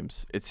 2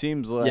 games. It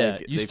seems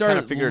like they've kind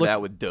of figured it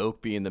out with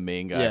Doak being the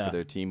main guy for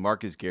their team.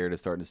 Marcus Garrett is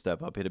starting to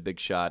step up, hit a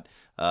big shot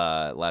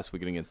last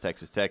weekend against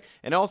Texas Tech.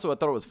 And also, I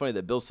thought it was funny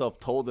that Bill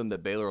Self told them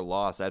that Baylor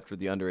lost after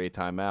the under 8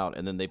 timeout,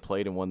 and then they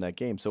played and won that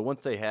game. So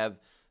once they have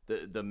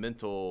the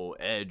mental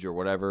edge or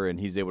whatever, and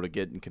he's able to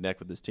get and connect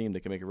with his team, they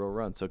can make a real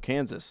run. So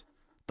Kansas,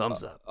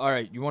 thumbs up. All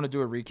right, you want to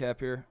do a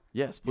recap here?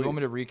 Yes, please. You want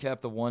me to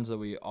recap the ones that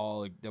we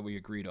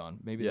agreed on?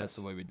 Maybe that's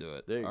the way we do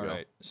it. There you go. All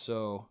right,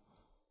 so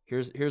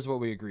here's what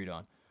we agreed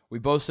on. We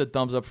both said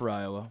thumbs up for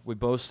Iowa. We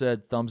both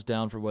said thumbs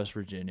down for West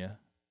Virginia.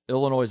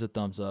 Illinois is a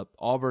thumbs up.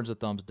 Auburn's a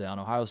thumbs down.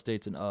 Ohio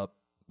State's an up.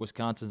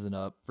 Wisconsin's an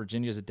up.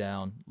 Virginia's a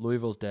down.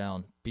 Louisville's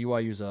down.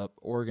 BYU's up.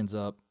 Oregon's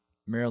up.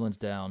 Maryland's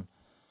down.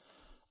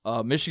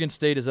 Michigan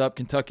State is up,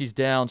 Kentucky's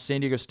down,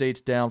 San Diego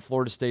State's down,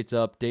 Florida State's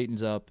up,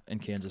 Dayton's up,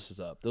 and Kansas is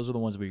up. Those are the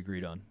ones we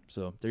agreed on.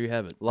 So there you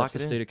have it. That's the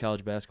state of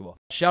college basketball.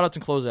 Shout-outs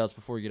and closeouts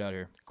before we get out of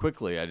here.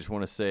 Quickly, I just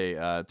want to say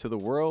to the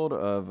world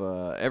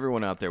of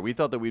everyone out there, we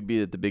thought that we'd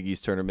be at the Big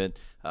East tournament.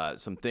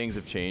 Some things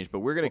have changed, but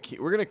we're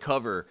gonna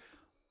cover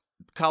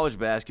college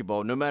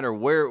basketball no matter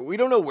where. We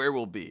don't know where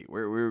we'll be.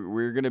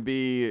 We're going to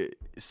be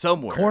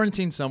somewhere.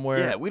 Quarantined somewhere.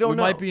 Yeah, we don't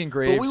know. We might be in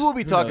Graves. But we will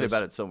be talking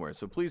about it somewhere.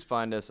 So please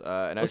find us.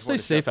 And let's stay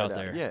safe out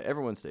there. Yeah,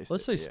 everyone stay safe.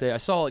 Let's stay. I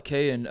saw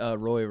Kay and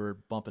Roy were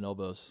bumping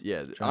elbows.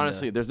 Yeah,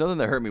 honestly, there's nothing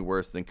that hurt me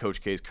worse than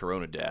Coach K's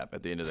Corona dap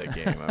at the end of that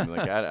game. I'm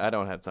like, I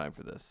don't have time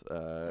for this.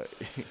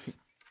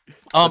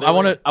 I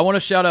want to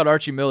shout out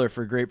Archie Miller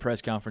for a great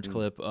press conference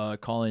clip,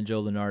 calling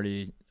Joe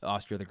Lunardi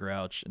Oscar the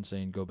Grouch and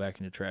saying go back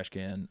in the trash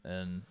can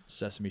and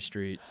Sesame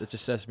Street. It's a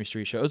Sesame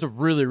Street show. It was a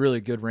really, really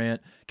good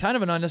rant. Kind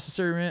of an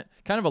unnecessary rant.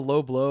 Kind of a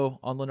low blow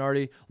on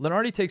Lunardi.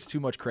 Lunardi takes too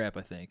much crap,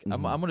 I think.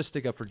 I'm going to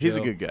stick up for Joe. He's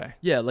a good guy.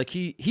 Yeah, like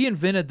he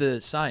invented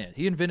the science.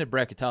 He invented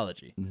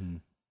bracketology.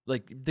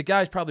 Like the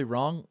guy's probably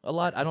wrong a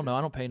lot. I don't know.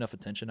 I don't pay enough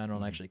attention. I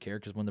don't actually care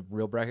because when the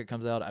real bracket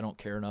comes out, I don't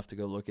care enough to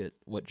go look at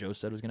what Joe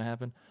said was going to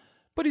happen.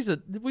 But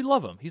we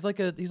love him. He's like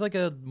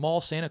a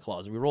mall Santa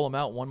Claus. We roll him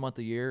out 1 month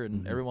a year,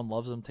 and everyone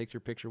loves him. Takes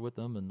your picture with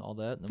them and all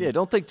that. And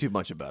don't think too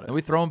much about it. And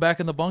we throw him back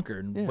in the bunker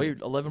and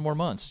wait 11 more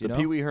months. The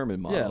Pee Wee Herman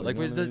model. Yeah, like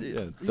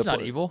he's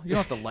not evil. You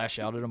don't have to lash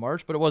out at him,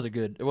 Arch. But it was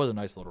a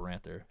nice little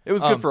rant there. It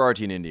was good for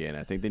Archie in Indiana.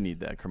 I think they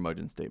need that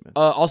curmudgeon statement.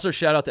 Also,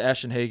 shout out to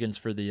Ashton Hagens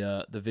for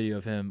the video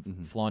of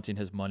him flaunting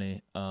his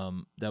money.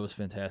 That was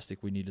fantastic.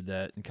 We needed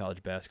that in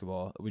college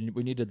basketball.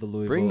 We needed the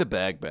Louisville. Bring the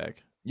bag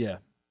back. Yeah.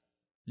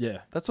 Yeah,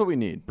 that's what we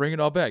need. Bring it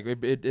all back.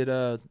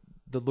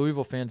 the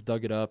Louisville fans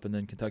dug it up, and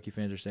then Kentucky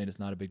fans are saying it's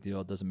not a big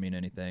deal. It doesn't mean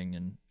anything,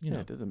 and you know,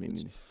 it doesn't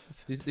mean.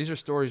 These are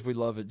stories we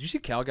love. Did you see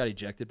Cal got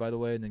ejected, by the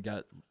way, and then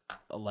got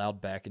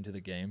allowed back into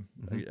the game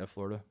at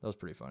Florida? That was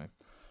pretty funny.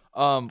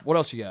 What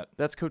else you got?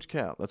 That's Coach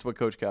Cal. That's what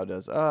Coach Cal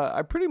does.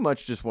 I pretty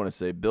much just want to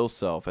say Bill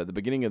Self, at the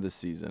beginning of the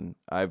season,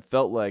 I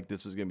felt like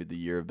this was going to be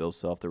the year of Bill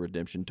Self, the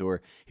redemption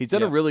tour. He's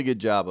done a really good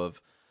job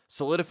of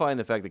solidifying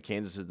the fact that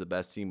Kansas is the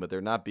best team, but they're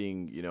not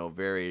being,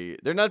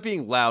 they're not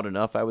being loud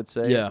enough, I would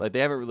say. Yeah. Like, they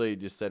haven't really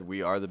just said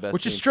we are the best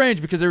Which team. is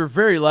strange because they were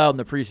very loud in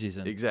the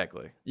preseason.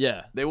 Exactly.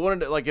 Yeah. They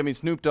wanted to,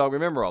 Snoop Dogg,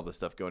 remember all this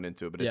stuff going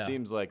into it, but it Yeah.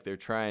 seems like they're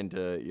trying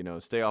to,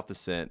 stay off the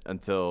scent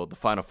until the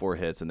Final Four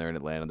hits and they're in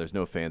Atlanta. There's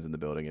no fans in the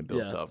building, and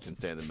Bill Self can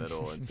stand in the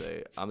middle and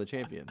say, I'm the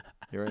champion.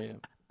 Here I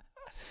am.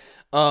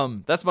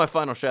 That's my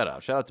final shout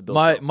out. Shout out to Bill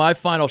Self. My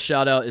final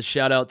shout out is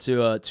shout out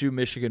to two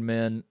Michigan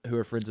men who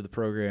are friends of the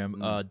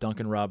program,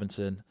 Duncan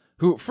Robinson,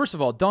 who, first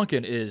of all,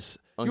 Duncan is,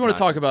 you want to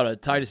talk about a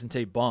Titus and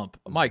Tate bump.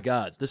 My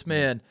God, this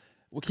man,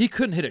 he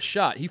couldn't hit a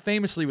shot. He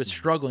famously was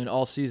struggling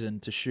all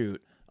season to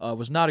shoot,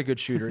 was not a good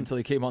shooter until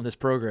he came on this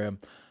program,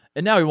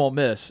 and now he won't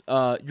miss.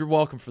 You're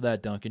welcome for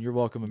that, Duncan. You're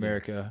welcome,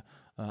 America.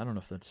 I don't know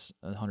if that's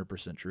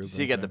 100% true.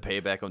 See, he got the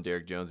payback on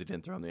Derek Jones. He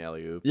didn't throw him the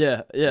alley-oop.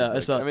 Yeah.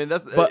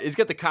 He's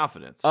got the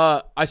confidence.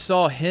 I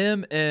saw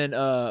him and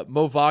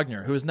Mo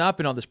Wagner, who has not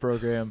been on this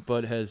program,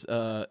 but has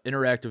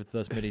interacted with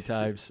us many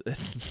times.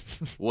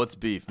 What's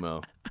beef,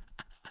 Mo?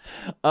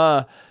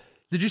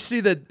 Did you see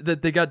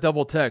that they got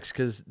double text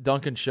because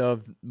Duncan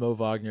shoved Mo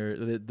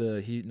Wagner,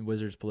 the Heat and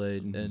Wizards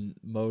played, and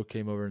Mo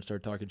came over and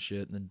started talking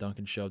shit, and then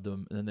Duncan shoved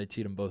him, and then they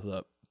teed them both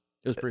up.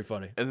 It was pretty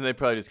funny. And then they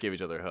probably just gave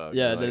each other a hug.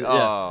 Yeah,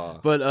 yeah.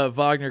 But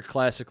Wagner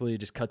classically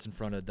just cuts in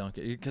front of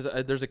Duncan because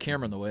there's a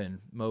camera in the way, and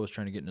Mo was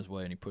trying to get in his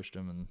way, and he pushed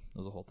him, and that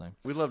was the whole thing.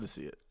 We'd love to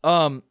see it.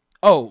 One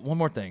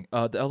more thing.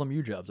 The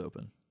LMU job's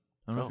open.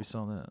 I don't know if you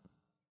saw that.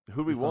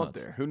 Who do we want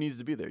there? Who needs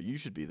to be there? You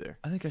should be there.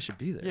 I think I should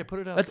be there. Yeah, put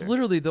it out. That's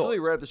literally it's literally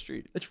right up the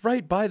street. It's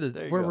right by where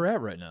go. we're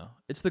at right now.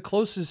 It's the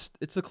closest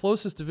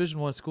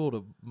Division I school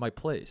to my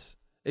place.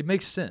 It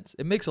makes sense.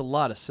 It makes a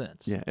lot of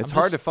sense. Yeah, it's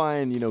hard to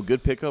find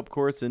good pickup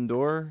courts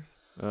indoor.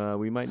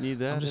 We might need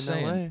that. I'm just in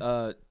saying.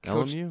 LA.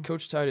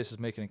 Coach Titus is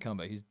making a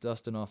comeback. He's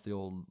dusting off the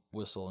old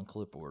whistle and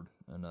clipboard,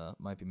 and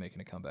might be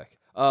making a comeback.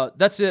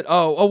 That's it.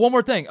 One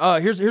more thing.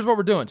 Here's what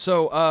we're doing.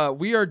 So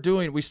we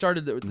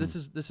started.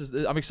 This is.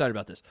 I'm excited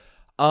about this.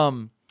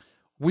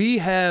 We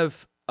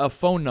have a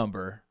phone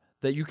number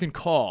that you can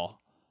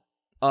call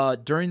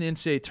during the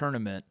NCAA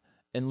tournament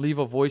and leave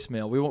a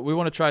voicemail. We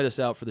want to try this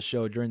out for the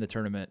show during the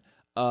tournament.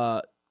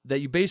 That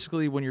you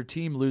basically, when your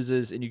team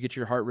loses and you get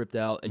your heart ripped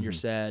out and you're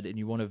sad and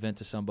you want to vent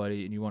to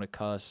somebody and you want to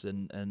cuss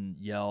and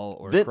yell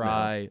or vent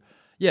cry. Mail.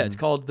 Yeah, it's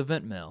called the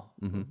vent mail.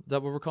 Is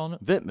that what we're calling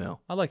it? Vent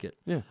mail. I like it.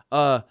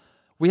 Yeah.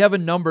 We have a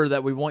number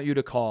that we want you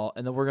to call,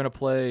 and then we're going to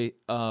play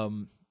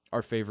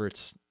our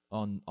favorites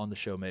on the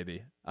show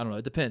maybe. I don't know.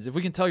 It depends. If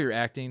we can tell you're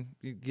acting,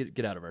 you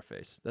get out of our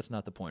face. That's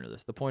not the point of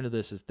this. The point of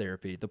this is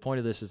therapy. The point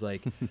of this is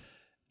like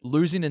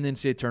losing an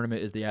NCAA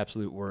tournament is the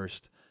absolute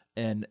worst.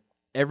 And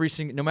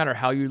no matter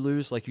how you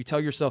lose, like you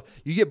tell yourself,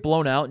 you get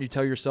blown out and you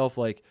tell yourself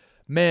like,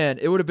 man,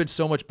 it would have been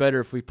so much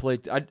better if we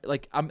played. I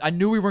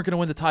knew we weren't going to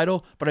win the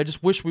title, but I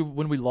just wish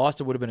when we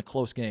lost, it would have been a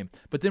close game.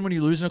 But then when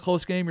you lose in a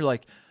close game, you're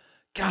like,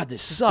 God,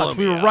 this sucks.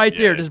 We were right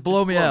there. Just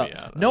blow me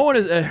out. No one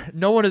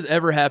is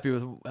ever happy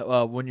with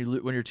when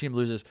your team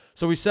loses.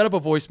 So we set up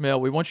a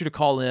voicemail. We want you to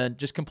call in.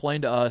 Just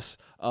complain to us.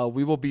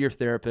 We will be your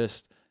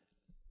therapist.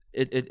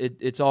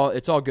 It's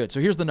all good. So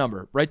here's the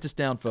number. Write this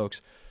down,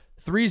 folks.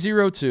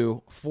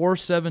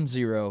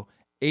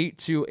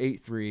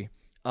 302-470-8283.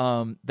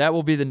 That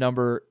will be the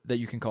number that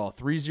you can call.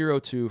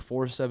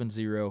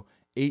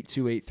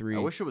 302-470-8283. I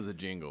wish it was a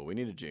jingle. We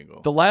need a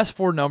jingle. The last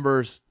four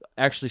numbers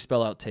actually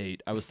spell out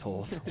Tate, I was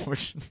told,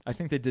 which I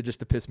think they did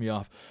just to piss me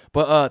off.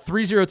 But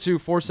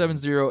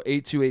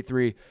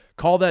 302-470-8283.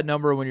 Call that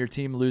number when your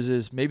team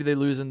loses. Maybe they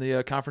lose in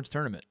the conference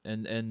tournament,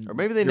 or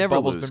maybe they never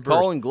lose.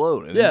 Call and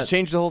gloat, and just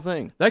change the whole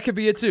thing. That could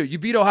be it too. You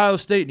beat Ohio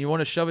State and you want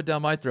to shove it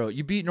down my throat.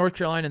 You beat North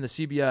Carolina in the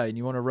CBI and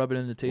you want to rub it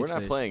into Tate's face. We're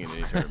not playing in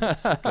any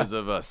tournaments because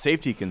of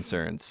safety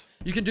concerns.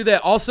 You can do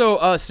that.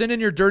 Also, send in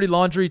your dirty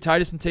laundry,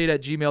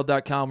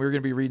 titusandtate@gmail.com. We're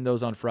going to be reading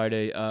those on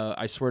Friday.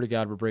 I swear to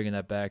God, we're bringing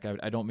that back.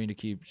 I don't mean to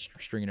keep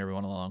stringing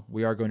everyone along.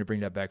 We are going to bring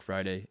that back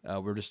Friday.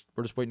 We're just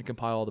waiting to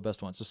compile all the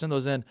best ones. So send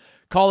those in.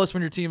 Call us when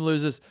your team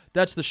loses.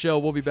 That's the show.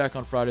 We'll be back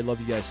on Friday.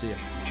 Love you guys. See ya.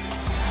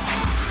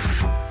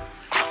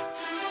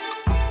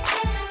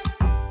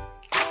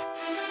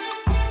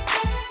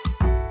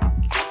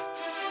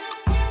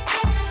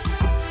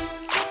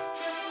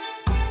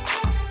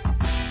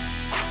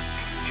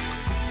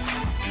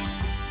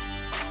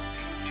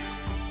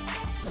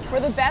 For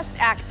the best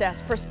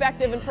access,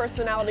 perspective, and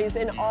personalities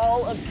in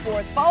all of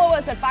sports, follow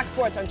us at Fox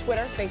Sports on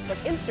Twitter, Facebook,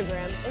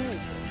 Instagram, and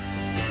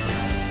YouTube.